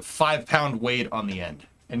 5-pound weight on the end,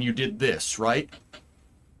 and you did this, right?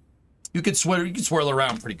 You could swirl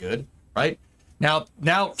around pretty good, right? Now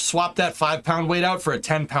swap that 5-pound weight out for a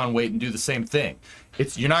 10-pound weight and do the same thing.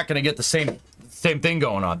 You're not going to get the same thing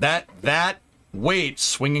going on. That weight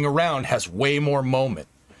swinging around has way more moment.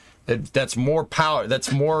 That's more power.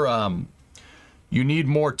 That's more. You need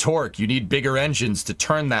more torque. You need bigger engines to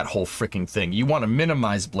turn that whole freaking thing. You want to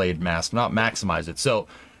minimize blade mass, not maximize it. So,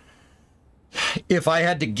 if I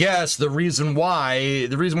had to guess, the reason why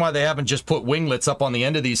they haven't just put winglets up on the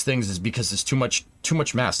end of these things is because there's too much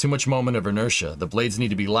mass, too much moment of inertia. The blades need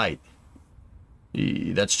to be light.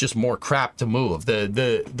 That's just more crap to move.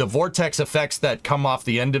 The vortex effects that come off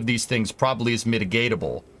the end of these things probably is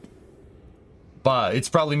mitigatable. But it's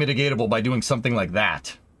probably mitigatable by doing something like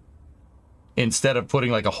that, instead of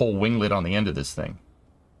putting like a whole winglet on the end of this thing.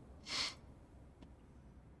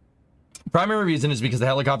 Primary reason is because the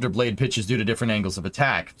helicopter blade pitches due to different angles of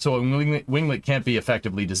attack. So a winglet can't be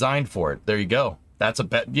effectively designed for it. There you go. That's a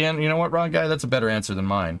bet. Yeah, you know what, Ron Guy? That's a better answer than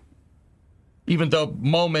mine. Even though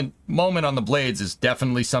moment on the blades is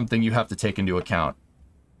definitely something you have to take into account.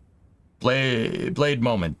 Blade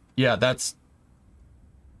moment. Yeah, that's...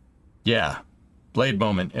 Yeah. Blade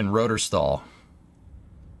moment and rotor stall.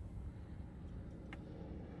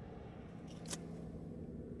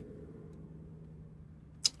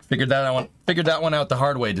 Figured that one out the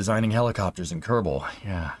hard way, designing helicopters in Kerbal.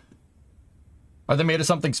 Yeah. Are they made of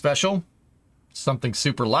something special? Something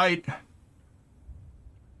super light?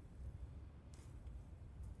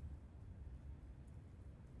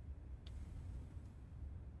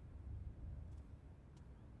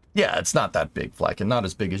 Yeah, it's not that big, Flack, and not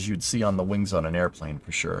as big as you'd see on the wings on an airplane,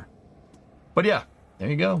 for sure. But yeah, there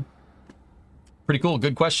you go. Pretty cool.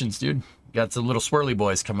 Good questions, dude. Got some little swirly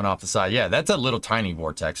boys coming off the side. Yeah, that's a little tiny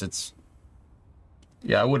vortex. It's...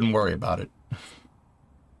 Yeah, I wouldn't worry about it.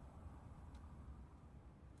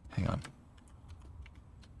 Hang on.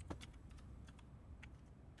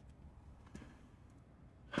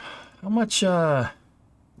 How much,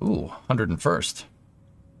 Ooh, 101st.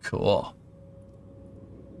 Cool.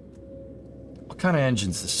 What kind of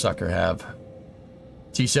engines does this sucker have?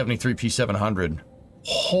 T-73, P-700.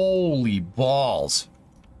 Holy balls.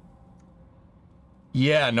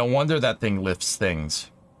 Yeah, no wonder that thing lifts things.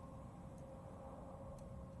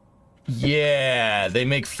 Yeah, they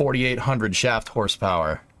make 4,800 shaft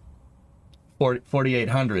horsepower.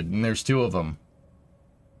 4,800, and there's two of them.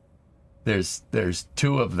 There's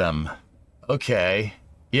two of them. Okay.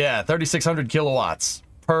 Yeah, 3,600 kilowatts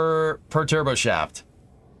per turbo shaft.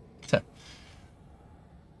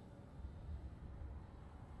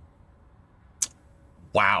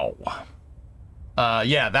 Wow.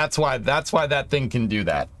 Yeah, that's why that thing can do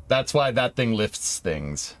that. That's why that thing lifts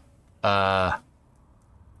things. Wow.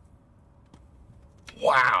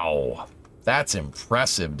 That's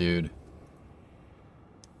impressive, dude.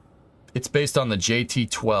 It's based on the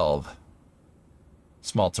JT-12.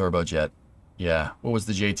 Small turbojet. Yeah. What was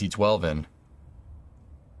the JT-12 in?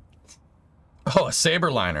 Oh, a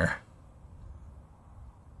Saberliner.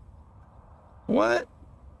 What?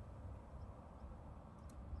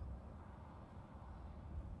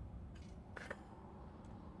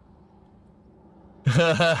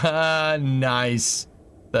 Nice.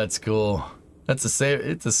 That's cool. It's a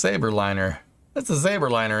Saberliner. That's a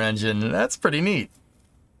Saberliner engine. That's pretty neat.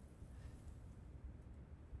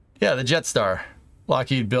 Yeah, the Jetstar.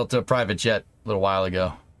 Lockheed built a private jet a little while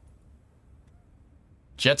ago.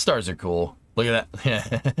 Jetstars are cool. Look at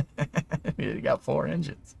that. You got 4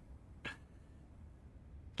 engines.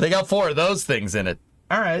 They got 4 of those things in it.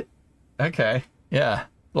 All right. Okay. Yeah.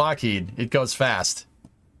 Lockheed. It goes fast.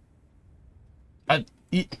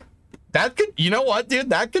 That could, you know what, dude?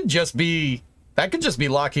 That could just be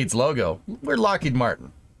Lockheed's logo. We're Lockheed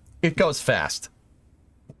Martin. It goes fast.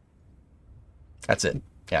 That's it.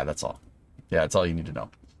 Yeah, that's all. Yeah, that's all you need to know.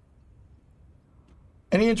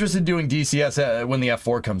 Any interest in doing DCS when the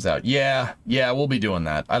F4 comes out? Yeah, we'll be doing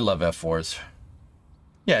that. I love F4s.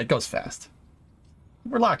 Yeah, it goes fast.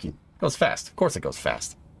 We're Lockheed. It goes fast. Of course it goes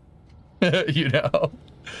fast. You know.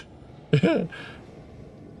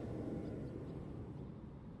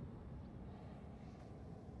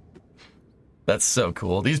 That's so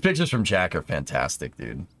cool. These pictures from Jack are fantastic,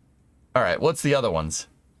 dude. All right, what's the other ones?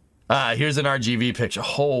 Here's an RGV picture.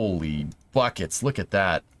 Holy buckets, look at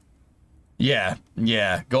that. Yeah.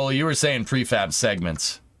 Goalie, you were saying prefab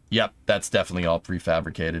segments. Yep, that's definitely all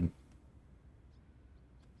prefabricated.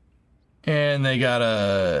 And they got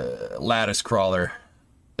a lattice crawler.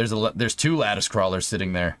 There's 2 lattice crawlers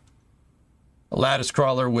sitting there. A lattice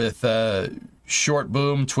crawler with short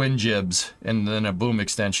boom, twin jibs, and then a boom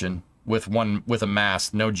extension with a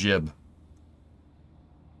mast, no jib.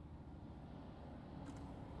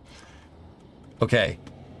 Okay.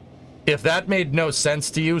 If that made no sense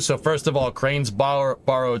to you, so first of all, cranes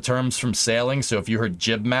borrow terms from sailing, so if you heard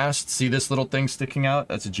jib mast, see this little thing sticking out?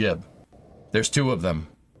 That's a jib. There's 2 of them.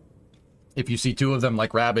 If you see 2 of them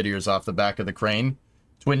like rabbit ears off the back of the crane,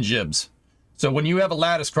 twin jibs. So when you have a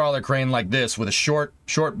lattice crawler crane like this with a short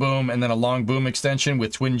boom and then a long boom extension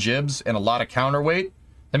with twin jibs and a lot of counterweight,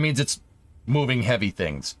 that means it's moving heavy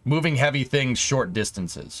things. Moving heavy things short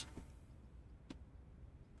distances.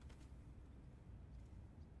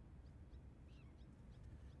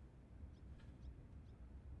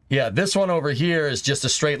 Yeah, this one over here is just a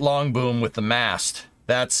straight long boom with the mast.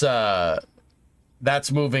 That's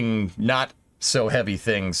moving not so heavy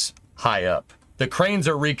things high up. The cranes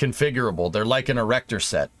are reconfigurable. They're like an erector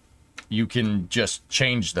set. You can just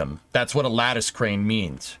change them. That's what a lattice crane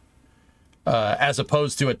means. As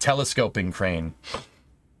opposed to a telescoping crane.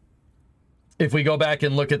 If we go back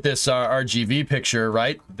and look at this RGV picture,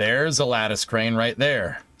 right? There's a lattice crane right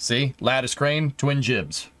there. See? Lattice crane, twin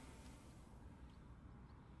jibs.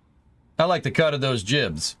 I like the cut of those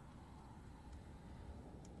jibs.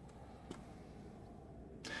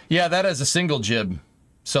 Yeah, that has a single jib.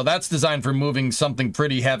 So that's designed for moving something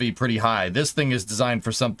pretty heavy, pretty high. This thing is designed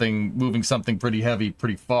for moving something pretty heavy,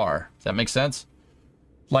 pretty far. Does that make sense?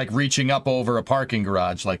 like reaching up over a parking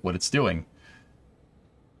garage, like what it's doing.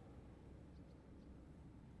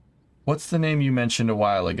 What's the name you mentioned a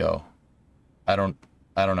while ago? I don't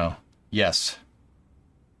know. Yes.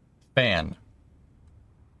 Fan.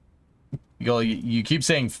 You keep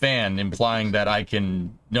saying fan, implying that I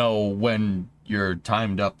can know when you're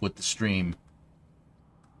timed up with the stream.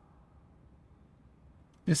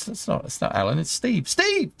 It's not Alan, it's Steve.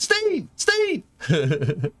 Steve!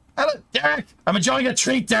 Alan, Derek! I'm enjoying a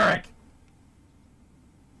treat, Derek!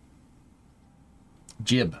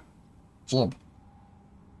 Jib.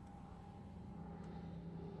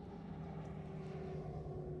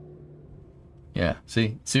 Yeah,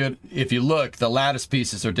 see, if you look, the lattice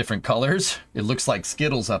pieces are different colors. It looks like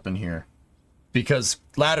Skittles up in here. Because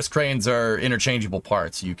lattice cranes are interchangeable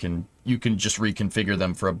parts. You can just reconfigure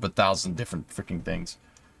them for 1,000 different freaking things.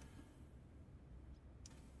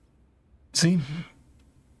 See?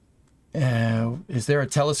 Is there a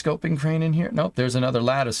telescoping crane in here? Nope, there's another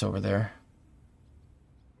lattice over there.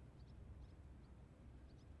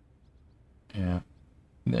 Yeah.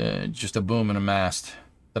 Just a boom and a mast.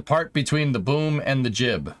 The part between the boom and the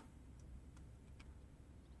jib.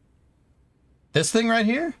 This thing right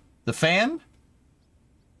here? The fan?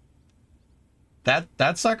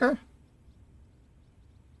 That sucker?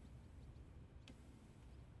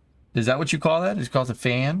 Is that what you call that? It's called a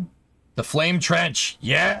fan? The flame trench.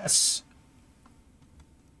 Yes!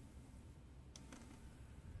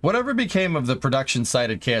 Whatever became of the production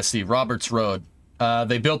site at KSC, Roberts Road.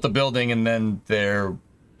 They built the building and then they're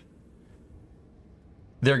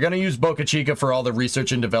going to use Boca Chica for all the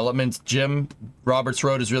research and development. Jim, Roberts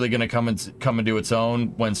Road is really going to come and do its own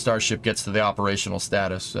when Starship gets to the operational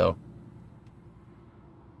status. So,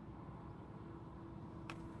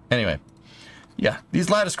 anyway, yeah,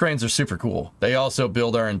 these lattice cranes are super cool. They also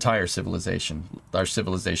build our entire civilization. Our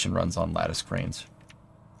civilization runs on lattice cranes.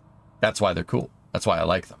 That's why they're cool. That's why I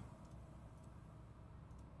like them.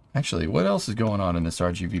 Actually, what else is going on in this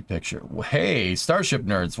RGB picture? Hey, Starship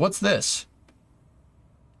nerds, what's this?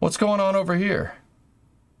 What's going on over here?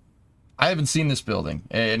 I haven't seen this building,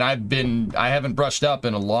 and I haven't brushed up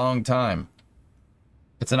in a long time.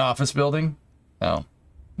 It's an office building? Oh,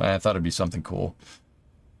 I thought it'd be something cool.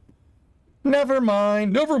 Never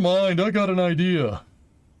mind, I got an idea.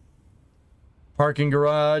 Parking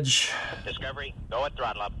garage. Discovery, go at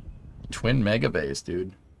throttle up. Twin mega base,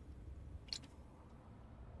 dude.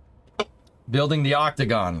 Building the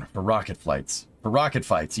octagon for rocket flights. For rocket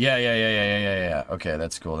fights. Yeah. Okay,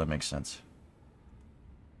 that's cool. That makes sense.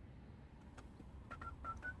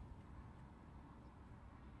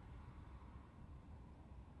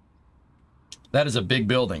 That is a big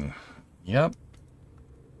building. Yep.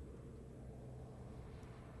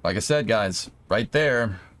 Like I said, guys, right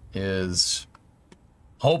there is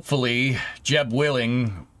hopefully, Jeb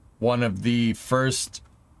willing, one of the first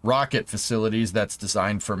rocket facilities that's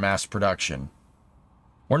designed for mass production.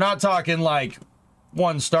 We're not talking like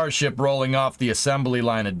one Starship rolling off the assembly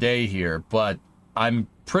line a day here, but I'm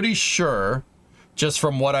pretty sure, just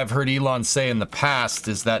from what I've heard Elon say in the past,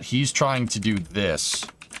 is that he's trying to do this.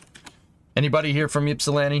 Anybody here from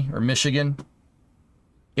Ypsilanti or Michigan?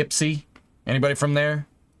 Ipsy? Anybody from there?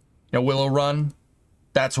 You know, Willow Run?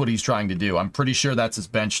 That's what he's trying to do. I'm pretty sure that's his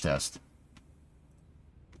bench test.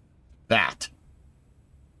 That.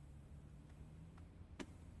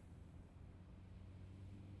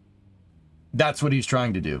 That's what he's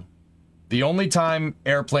trying to do. The only time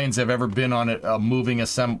airplanes have ever been on a moving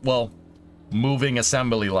assembly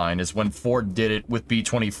line is when Ford did it with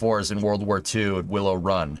B-24s in World War II at Willow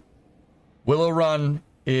Run. Willow Run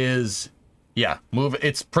is, yeah,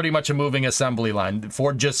 it's pretty much a moving assembly line.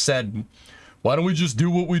 Ford just said, why don't we just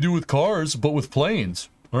do what we do with cars, but with planes?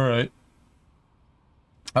 All right.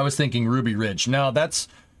 I was thinking Ruby Ridge. No, that's,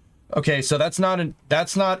 okay, so that's not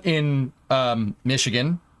in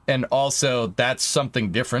Michigan. And also, that's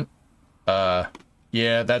something different.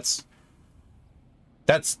 Yeah, that's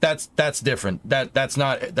different. That's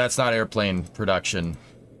not airplane production.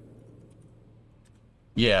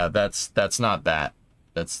 Yeah, that's not that.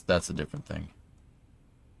 That's a different thing.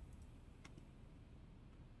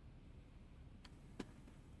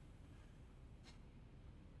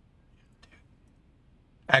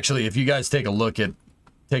 Actually, if you guys take a look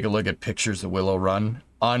at pictures of Willow Run,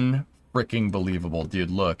 unfreaking believable,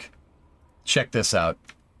 dude. Look, check this out.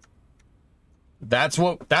 That's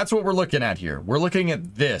what we're looking at here. We're looking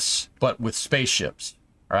at this, but with spaceships.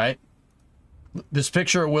 All right, this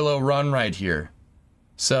picture of Willow Run right here.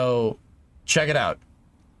 So, check it out.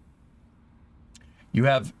 You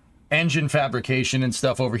have engine fabrication and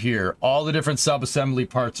stuff over here. All the different sub-assembly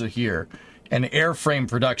parts are here, and airframe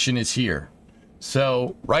production is here.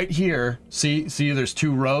 So right here, see there's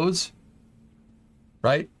 2 rows,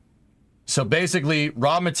 right? So basically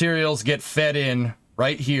raw materials get fed in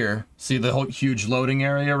right here. See the whole huge loading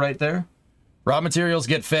area right there? Raw materials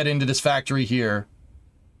get fed into this factory here,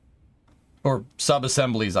 or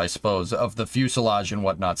sub-assemblies, I suppose, of the fuselage and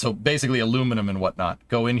whatnot. So basically aluminum and whatnot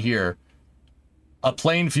go in here. A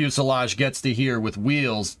plain fuselage gets to here with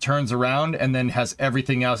wheels, turns around, and then has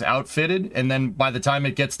everything else outfitted. And then by the time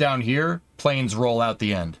it gets down here, planes roll out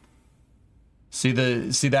the end. See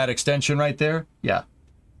that extension right there? Yeah.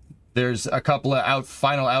 There's a couple of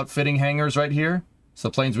final outfitting hangars right here.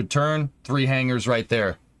 So planes would turn, 3 hangars right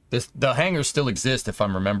there. The hangars still exist if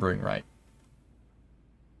I'm remembering right.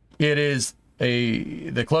 It is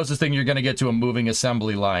the closest thing you're going to get to a moving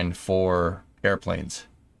assembly line for airplanes.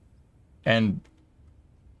 And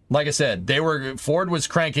like I said, Ford was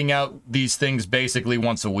cranking out these things basically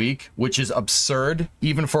once a week, which is absurd,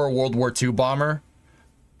 even for a World War II bomber.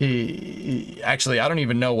 Actually, I don't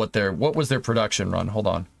even know what was their production run. Hold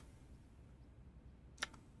on.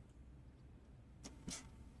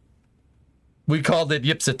 We called it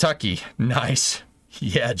Yipsatucky. Nice.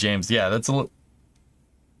 Yeah, James. Yeah, that's a little...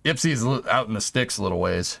 Ipsy's out in the sticks a little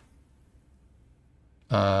ways.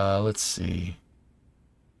 Let's see.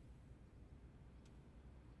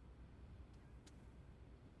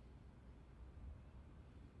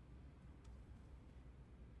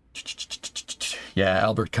 Yeah,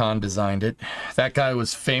 Albert Kahn designed it. That guy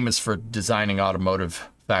was famous for designing automotive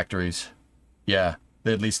factories. Yeah,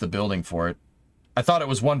 at least the building for it. I thought it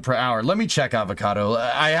was 1 per hour. Let me check, Avocado.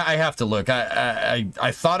 I have to look.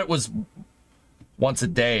 I thought it was once a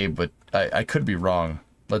day, but I could be wrong.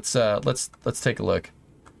 Let's take a look.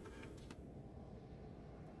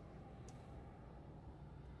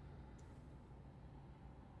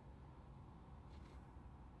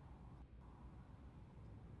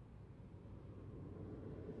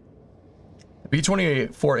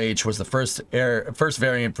 B-24H was the first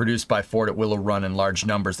variant produced by Ford at Willow Run in large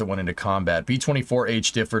numbers that went into combat.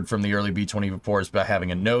 B-24H differed from the early B-24s by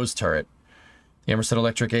having a nose turret, the Emerson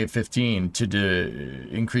Electric A-15, to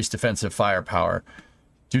increase defensive firepower.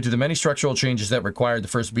 Due to the many structural changes that required the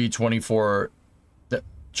first B-24... the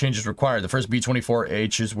first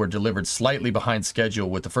B-24Hs were delivered slightly behind schedule,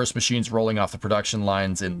 with the first machines rolling off the production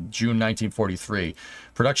lines in June 1943.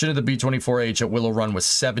 Production of the B-24H at Willow Run was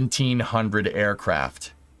 1,700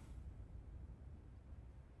 aircraft.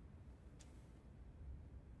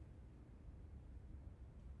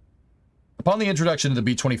 Upon the introduction of the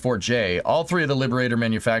B-24J, all 3 of the Liberator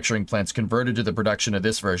manufacturing plants converted to the production of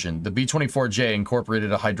this version. The B-24J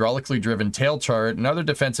incorporated a hydraulically driven tail turret and other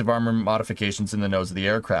defensive armor modifications in the nose of the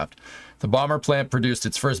aircraft. The bomber plant produced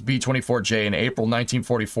its first B-24J in April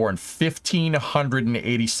 1944, and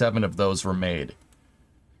 1,587 of those were made.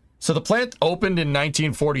 So the plant opened in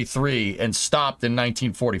 1943 and stopped in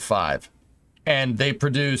 1945. And they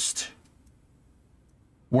produced...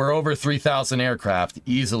 We're over 3,000 aircraft,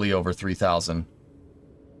 easily over 3,000.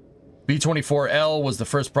 B-24L was the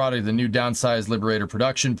first product of the new downsized Liberator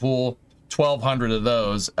production pool. 1,200 of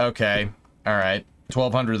those. Okay. All right.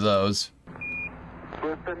 1,200 of those.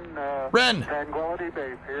 Ren! Tranquility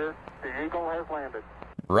Base here. The Eagle has landed.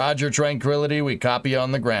 Roger, Tranquility. We copy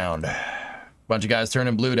on the ground. Bunch of guys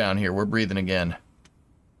turning blue down here. We're breathing again.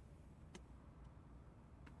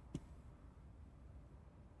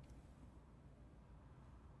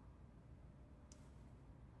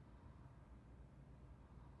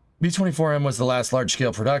 B-24M was the last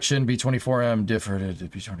large-scale production. B-24M differed.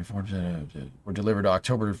 B-24 were delivered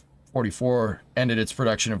October 44, ended its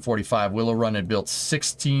production in 45. Willow Run had built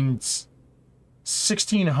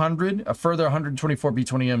 1,600. A further 124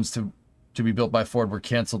 B-20Ms to be built by Ford were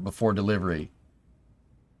canceled before delivery.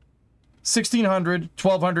 1,600,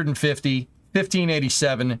 1,250,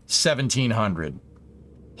 1,587, 1,700.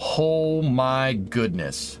 Oh my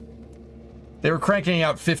goodness. They were cranking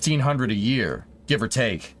out 1,500 a year, give or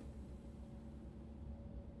take.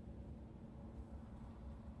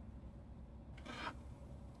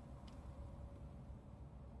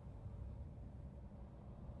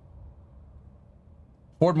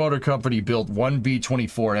 Ford Motor Company built one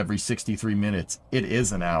B-24 every 63 minutes. It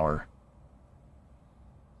is an hour.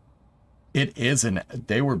 It is an...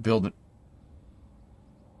 They were building...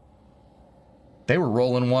 They were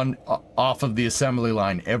rolling one off of the assembly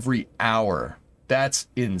line every hour. That's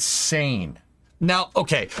insane. Now,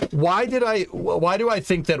 okay, why do I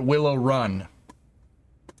think that Willow Run...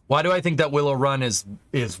 Why do I think that Willow Run is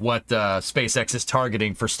what SpaceX is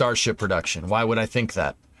targeting for Starship production? Why would I think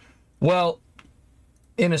that? Well...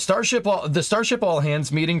 In the Starship All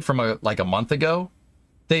Hands meeting from like a month ago,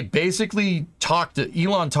 they basically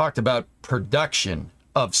Elon talked about production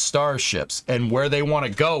of starships and where they want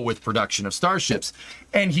to go with production of starships.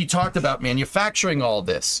 And he talked about manufacturing all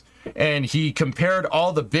this. And he compared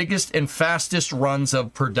all the biggest and fastest runs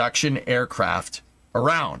of production aircraft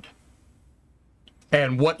around.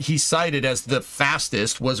 And what he cited as the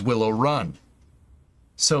fastest was Willow Run.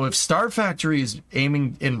 So if Star Factory is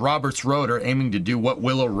aiming, in Roberts Road, are aiming to do what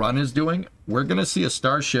Willow Run is doing, we're going to see a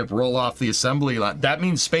Starship roll off the assembly line. That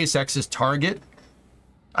means SpaceX's target.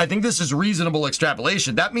 I think this is reasonable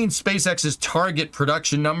extrapolation. That means SpaceX's target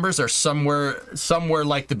production numbers are somewhere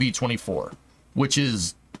like the B-24, which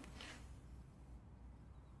is...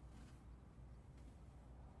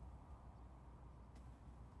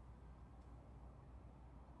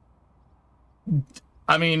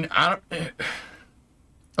 I mean, I don't...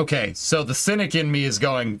 Okay, so the cynic in me is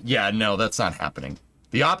going, yeah, no, that's not happening.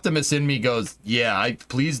 The optimist in me goes, yeah,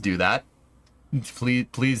 please do that.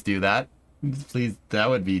 Please do that. Please,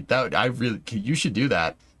 you should do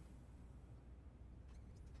that.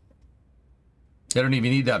 I don't even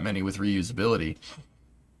need that many with reusability.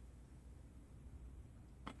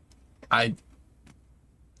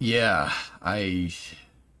 Yeah,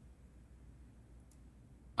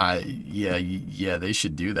 they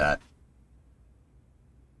should do that.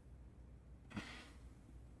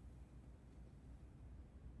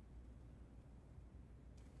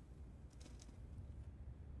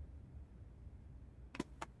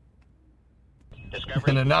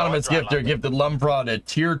 Discovery. An anonymous gifter gifted Lumprod a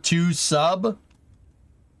tier 2 sub.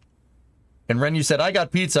 And Ren, you said, I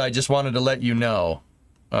got pizza, I just wanted to let you know.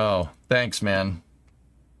 Oh, thanks, man.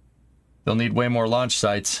 They'll need way more launch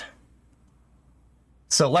sites.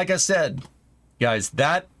 So, like I said, guys,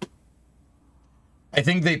 I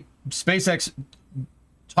think SpaceX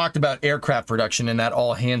talked about aircraft production in that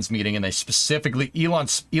all hands meeting, and they specifically, Elon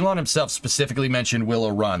himself specifically mentioned Willow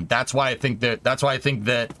Run. That's why I think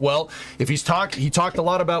that, well, if he talked a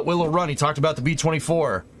lot about Willow Run, he talked about the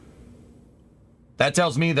B-24. That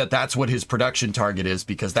tells me that that's what his production target is,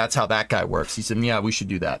 because that's how that guy works. He said, yeah, we should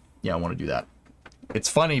do that. Yeah, I want to do that. It's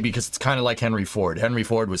funny because it's kind of like Henry Ford. Henry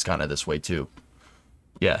Ford was kind of this way too.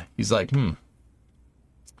 Yeah, he's like,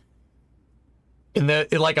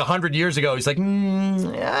 like 100 years ago, he's like,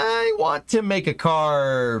 I want to make a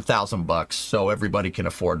car $1,000 so everybody can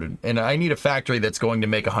afford it, and I need a factory that's going to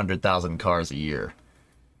make 100,000 cars a year.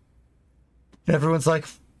 And everyone's like,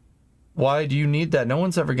 why do you need that? No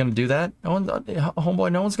one's ever going to do that. No one,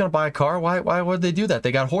 homeboy, no one's going to buy a car. Why would they do that?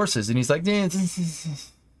 They got horses. And he's like,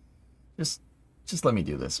 just let me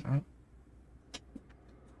do this, all right?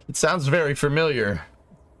 It sounds very familiar.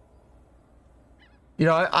 You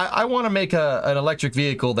know, I want to make an electric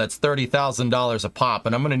vehicle that's $30,000 a pop,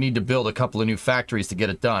 and I'm going to need to build a couple of new factories to get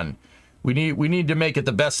it done. We need to make it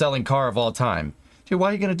the best-selling car of all time. Dude, why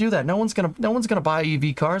are you going to do that? No one's gonna buy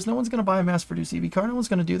EV cars. No one's going to buy a mass-produced EV car. No one's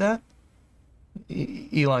going to do that.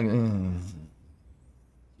 Elon,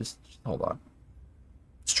 just hold on.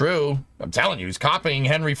 It's true. I'm telling you, he's copying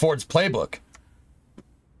Henry Ford's playbook.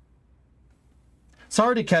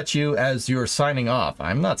 Sorry to catch you as you're signing off.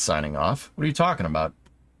 I'm not signing off. What are you talking about?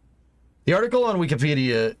 The article on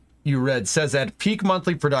Wikipedia you read says that peak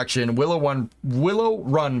monthly production, Willow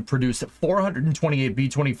Run produced 428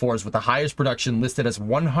 B-24s with the highest production listed as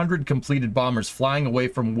 100 completed bombers flying away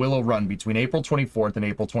from Willow Run between April 24th and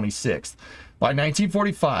April 26th. By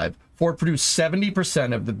 1945, Ford produced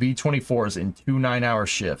 70% of the B-24s in 2 9-hour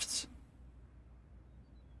shifts.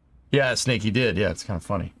 Yeah, Snake, he did. Yeah, it's kind of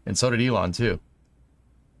funny. And so did Elon, too.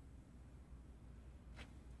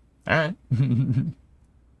 All right.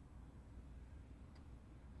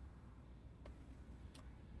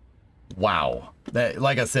 Wow. That,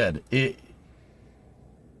 like I said,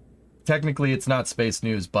 technically it's not space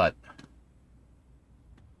news, but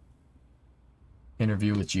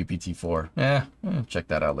interview with GPT-4. Check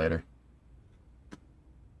that out later.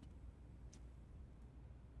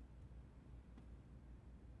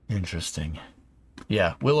 Interesting.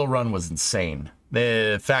 Yeah, Willow Run was insane.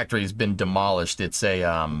 The factory's been demolished. It's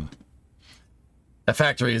a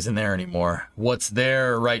factory isn't there anymore. What's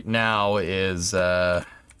there right now is a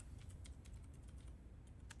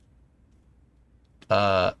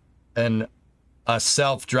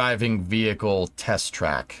self-driving vehicle test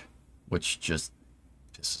track, which just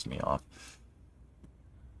pisses me off.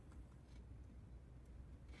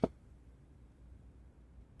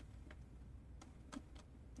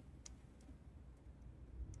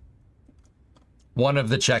 One of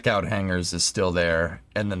the checkout hangars is still there,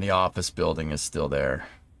 and then the office building is still there.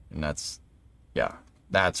 And that's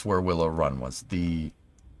where Willow Run was. The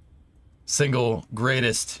single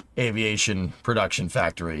greatest aviation production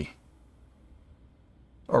factory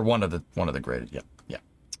Or one of the graded. Yep. Yeah.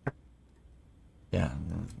 Yeah.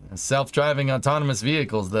 Self-driving autonomous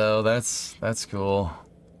vehicles, though. That's cool.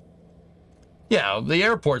 Yeah, the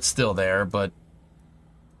airport's still there, but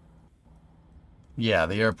yeah,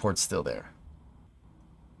 the airport's still there.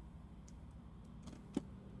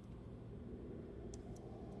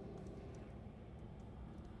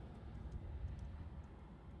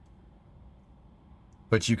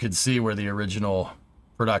 But you could see where the original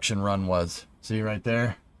production run was. See right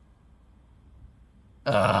there?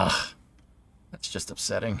 That's just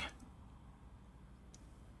upsetting.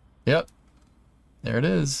 Yep. There it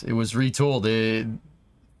is. It was retooled.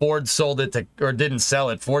 Ford sold it to, or didn't sell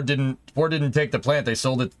it. Ford didn't take the plant. They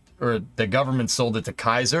sold it, or the government sold it to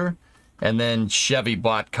Kaiser, and then Chevy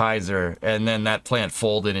bought Kaiser, and then that plant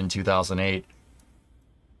folded in 2008,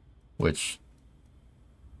 which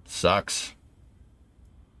sucks.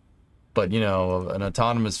 But, you know, an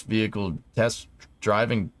autonomous vehicle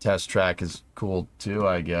driving test track is cool too,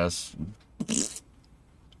 I guess.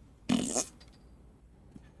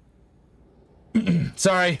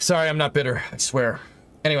 Sorry, I'm not bitter, I swear.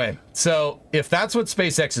 Anyway, so if that's what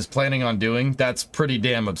SpaceX is planning on doing, that's pretty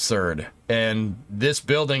damn absurd. And this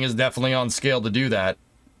building is definitely on scale to do that.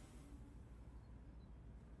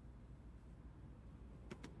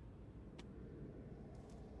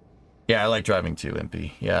 Yeah, I like driving too,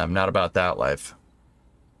 MP. Yeah, I'm not about that life.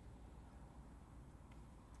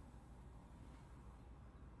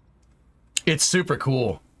 It's super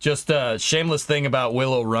cool. Just a shameless thing about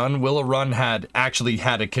Willow Run. Willow Run actually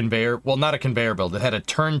had a conveyor, well, not a conveyor belt, it had a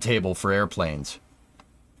turntable for airplanes.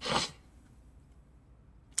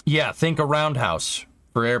 Yeah, think a roundhouse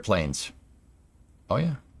for airplanes. Oh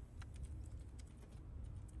yeah.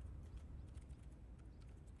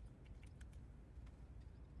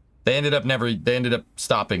 They ended up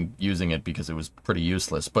stopping using it because it was pretty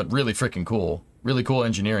useless, but really freaking cool. Really cool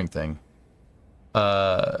engineering thing.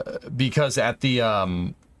 Because at the,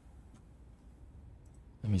 let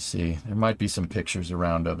me see. There might be some pictures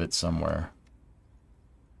around of it somewhere.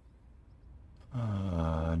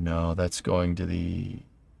 No, that's going to the...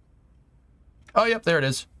 Oh, yep, there it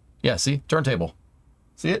is. Yeah, see? Turntable.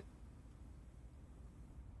 See it?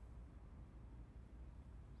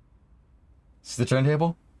 See the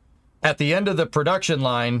turntable? At the end of the production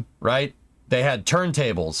line, right, they had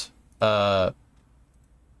turntables. And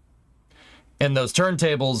those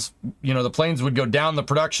turntables, you know, the planes would go down the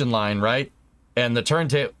production line, right? And the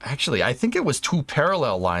turntable, actually, I think it was two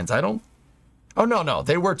parallel lines. Oh, no,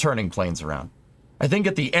 they were turning planes around. I think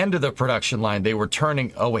at the end of the production line, they were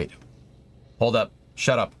turning, oh, wait. Hold up.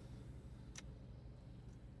 Shut up.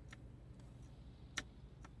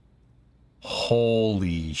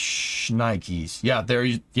 Holy shnikes. Yeah,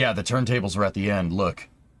 the turntables were at the end. Look.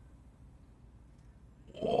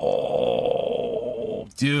 Oh,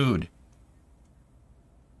 dude.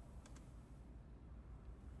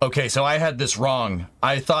 Okay, so I had this wrong.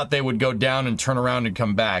 I thought they would go down and turn around and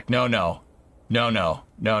come back. No.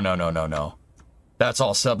 That's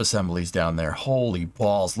all sub-assemblies down there. Holy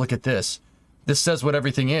balls. Look at this. This says what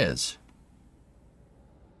everything is.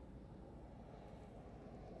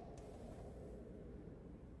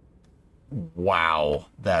 Wow,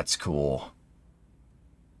 that's cool.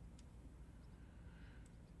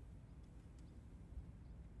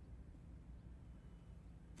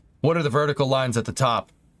 What are the vertical lines at the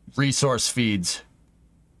top? Resource feeds.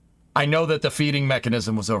 I know that the feeding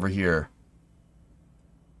mechanism was over here.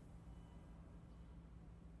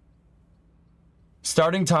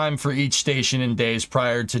 Starting time for each station in days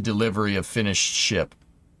prior to delivery of finished ship.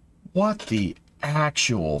 What the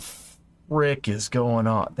actual frick is going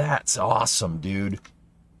on? That's awesome, dude.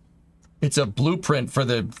 It's a blueprint for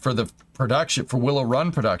the production, for Willow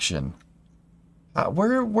Run production.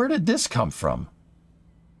 Where did this come from?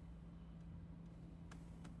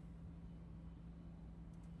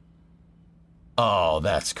 Oh,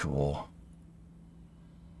 that's cool.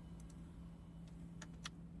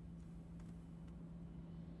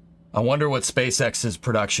 I wonder what SpaceX's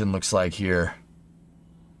production looks like here.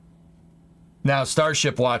 Now,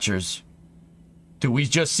 Starship watchers, do we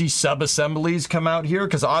just see sub-assemblies come out here?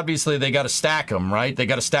 Because obviously they got to stack them, right? They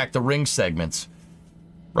got to stack the ring segments,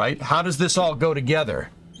 right? How does this all go together?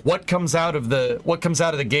 What comes out of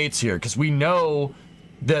the gates here? Because we know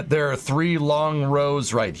that there are 3 long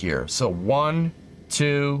rows right here. So 1,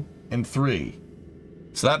 2, and 3.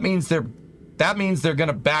 So that means they're going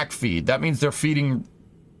to backfeed. That means they're feeding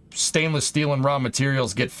stainless steel and raw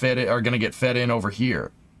materials are going to get fed in over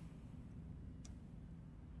here.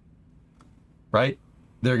 Right?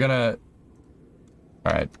 They're going to...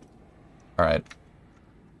 All right.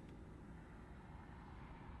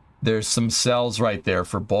 There's some cells right there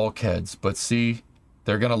for bulkheads, but see,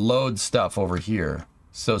 they're going to load stuff over here.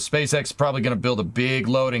 So SpaceX is probably going to build a big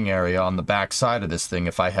loading area on the back side of this thing,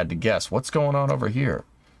 if I had to guess. What's going on over here?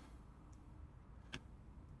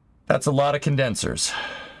 That's a lot of condensers.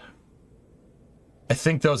 I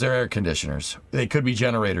think those are air conditioners. They could be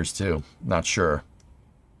generators too. Not sure.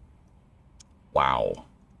 Wow.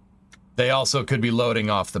 They also could be loading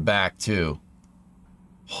off the back too.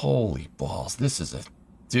 Holy balls. This is a...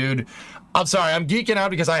 Dude, I'm sorry. I'm geeking out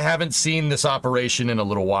because I haven't seen this operation in a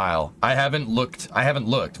little while. I haven't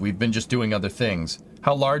looked. We've been just doing other things.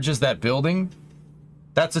 How large is that building?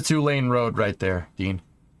 That's a 2-lane road right there, Dean.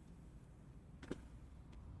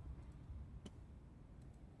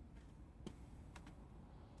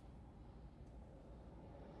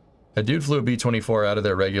 A dude flew a B-24 out of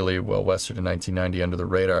there regularly well western in 1990 under the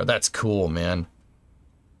radar. That's cool, man.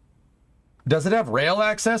 Does it have rail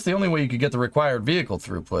access? The only way you could get the required vehicle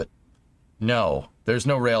throughput. No, there's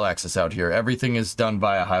no rail access out here. Everything is done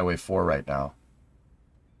via Highway 4 right now.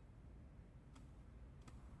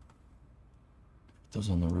 Those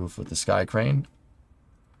on the roof with the sky crane.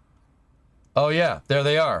 Oh yeah, there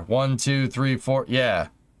they are. 1, 2, 3, 4. Yeah.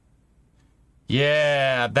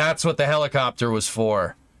 Yeah, that's what the helicopter was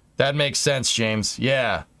for. That makes sense, James.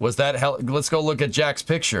 Yeah. Was that let's go look at Jack's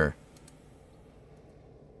picture.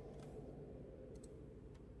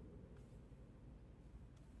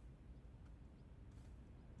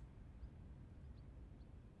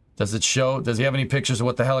 Does it show? Does he have any pictures of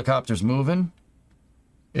what the helicopter's moving?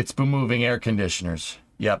 It's moving air conditioners.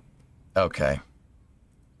 Yep. Okay.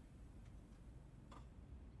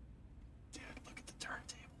 Dude, look at the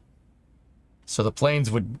turntable. So the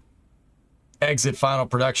planes would exit final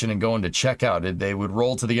production and go into checkout. They would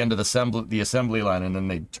roll to the end of the assembly line and then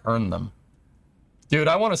they'd turn them. Dude,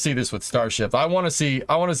 I want to see this with Starship. I want to see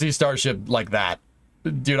Starship like that.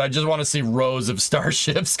 Dude, I just want to see rows of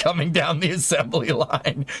starships coming down the assembly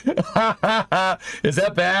line. Is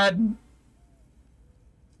that bad?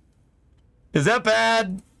 Is that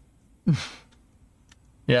bad?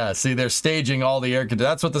 Yeah, see, they're staging all the air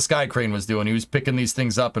conditioners. That's what the Sky Crane was doing. He was picking these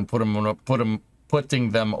things up and putting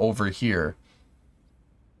them over here.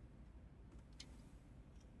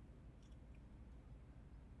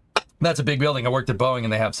 That's a big building. I worked at Boeing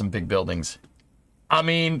and they have some big buildings. I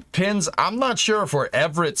mean, pins, I'm not sure if we're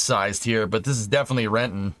Everett sized here, but this is definitely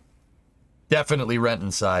Renton. Definitely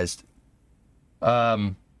Renton sized.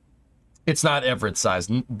 It's not Everett sized.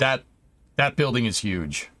 That building is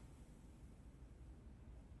huge.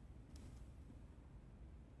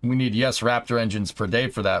 We need, yes, Raptor engines per day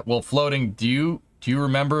for that. Well, floating, do you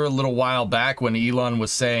remember a little while back when Elon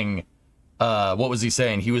was saying, what was he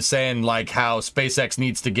saying? He was saying like how SpaceX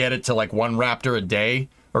needs to get it to like 1 Raptor a day,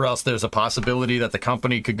 or else there's a possibility that the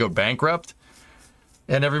company could go bankrupt.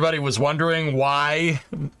 And everybody was wondering why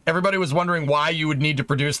you would need to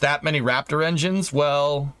produce that many Raptor engines.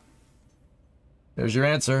 Well, there's your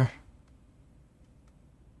answer.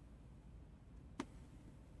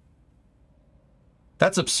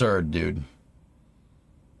 That's absurd, dude.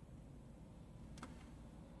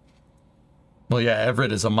 Well, yeah,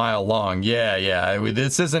 Everett is a mile long. Yeah.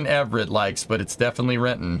 This isn't Everett likes, but it's definitely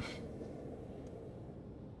Renton.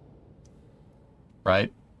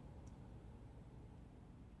 Right?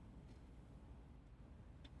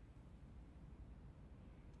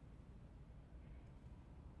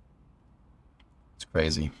 It's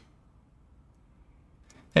crazy.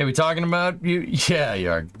 Hey, we talking about you? Yeah, you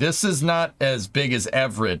are. This is not as big as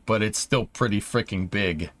Everett, but it's still pretty freaking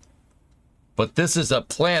big. But this is a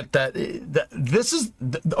plant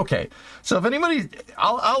okay. So if anybody,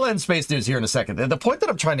 I'll end Space News here in a second. The point that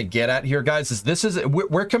I'm trying to get at here, guys, is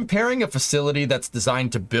we're comparing a facility that's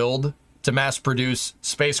designed to mass produce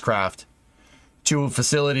spacecraft to a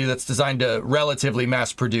facility that's designed to relatively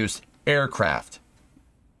mass produce aircraft.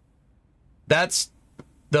 That's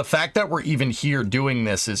the fact that we're even here doing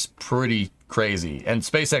this is pretty crazy. And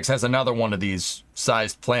SpaceX has another one of these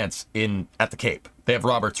sized plants at the Cape. They have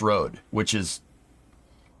Roberts Road, which is...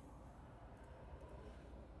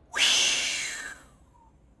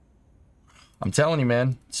 I'm telling you,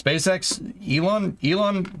 man. SpaceX,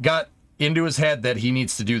 Elon got into his head that he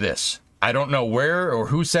needs to do this. I don't know where or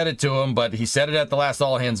who said it to him, but he said it at the last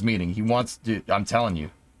all-hands meeting. He wants to... I'm telling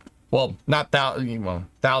you. Well, not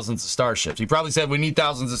thousands of starships. He probably said we need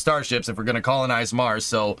thousands of starships if we're going to colonize Mars.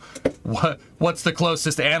 So what's the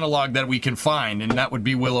closest analog that we can find? And that would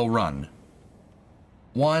be Willow Run.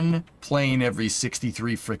 1 plane every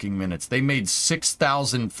 63 freaking minutes. They made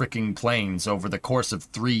 6,000 freaking planes over the course of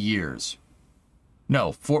 3 years.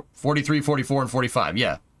 No, 43, 44, and 45.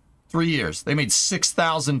 Yeah, 3 years. They made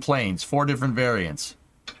 6,000 planes, 4 different variants.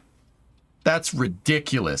 That's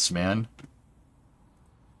ridiculous, man.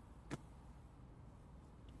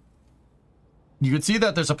 You can see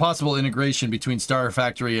that there's a possible integration between Star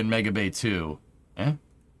Factory and Mega Bay 2. Eh?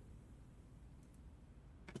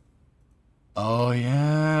 Oh,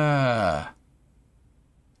 yeah.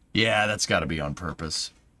 Yeah, that's got to be on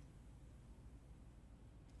purpose.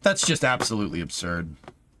 That's just absolutely absurd.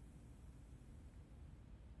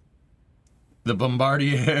 The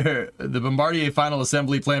Bombardier final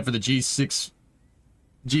assembly plan for the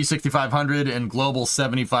G6500 and Global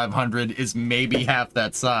 7500 is maybe half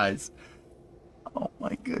that size. Oh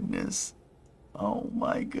my goodness. Oh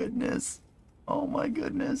my goodness. Oh my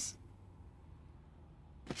goodness.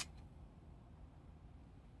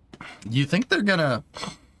 You think they're gonna...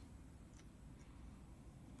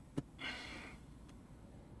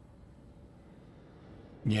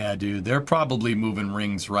 Yeah, dude, they're probably moving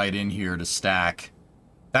rings right in here to stack.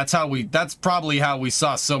 That's probably how we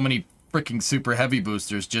saw so many freaking super heavy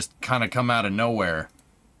boosters just kind of come out of nowhere.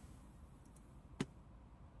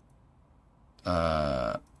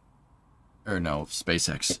 Or no,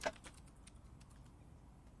 SpaceX.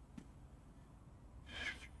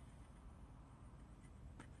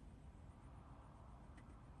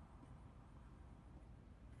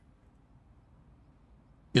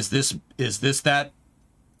 Is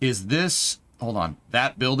this, hold on,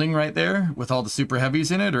 that building right there with all the super heavies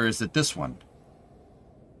in it, or is it this one?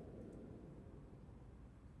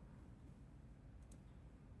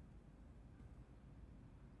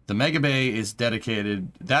 The Mega Bay is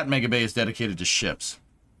dedicated, that Mega Bay is dedicated to ships.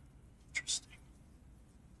 Interesting.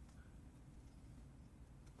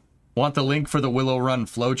 Want the link for the Willow Run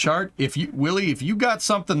flowchart? Willie, if you got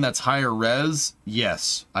something that's higher res,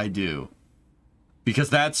 yes, I do. Because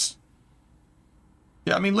that's...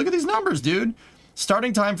 Yeah, I mean, look at these numbers, dude.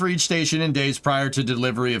 Starting time for each station in days prior to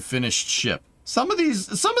delivery of finished ship. Some of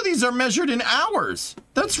these are measured in hours.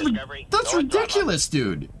 That's ridiculous,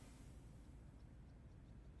 dude.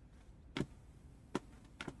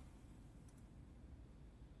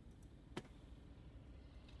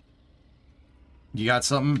 You got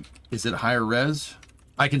something? Is it higher res?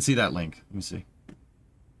 I can see that link. Let me see.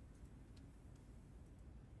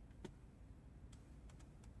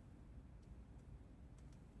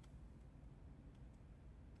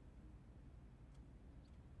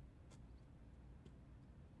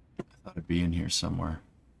 I thought it'd be in here somewhere.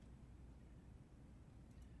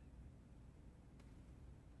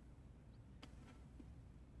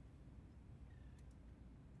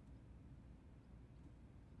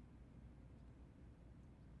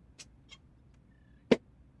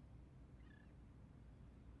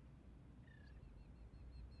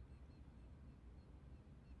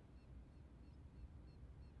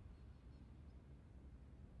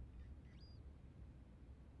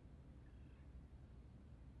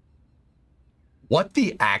 What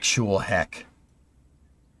the actual heck?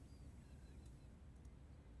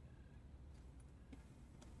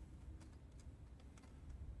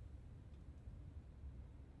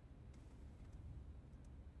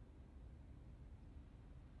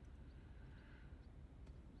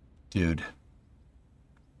 Dude.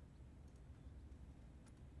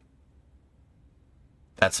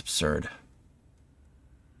 That's absurd.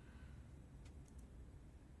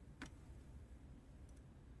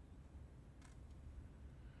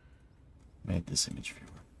 Made this image viewer.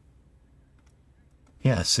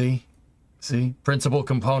 Yeah, see? See? Principal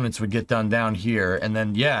components would get done down here, and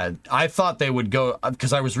then, yeah, I thought they would go,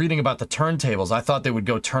 because I was reading about the turntables, I thought they would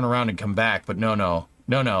go turn around and come back, but no.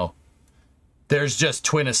 There's just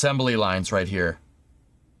twin assembly lines right here.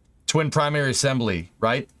 Twin primary assembly,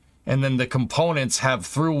 right? And then the components have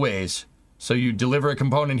throughways. So you deliver a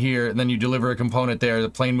component here, and then you deliver a component there, the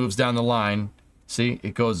plane moves down the line. See?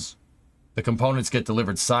 It goes, the components get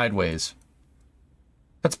delivered sideways.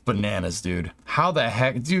 That's bananas, dude. How the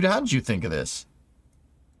heck? Dude, how did you think of this?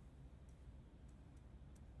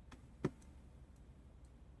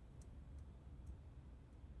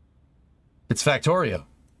 It's Factorio.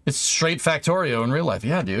 It's straight Factorio in real life.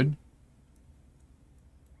 Yeah, dude.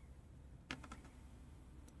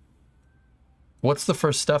 What's the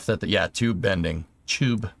first stuff that... yeah, tube bending.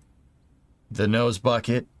 Tube. The nose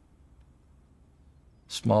bucket.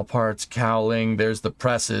 Small parts, cowling. There's the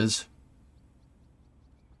presses.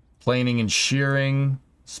 Planing and shearing,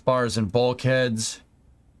 spars and bulkheads.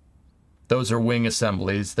 Those are wing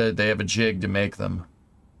assemblies. They have a jig to make them.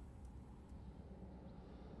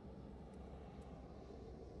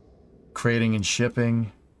 Crating and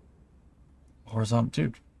shipping. Horizontal,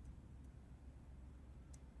 dude.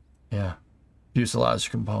 Yeah.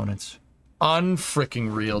 Fuselage components.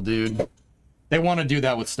 Unfreaking real, dude. They want to do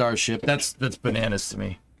that with Starship. That's bananas to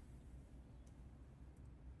me.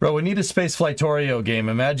 Bro, we need a Space Flightorio game.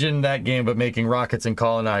 Imagine that game, but making rockets and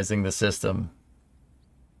colonizing the system.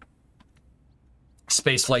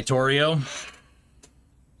 Space Flightorio.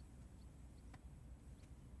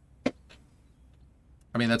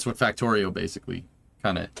 I mean, that's what Factorio basically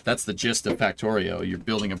kind of... That's the gist of Factorio. You're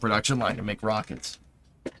building a production line to make rockets.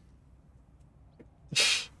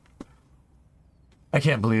 I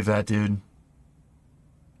can't believe that, dude.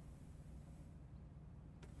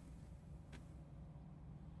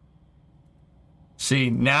 See,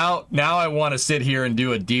 now I want to sit here and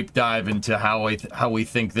do a deep dive into how we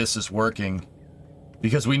think this is working.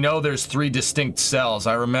 Because we know there's 3 distinct cells.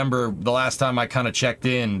 I remember the last time I kind of checked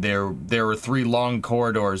in, there were 3 long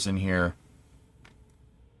corridors in here.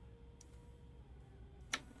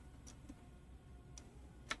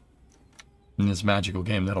 In this magical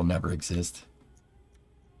game that'll never exist.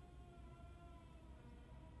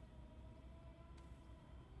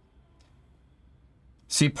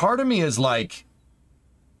 See, part of me is like...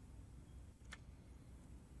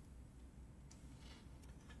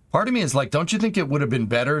 Part of me is like, don't you think it would have been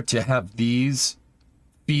better to have these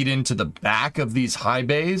feed into the back of these high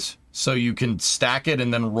bays so you can stack it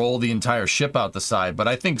and then roll the entire ship out the side? But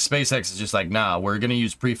I think SpaceX is just like, nah, we're going to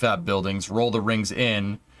use prefab buildings, roll the rings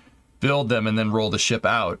in, build them, and then roll the ship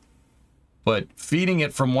out. But feeding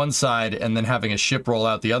it from one side and then having a ship roll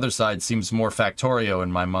out the other side seems more Factorio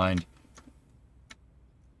in my mind.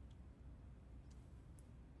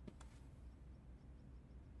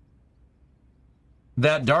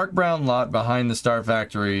 That dark brown lot behind the Star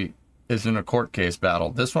Factory is in a court case battle.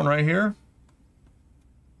 This one right here?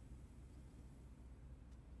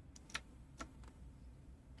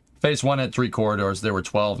 Phase 1 had 3 corridors. There were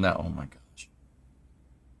 12 now. Oh my gosh.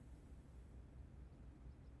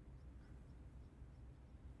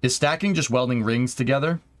 Is stacking just welding rings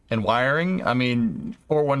together and wiring? I mean,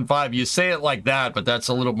 415, you say it like that, but that's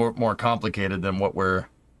a little more complicated than what we're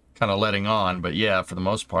kind of letting on. But yeah, for the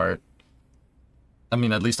most part. I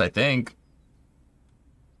mean, at least I think.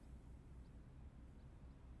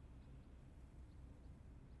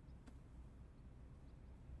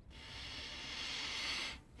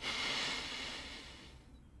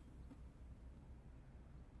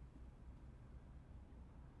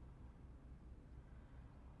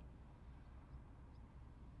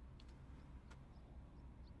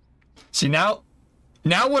 See, now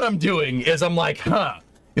what I'm doing is I'm like, huh.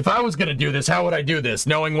 If I was going to do this, how would I do this?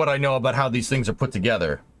 Knowing what I know about how these things are put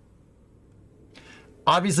together.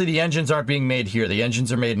 Obviously, the engines aren't being made here. The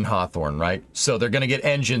engines are made in Hawthorne, right? So they're going to get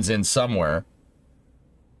engines in somewhere.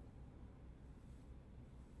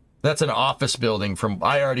 That's an office building from...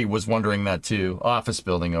 I already was wondering that too. Office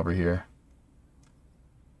building over here.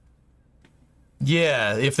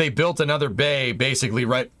 Yeah, if they built another bay, basically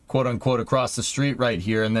right, quote-unquote, across the street right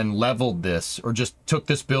here, and then leveled this, or just took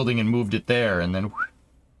this building and moved it there, and then...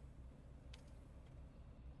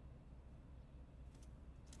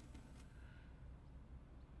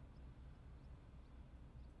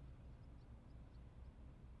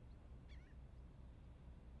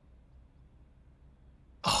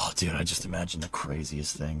 Oh, dude, I just imagined the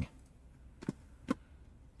craziest thing.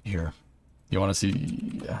 Here. You want to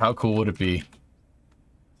see... How cool would it be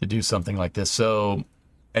to do something like this? So,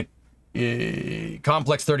 at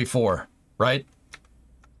Complex 34, right?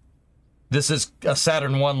 This is a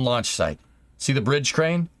Saturn 1 launch site. See the bridge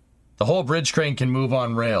crane? The whole bridge crane can move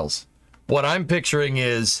on rails. What I'm picturing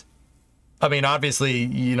is... I mean, obviously,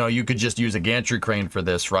 you know, you could just use a gantry crane for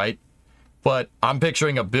this, right? But I'm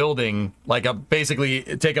picturing a building, like basically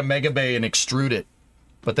take a mega bay and extrude it.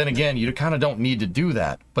 But then again, you kind of don't need to do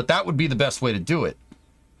that. But that would be the best way to do it,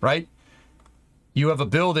 right? You have a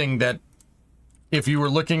building that, if you were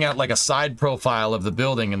looking at like a side profile of the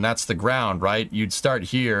building and that's the ground, right? You'd start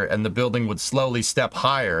here and the building would slowly step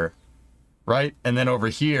higher, right? And then over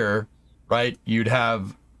here, right, you'd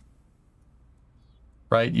have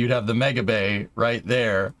the mega bay right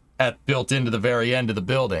there built into the very end of the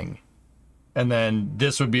building. And then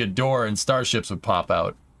this would be a door and starships would pop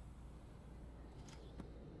out.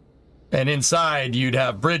 And inside, you'd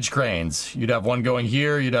have bridge cranes. You'd have one going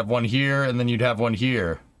here, you'd have one here, and then you'd have one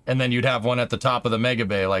here. And then you'd have one at the top of the mega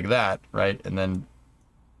bay like that, right? And then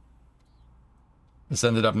this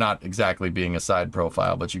ended up not exactly being a side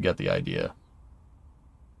profile, but you get the idea.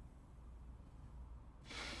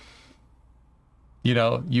 You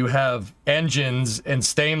know, you have engines and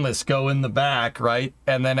stainless go in the back, right?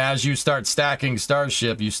 And then as you start stacking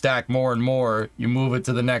Starship, you stack more and more. You move it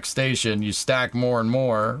to the next station. You stack more and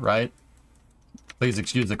more, right? Please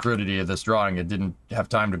excuse the crudity of this drawing. It didn't have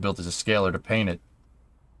time to build as a scaler to paint it.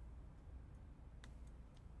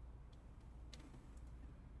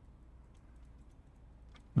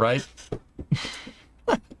 right?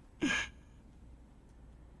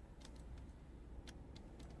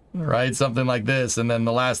 Right, something like this, and then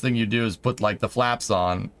the last thing you do is put like the flaps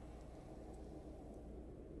on.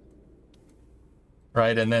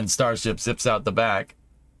 Right, and then Starship zips out the back.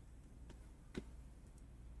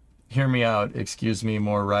 Hear me out, excuse me,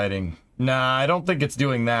 more writing. Nah, I don't think it's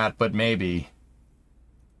doing that, but maybe.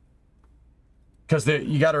 Because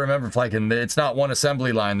you got to remember, Flykin, it's not one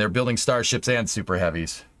assembly line. They're building Starships and Super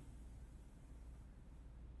Heavies.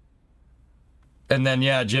 And then,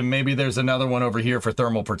 yeah, Jim, maybe there's another one over here for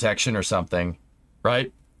thermal protection or something,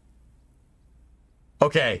 right?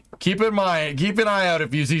 Okay, keep in mind, keep an eye out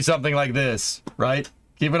if you see something like this, right?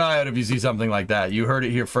 Keep an eye out if you see something like that. You heard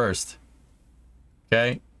it here first.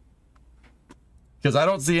 Okay? Because I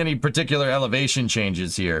don't see any particular elevation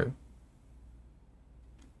changes here.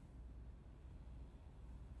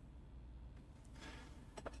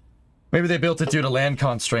 Maybe they built it due to land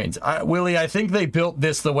constraints. Willie, I think they built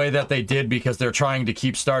this the way that they did because they're trying to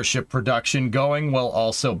keep Starship production going while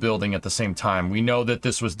also building at the same time. We know that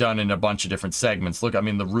this was done in a bunch of different segments. Look, I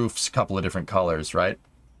mean, the roof's a couple of different colors, right?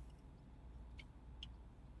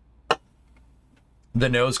 The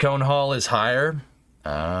nose cone hull is higher.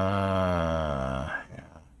 Yeah.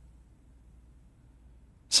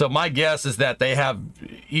 So my guess is that they have,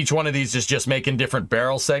 each one of these is just making different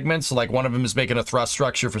barrel segments. So like one of them is making a thrust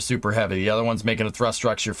structure for Super Heavy. The other one's making a thrust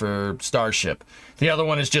structure for Starship. The other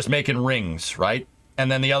one is just making rings, right? And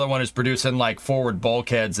then the other one is producing like forward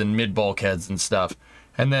bulkheads and mid bulkheads and stuff.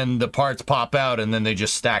 And then the parts pop out and then they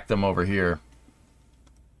just stack them over here.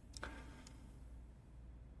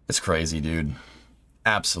 It's crazy, dude.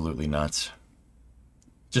 Absolutely nuts.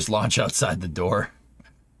 Just launch outside the door.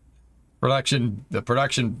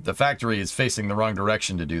 The factory is facing the wrong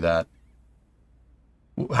direction to do that.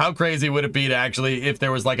 How crazy would it be to actually, if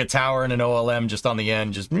there was like a tower and an OLM just on the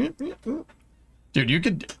end, just... Dude, you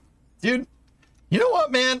could... Dude, you know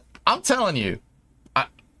what, man? I'm telling you. I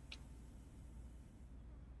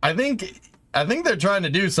think they're trying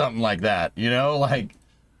to do something like that, you know? Like,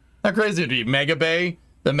 how crazy would it be? Mega Bay?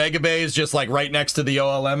 The Mega Bay is just like right next to the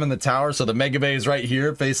OLM and the tower, so the Mega Bay is right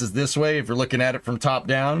here, faces this way if you're looking at it from top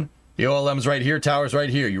down. The OLM's right here, tower's right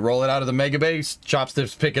here. You roll it out of the Mega Base,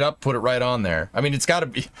 chopsticks pick it up, put it right on there. I mean, it's got to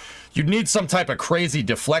be... You'd need some type of crazy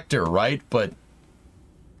deflector, right? But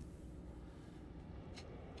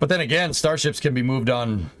then again, Starships can be moved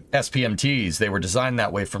on SPMTs. They were designed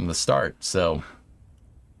that way from the start, so...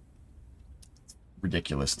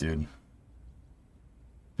 Ridiculous, dude.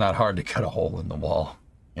 Not hard to cut a hole in the wall.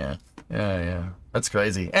 Yeah. That's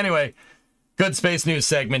crazy. Anyway, good space news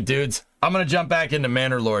segment, dudes. I'm gonna jump back into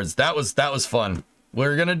Manor Lords. That was fun.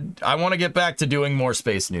 I want to get back to doing more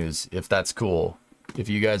space news, if that's cool. If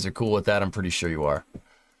you guys are cool with that, I'm pretty sure you are.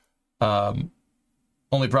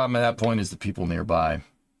 Only problem at that point is the people nearby.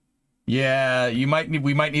 Yeah, we might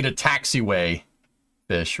need a taxiway,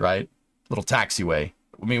 Fish, right? Little taxiway.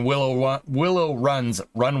 I mean, Willow Run's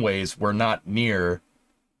runways were not near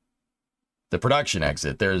the production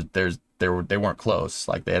exit. They weren't close.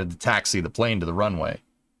 Like, they had to taxi the plane to the runway.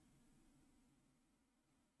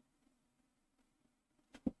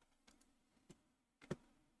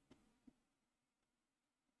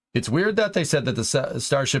 It's weird that they said that the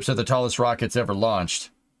Starships are the tallest rockets ever launched.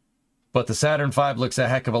 But the Saturn V looks a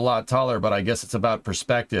heck of a lot taller, but I guess it's about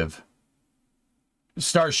perspective.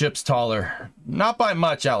 Starship's taller. Not by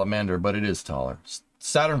much, Alamander, but it is taller.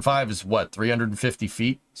 Saturn V is, what, 350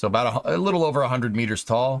 feet? So about a little over 100 meters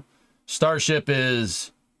tall. Starship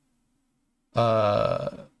is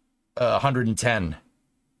 110.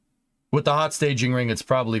 With the hot staging ring, it's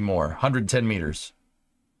probably more. 110 meters.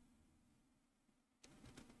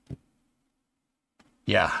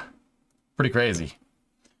 Yeah. Pretty crazy.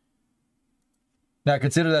 Now,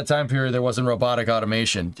 consider that time period there wasn't robotic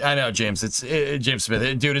automation. I know, James. James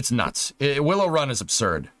Smith. Dude, it's nuts. Willow Run is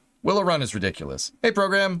absurd. Willow Run is ridiculous. Hey,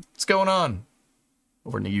 program. What's going on?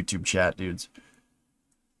 Over in the YouTube chat, dudes.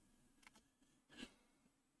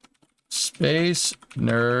 Space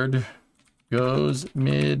nerd goes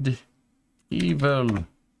medieval.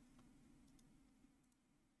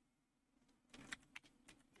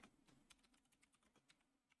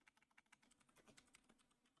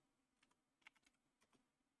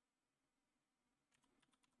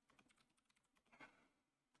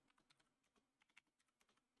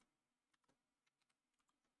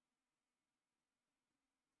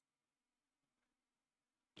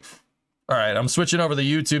 All right, I'm switching over the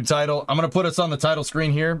YouTube title. I'm going to put us on the title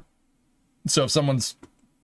screen here. So if someone's